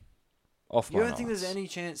 Okay. Off my You don't think there's Knights. any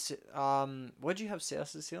chance... where'd you have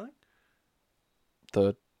South as ceiling?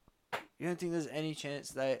 3rd. You don't think there's any chance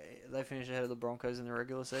they finish ahead of the Broncos in the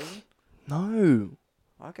regular season? No.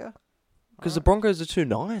 Okay. Because the Broncos are too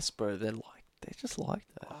nice, bro. They're just like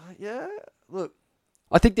that. Yeah. Look,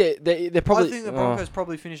 I think they're probably. I think the Broncos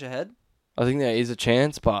probably finish ahead. I think there is a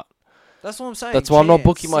chance, but That's what I'm saying. that's why I'm not Chance,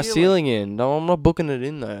 booking my ceiling in. No, I'm not booking it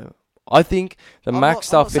in though. I think the Max I'm not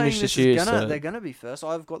stuff finished saying this is year. They're So going to be first.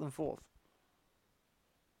 I've got them 4th.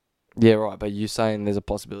 yeah, right. But you're saying there's a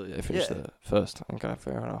possibility they finish Yeah. the first. Okay,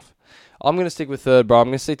 fair enough. I'm gonna stick with 3rd, bro. I'm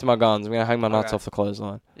gonna stick to my guns. I'm gonna hang my nuts Okay. off the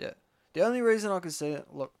clothesline. Yeah. The only reason I could see it,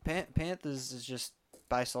 look, Panthers is just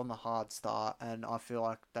based on the hard start, and I feel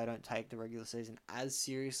like they don't take the regular season as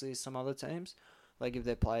seriously as some other teams. They give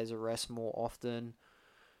their players a rest more often,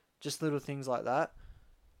 just little things like that.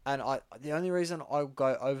 And the only reason I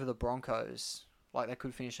go over the Broncos, like they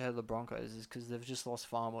could finish ahead of the Broncos, is because they've just lost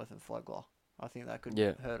Farmworth and Flegler. I think that could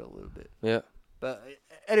Yeah. hurt a little bit. Yeah. But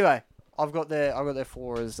anyway, I've got their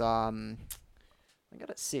 4 as I got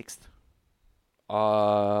it 6th.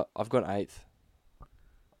 I've got 8th.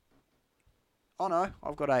 Oh no,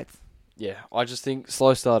 I've got 8th. Yeah, I just think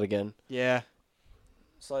slow start again. Yeah.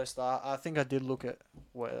 Slow start. I think I did look at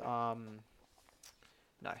where no,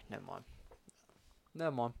 never mind.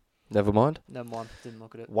 Never mind. Didn't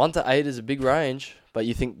look at it. 1 to 8 is a big range, but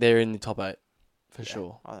you think they're in the top 8 for Yeah,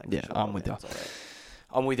 sure. I think Yeah, for sure I'm they'll with be you. top 8.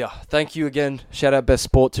 I'm with you. Thank you again. Shout out Best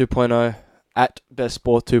Sport 2.0 at Best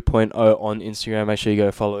Sport 2.0 on Instagram. Make sure you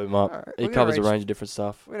go follow him up. Alright, we're He gonna covers a reach- range of different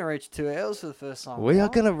stuff. We're gonna reach 2 hours for the first time. We are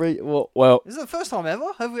What? gonna reach. Well, Is it the first time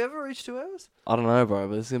ever? Have we ever reached 2 hours? I don't know, bro,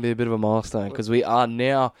 but this is gonna be a bit of a milestone because we are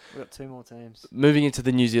now We've got 2 more teams. moving into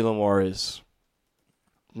the New Zealand Warriors.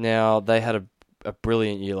 Now they had a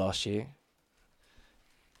brilliant year last year.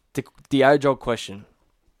 The age-old question: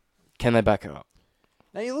 can they back it up?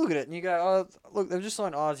 Now you look at it and you go, oh, look, they've just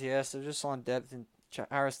signed RTS, they've just signed depth in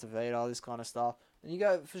Harris DeVito, this kind of stuff. And you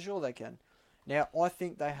go, for sure they can. Now, I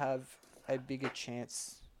think they have a bigger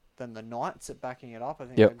chance than the Knights at backing it up. I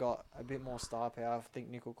think Yep. they've got a bit more star power. I think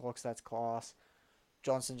Nickel Clockstad's class.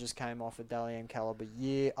 Johnson just came off a Dally M caliber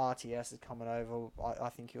year. RTS is coming over. I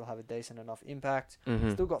think he'll have a decent enough impact.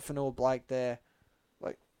 Mm-hmm. Still got Fanua Blake there.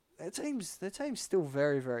 Like, their team's still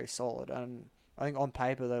very, very solid. And I think on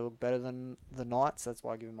paper they look better than the Knights. That's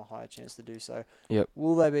why I give them a higher chance to do so. Yep.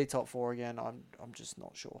 Will they be top 4 again? I'm just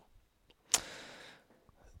not sure.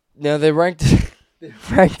 Now they're ranked. They're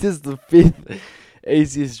ranked as the 5th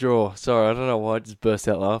easiest draw. Sorry, I don't know why I just burst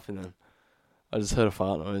out laughing then. I just heard a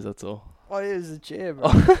fart noise. That's all. Oh, yeah, there's a chair, bro.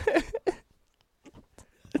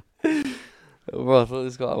 Well, I thought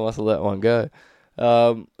this guy must have let one go.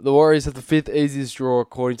 The Warriors have the 5th easiest draw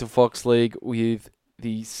according to Fox League, with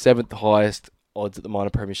the 7th highest odds at the minor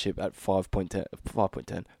premiership at 5.1%.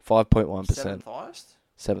 7th highest?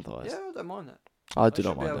 7th highest. Yeah, I don't mind that. I They do not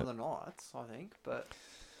should be mind over that. the Knights, I think, but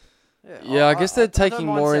yeah. Yeah, I guess they're don't taking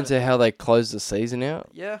mind more seventh. into how they close the season out.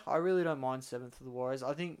 Yeah, I really don't mind seventh for the Warriors.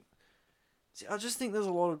 I just think there's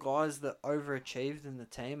a lot of guys that overachieved in the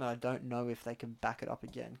team, and I don't know if they can back it up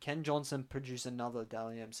again. Ken Johnson produce another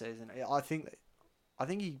Dally M season? I think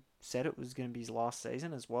he said it was going to be his last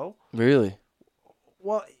season as well. Really?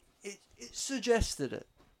 Well, it suggested it.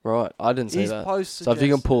 Right, I didn't see His that. post So if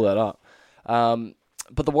you can pull that up.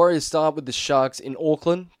 But the Warriors start with the Sharks in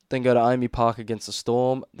Auckland, then go to Amy Park against the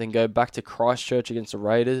Storm, then go back to Christchurch against the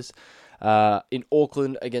Raiders, in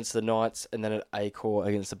Auckland against the Knights, and then at Accor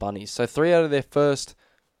against the Bunnies. So 3 out of their first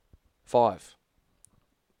 5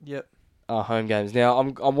 Yep. home games. Now,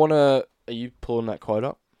 are you pulling that quote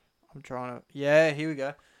up? I'm trying to. Yeah, here we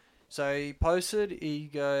go. So he posted.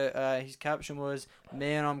 His caption was,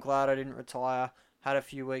 "Man, I'm glad I didn't retire. Had a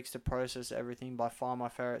few weeks to process everything. By far my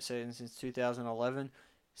favorite season since 2011.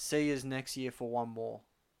 See yous next year for one more."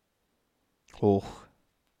 Oh,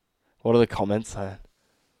 what are the comments saying?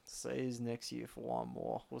 See yous next year for one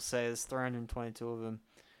more. We'll say there's 322 of them.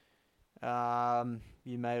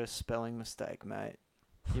 You made a spelling mistake, mate.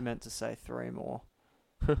 You meant to say 3 more.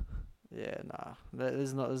 Yeah, nah.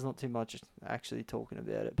 There's not too much actually talking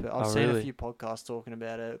about it, but I've seen really? a few podcasts talking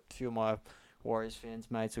about it. A few of my Warriors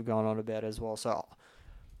fans mates have gone on about it as well. So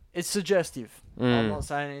it's suggestive. I'm not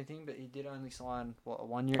saying anything, but he did only sign a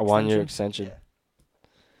 1-year extension. A 1-year extension. Yeah.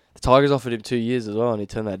 The Tigers offered him 2 years as well, and he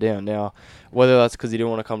turned that down. Now, whether that's because he didn't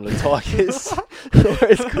want to come to the Tigers, or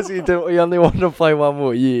it's because he only wanted to play 1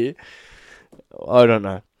 more year, I don't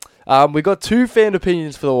know. We got 2 fan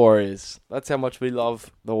opinions for the Warriors. That's how much we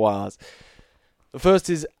love the Wars. The first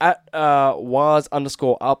is at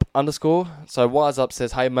Wars_up_. So Wars Up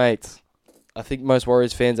says, "Hey mate, I think most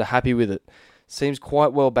Warriors fans are happy with it. Seems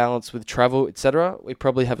quite well balanced with travel, etc. We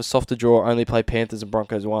probably have a softer draw, only play Panthers and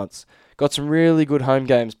Broncos once. Got some really good home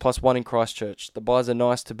games, plus 1 in Christchurch. The buys are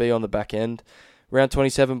nice to be on the back end. Round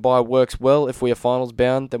 27 bye works well. If we are finals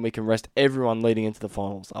bound, then we can rest everyone leading into the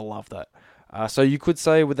finals." I love that. So you could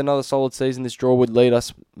say with another solid season, this draw would lead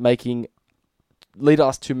us to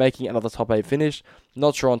making another top 8 finish.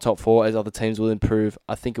 Not sure on top 4 as other teams will improve.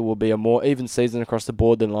 I think it will be a more even season across the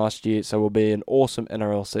board than last year, so it will be an awesome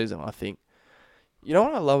NRL season, I think. You know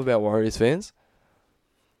what I love about Warriors fans?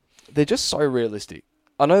 They're just so realistic.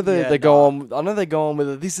 I know they go on with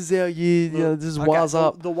it. This is our year. This is Wars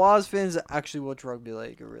Up. The Wars fans that actually watch rugby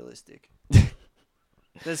league are realistic.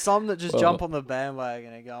 There's some that just jump on the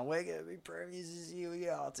bandwagon and go, "We're gonna be premiers this year. We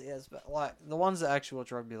get RTS." But like the ones that actually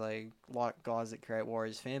watch rugby league, like guys that create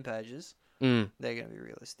Warriors fan pages, they're gonna be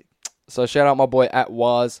realistic. So shout out my boy at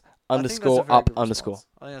Wars_up_. I think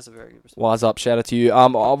that's a very good response. Wise up, shout out to you.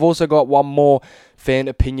 I've also got one more fan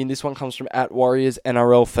opinion. This one comes from at Warriors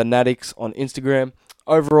NRL Fanatics on Instagram.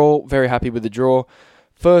 Overall, very happy with the draw.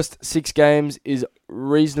 First 6 games is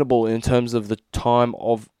reasonable in terms of the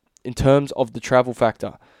travel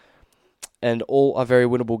factor, and all are very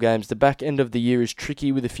winnable games. The back end of the year is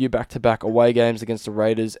tricky with a few back-to-back away games against the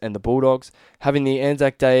Raiders and the Bulldogs. Having the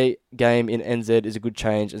Anzac Day game in NZ is a good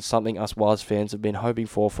change and something us Wars fans have been hoping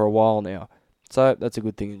for a while now. So that's a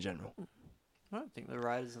good thing in general. I don't think the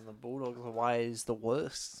Raiders and the Bulldogs away is the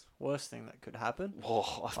worst thing that could happen.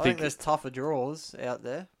 Oh, I think there's tougher draws out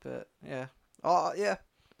there, but yeah. Oh, yeah.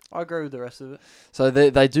 I agree with the rest of it. So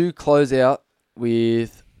they do close out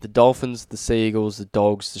with the Dolphins, the Sea Eagles, the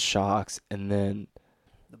Dogs, the Sharks, and then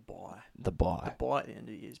The bye. the bye. The bye at the end of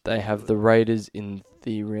the year. They have the Raiders in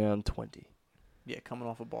the round 20. Yeah, coming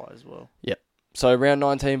off a bye as well. So round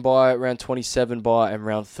 19 bye, round 27 bye, and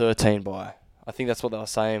round 13 bye. I think that's what they were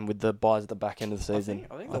saying with the buys at the back end of the season.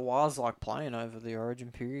 I think the Wars like playing over the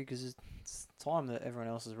Origin period because it's time that everyone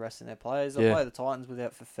else is resting their players. They play the Titans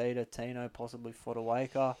without Fafita, Tino, possibly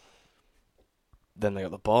Fodawaker. Then they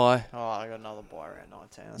got the bye. Oh, I got another bye around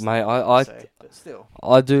 19. That's Mate, but still.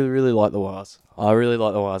 I do really like the Wars. I really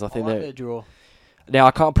like the Wars. I think like their draw. Now,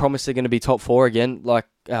 I can't promise they're going to be top 4 again, like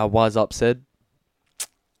Wise Up said.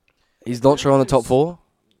 He's not sure on the top 4.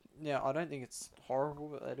 Yeah, I don't think it's horrible,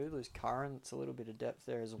 but they do lose Curran. It's a little bit of depth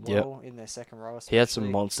there as well in their second row. Especially. He had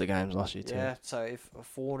some monster games last year too. Yeah, so if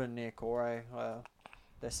Ford and Niokore,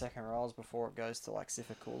 their second rows before it goes to like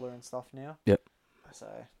Sifakula and stuff now. Yep. So,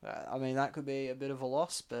 I mean, that could be a bit of a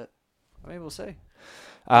loss, but I mean, we'll see.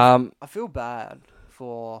 I feel bad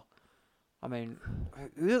for, I mean,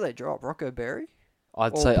 who do they drop? Rocco Berry?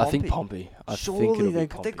 I'd Or say, Pompey? I think Pompey. Surely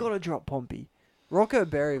they've got to drop Pompey. Rocco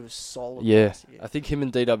Berry was solid. Yeah, last year. I think him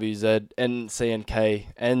and DWZ and CNK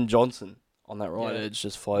and Johnson on that right edge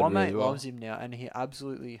just flowed My really mate well. loves him now, and he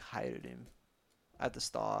absolutely hated him at the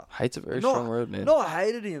start. Hate's a very strong word, man. Not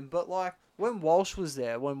hated him, but like when Walsh was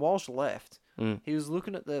there, when Walsh left, He was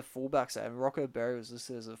looking at their fullbacks, and Rocco Berry was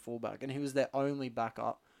listed as a fullback, and he was their only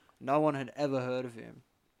backup. No one had ever heard of him.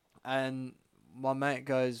 And my mate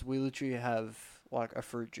goes, we literally have like a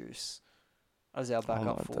fruit juice as our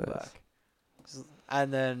backup fullback.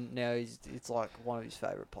 And then now it's like one of his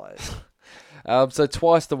favourite players. So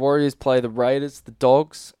twice the Warriors play the Raiders, the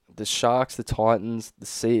Dogs, the Sharks, the Titans, the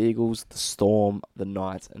Sea Eagles, the Storm, the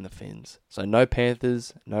Knights, and the Finns. So no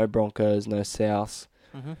Panthers, no Broncos, no Souths.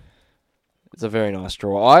 Mm-hmm. It's a very nice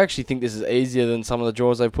draw. I actually think this is easier than some of the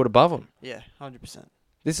draws they've put above them. Yeah, 100%.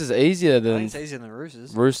 This is easier I than... think it's easier than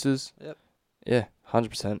Roosters. Roosters. Yep. Yeah,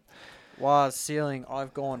 100%. Wow, ceiling,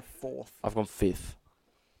 I've gone 4th. I've gone 5th.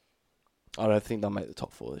 I don't think they'll make the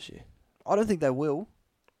top 4 this year. I don't think they will.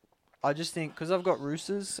 I just think, because I've got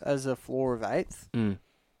Roosters as a floor of 8th,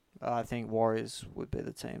 I think Warriors would be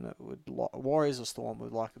the team that would... Warriors or Storm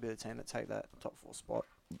would like to be the team that take that top 4 spot.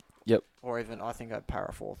 Yep. Or even, I think I'd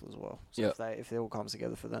para 4th as well. So if it all comes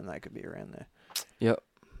together for them, they could be around there. Yep.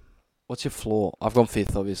 What's your floor? I've gone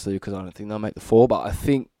 5th, obviously, because I don't think they'll make the 4, but I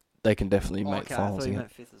think they can definitely make the finals I thought you again.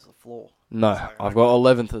 meant 5th as a floor. No, Sorry, I've got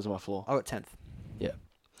 11th as my floor. I got 10th. Yeah.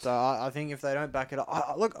 So I think if they don't back it up...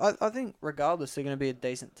 I think regardless, they're going to be a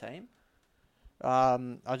decent team.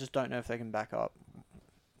 I just don't know if they can back up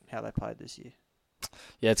how they played this year.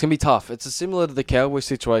 Yeah, it's going to be tough. It's similar to the Cowboys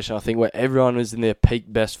situation, I think, where everyone was in their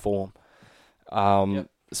peak best form.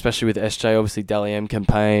 Especially with SJ, obviously, Dally M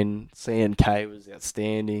campaign. CNK was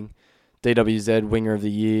outstanding. DWZ, Winger of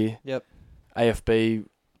the Year. Yep. AFB,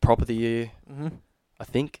 Prop of the Year, I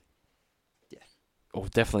think. Yeah. Or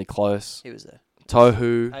definitely close. He was there.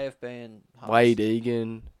 Tohu, AFB and Haas. Wade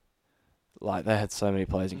Egan. Like, they had so many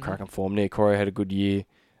players in cracking form. Nia Corey had a good year.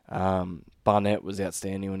 Barnett was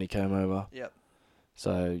outstanding when he came over. Yep.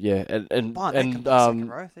 So, yeah. And Barnett second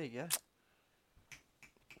row. There you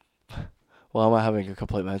go. Well, am I having a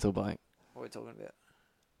complete mental blank? What are we talking about?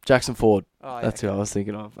 Jackson Ford. Oh, yeah, That's who I was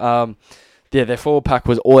thinking of. Yeah, their forward pack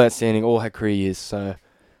was all outstanding, all had career years. So,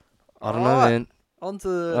 I don't know, man. On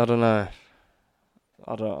to... I don't know.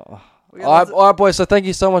 All right, boys. So, thank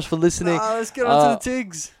you so much for listening. Let's get on to the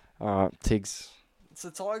Tigs. All right, Tigs. It's the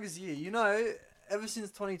Tigers' year. You know, ever since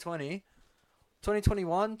 2020,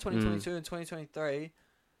 2021, 2022, and 2023,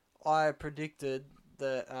 I predicted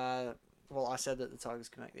that... I said that the Tigers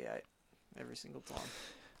could make the 8 every single time.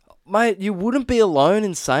 Mate, you wouldn't be alone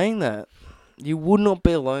in saying that. You would not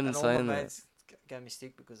be alone in saying all my that. mates gave me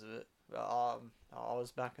stick because of it. I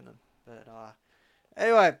was backing them. But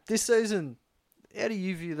anyway, this season, how do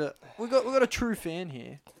you view that? We got a true fan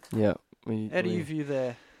here. Yeah. How do you view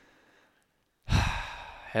their...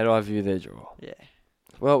 How do I view their draw? Yeah.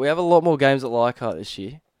 Well, we have a lot more games at Leichhardt this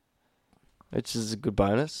year, which is a good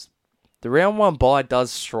bonus. The round 1 bye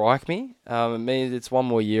does strike me. It means it's one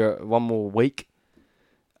more week.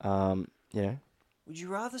 Yeah. Would you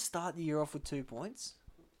rather start the year off with 2 points?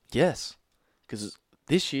 Yes. Because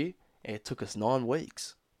this year, it took us 9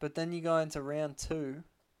 weeks. But then you go into round 2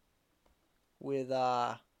 with...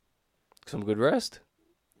 some good rest.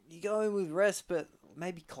 You go in with rest, but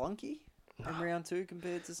maybe clunky in round 2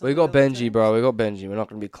 compared to some We of the got other Benji, teams? bro. We got Benji. We're not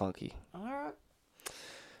going to be clunky. Alright.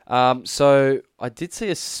 So, I did see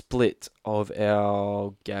a split of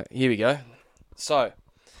our game. Here we go. So...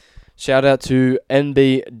 Shout out to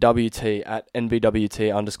NBWT at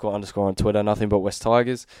NBWT__ on Twitter. Nothing but West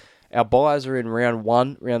Tigers. Our buys are in round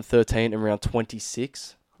 1, round 13, and round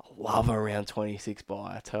 26. I love a round 26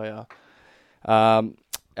 buy, I tell ya. Our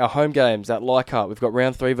home games at Leichhardt. We've got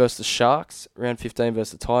round 3 versus the Sharks, round 15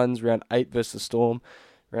 versus the Titans, round 8 versus the Storm,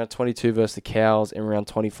 round 22 versus the Cows, and round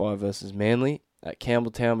 25 versus Manly. At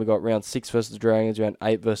Campbelltown, we've got round 6 versus the Dragons, round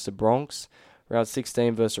 8 versus the Bronx. Round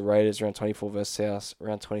 16 versus the Raiders, round 24 versus South,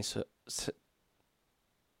 round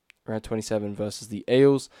 27 versus the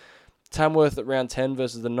Eels. Tamworth at round 10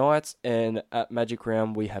 versus the Knights, and at Magic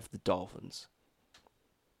Round we have the Dolphins.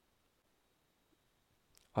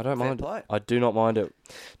 I don't mind it. I do not mind it.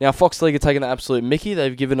 Now, Fox League are taking the absolute mickey.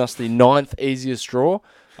 They've given us the 9th easiest draw.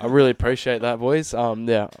 I really appreciate that, boys.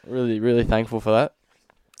 Yeah, really, really thankful for that.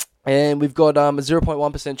 And we've got a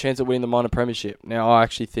 0.1% chance of winning the minor premiership. Now, I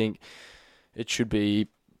actually think it should be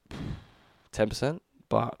 10%,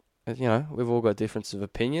 but, you know, we've all got differences of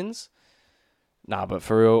opinions. Nah, but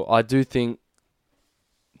for real, I do think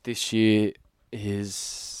this year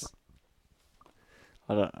is...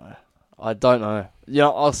 I don't know. You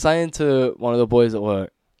know, I was saying to one of the boys at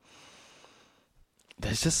work,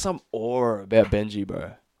 there's just some aura about Benji,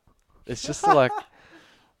 bro. It's just like...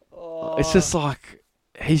 It's just like...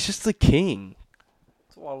 He's just the king.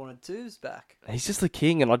 That's why I wanted Twos back. He's just the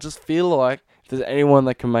king, and I just feel like if there's anyone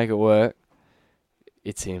that can make it work,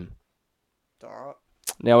 it's him. Alright.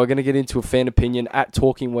 Now we're going to get into a fan opinion at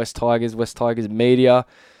Talking West Tigers Media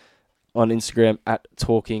on Instagram at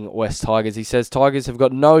Talking West Tigers. He says Tigers have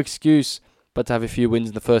got no excuse but to have a few wins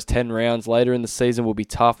in the first 10 rounds. Later in the season will be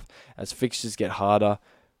tough as fixtures get harder.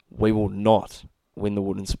 We will not win the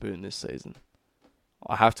wooden spoon this season.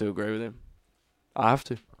 I have to agree with him. I have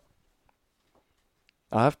to.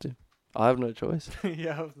 I have no choice. You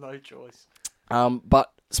have no choice.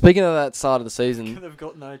 But speaking of that start of the season, They've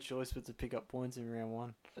got no choice but to pick up points in round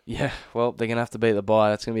one. yeah, well, they're going to have to beat the bye.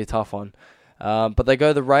 That's going to be a tough one. But they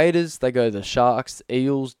go the Raiders, they go the Sharks,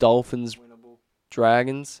 Eels, Dolphins, Winnable.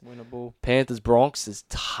 Dragons, Winnable. Panthers, Bronx is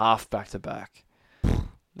tough back-to-back.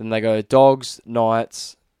 Then they go Dogs,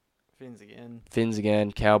 Knights, Fins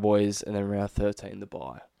again, Cowboys, and then round 13, the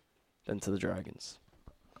bye. Then to the Dragons.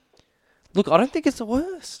 Look, I don't think it's the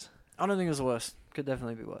worst. I don't think it's the worst. Could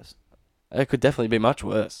definitely be worse. It could definitely be much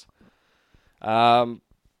worse. I'm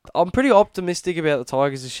pretty optimistic about the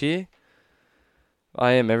Tigers this year.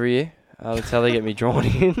 I am every year. That's how they get me drawn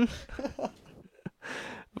in.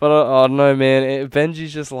 But I don't know, man.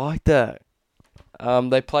 Benji's just like that.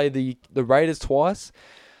 They play the Raiders twice,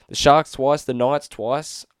 the Sharks twice, the Knights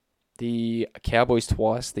twice, the Cowboys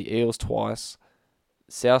twice, the Eels twice,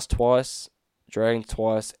 South twice, Dragons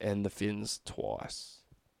twice, and the Finns twice.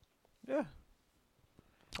 Yeah.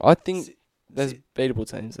 I think there's beatable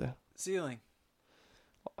teams there. Ceiling.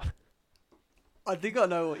 I think I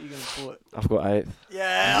know what you're going to put. I've got 8th.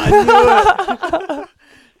 Yeah, I knew it.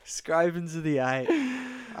 Scraping to the 8.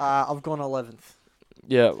 I've gone 11th.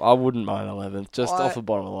 Yeah, I wouldn't mind 11th. Just I- off the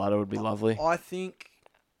bottom of the ladder would be lovely. I think,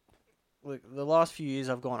 look, the last few years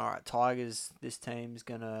I've gone, all right, Tigers, this team's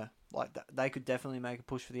going to, they could definitely make a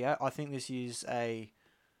push for the 8. I think this year's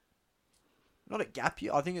not a gap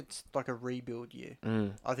year. I think it's like a rebuild year.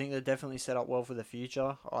 I think they're definitely set up well for the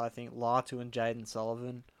future. I think Latu and Jaden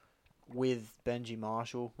Sullivan with Benji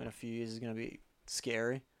Marshall in a few years is going to be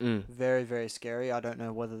scary. Very, very scary. I don't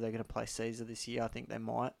know whether they're going to play Caesar this year. I think they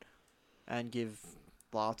might. And give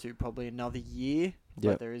Latu probably another year.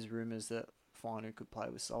 Yep. But there is rumours that Finu could play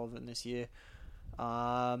with Sullivan this year.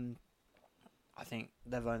 I think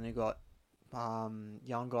they've only got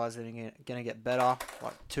young guys that are going to get better.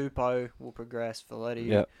 Like Tupou will progress.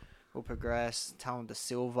 Valetti will progress. Talon De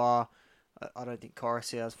Silva. I don't think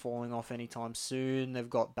Coruscant's falling off anytime soon. They've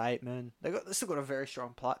got Bateman. They've still got a very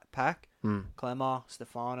strong pack. Clemmer,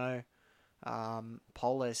 Stefano,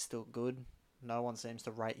 Pole's still good. No one seems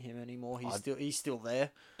to rate him anymore. He's still there.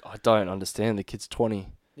 I don't understand. The kid's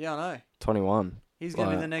 20. Yeah, I know. 21. He's going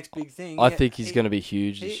to be the next big thing. I think he's going to be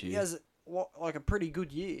huge this year. He has a pretty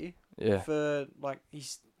good year. Yeah. For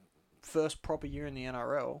his first proper year in the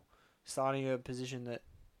NRL, starting a position that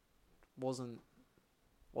wasn't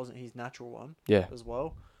his natural one. Yeah. As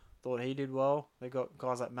well. Thought he did well. They got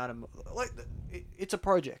guys like Madam. It's a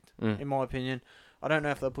project, in my opinion. I don't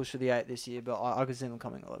know if they'll push for the 8 this year, but I could see them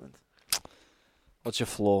coming 11th. What's your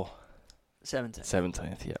floor? 17th.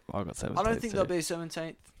 17th. Yeah, I got 17th. I don't think they'll be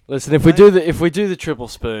 17th. Listen, if we do the triple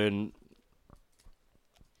spoon,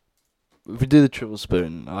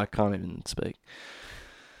 I can't even speak.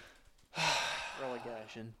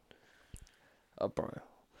 Relegation. Oh, bro,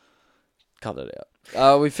 cut it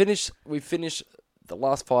out. We finish the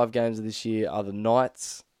last 5 games of this year are the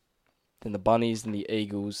Knights, then the Bunnies, then the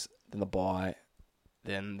Eagles, then the bye,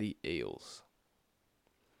 then the Eels.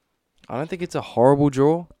 I don't think it's a horrible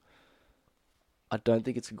draw. I don't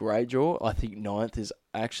think it's a great draw. I think 9th is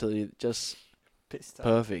actually just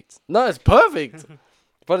perfect. No, it's perfect.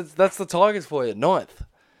 But that's the Tigers for you, 9th.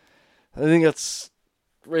 I think that's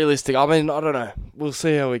realistic. I mean, I don't know. We'll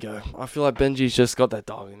see how we go. I feel like Benji's just got that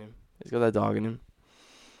dog in him. He's got that dog in him.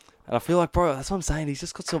 And I feel like, bro, that's what I'm saying. He's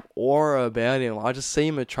just got some aura about him. I just see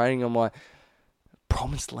him at training. I'm like,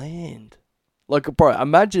 promised land. Like, bro,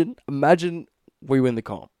 imagine we win the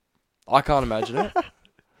comp. I can't imagine it.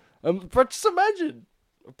 But just imagine,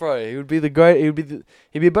 bro. He would be he'd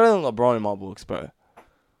be better than LeBron in my books, bro.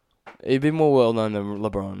 He'd be more well known than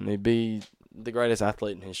LeBron. He'd be the greatest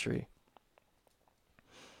athlete in history.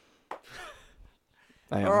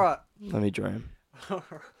 All right, let me dream. All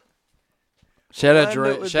right. Shout out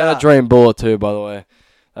Dream Baller too, by the way.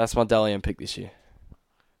 That's my Dalian pick this year.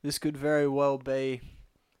 This could very well be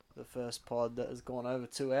the first pod that has gone over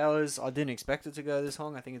 2 hours. I didn't expect it to go this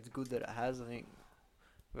long. I think it's good that it has. I think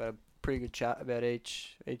we've had a pretty good chat about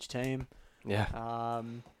each team. Yeah.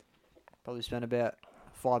 Probably spent about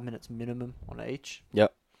 5 minutes minimum on each.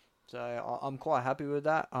 Yep. So I'm quite happy with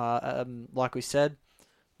that. Like we said,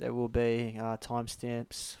 there will be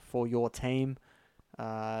timestamps for your team.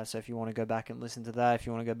 So if you want to go back and listen to that, if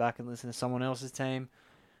you want to go back and listen to someone else's team,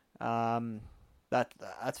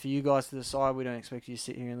 that's for you guys to decide. We don't expect you to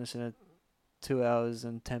sit here and listen to 2 hours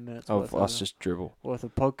and 10 minutes Of us just dribble. worth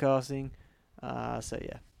of podcasting. So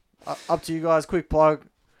yeah, up to you guys. Quick plug: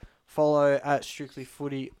 follow at Strictly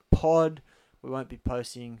Footy Pod. We won't be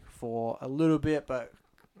posting for a little bit, but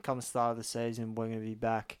come the start of the season, we're going to be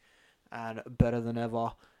back and better than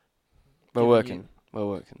ever. We're working.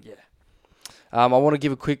 Yeah. I want to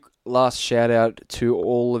give a quick last shout out to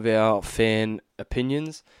all of our fan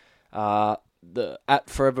opinions. The at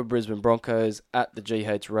Forever Brisbane Broncos, at the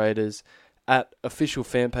GH Raiders, at official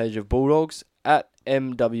fan page of Bulldogs, at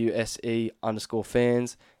MWSE_fans,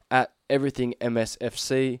 at everything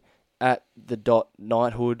MSFC, at the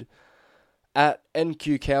 .knighthood, at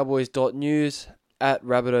NQCowboys.news, at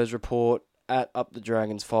Rabbitohs Report, at Up the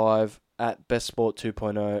Dragons 5, at Best Sport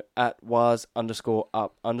 2.0, at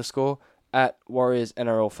Waz_up_, at Warriors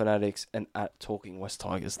NRL Fanatics, and at Talking West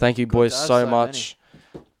Tigers. Thank you, boys, so much.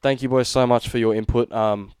 Thank you, boys, so much for your input.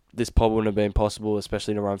 This pod wouldn't have been possible,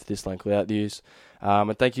 especially to run for this length without yous.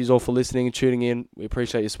 And thank you all for listening and tuning in. We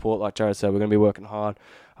appreciate your support. Like Jared said, we're going to be working hard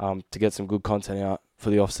to get some good content out for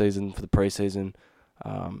the off-season, for the pre-season.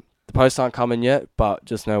 The posts aren't coming yet, but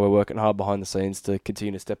just know we're working hard behind the scenes to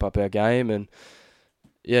continue to step up our game. And,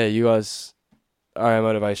 yeah, you guys are our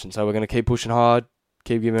motivation. So we're going to keep pushing hard,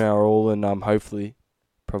 keep giving our all, and hopefully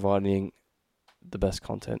providing the best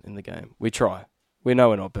content in the game. We try. We know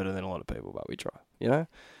we're not better than a lot of people, but we try. You know?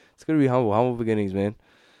 It's got to be humble beginnings, man.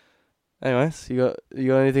 Anyways, you got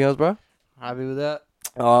anything else, bro? Happy with that?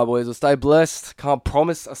 All right, boys. Well, stay blessed. Can't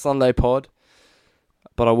promise a Sunday pod,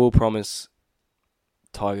 but I will promise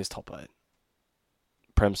Tigers top 8.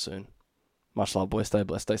 Prem soon. Much love, boys. Stay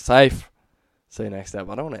blessed. Stay safe. See you next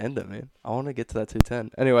time. I don't want to end it, man. I want to get to that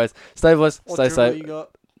 210. Anyways, stay blessed. What stay dribble safe. you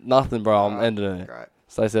got? Nothing, bro. I'm ending it. Great.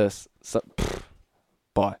 Stay safe.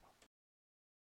 Bye.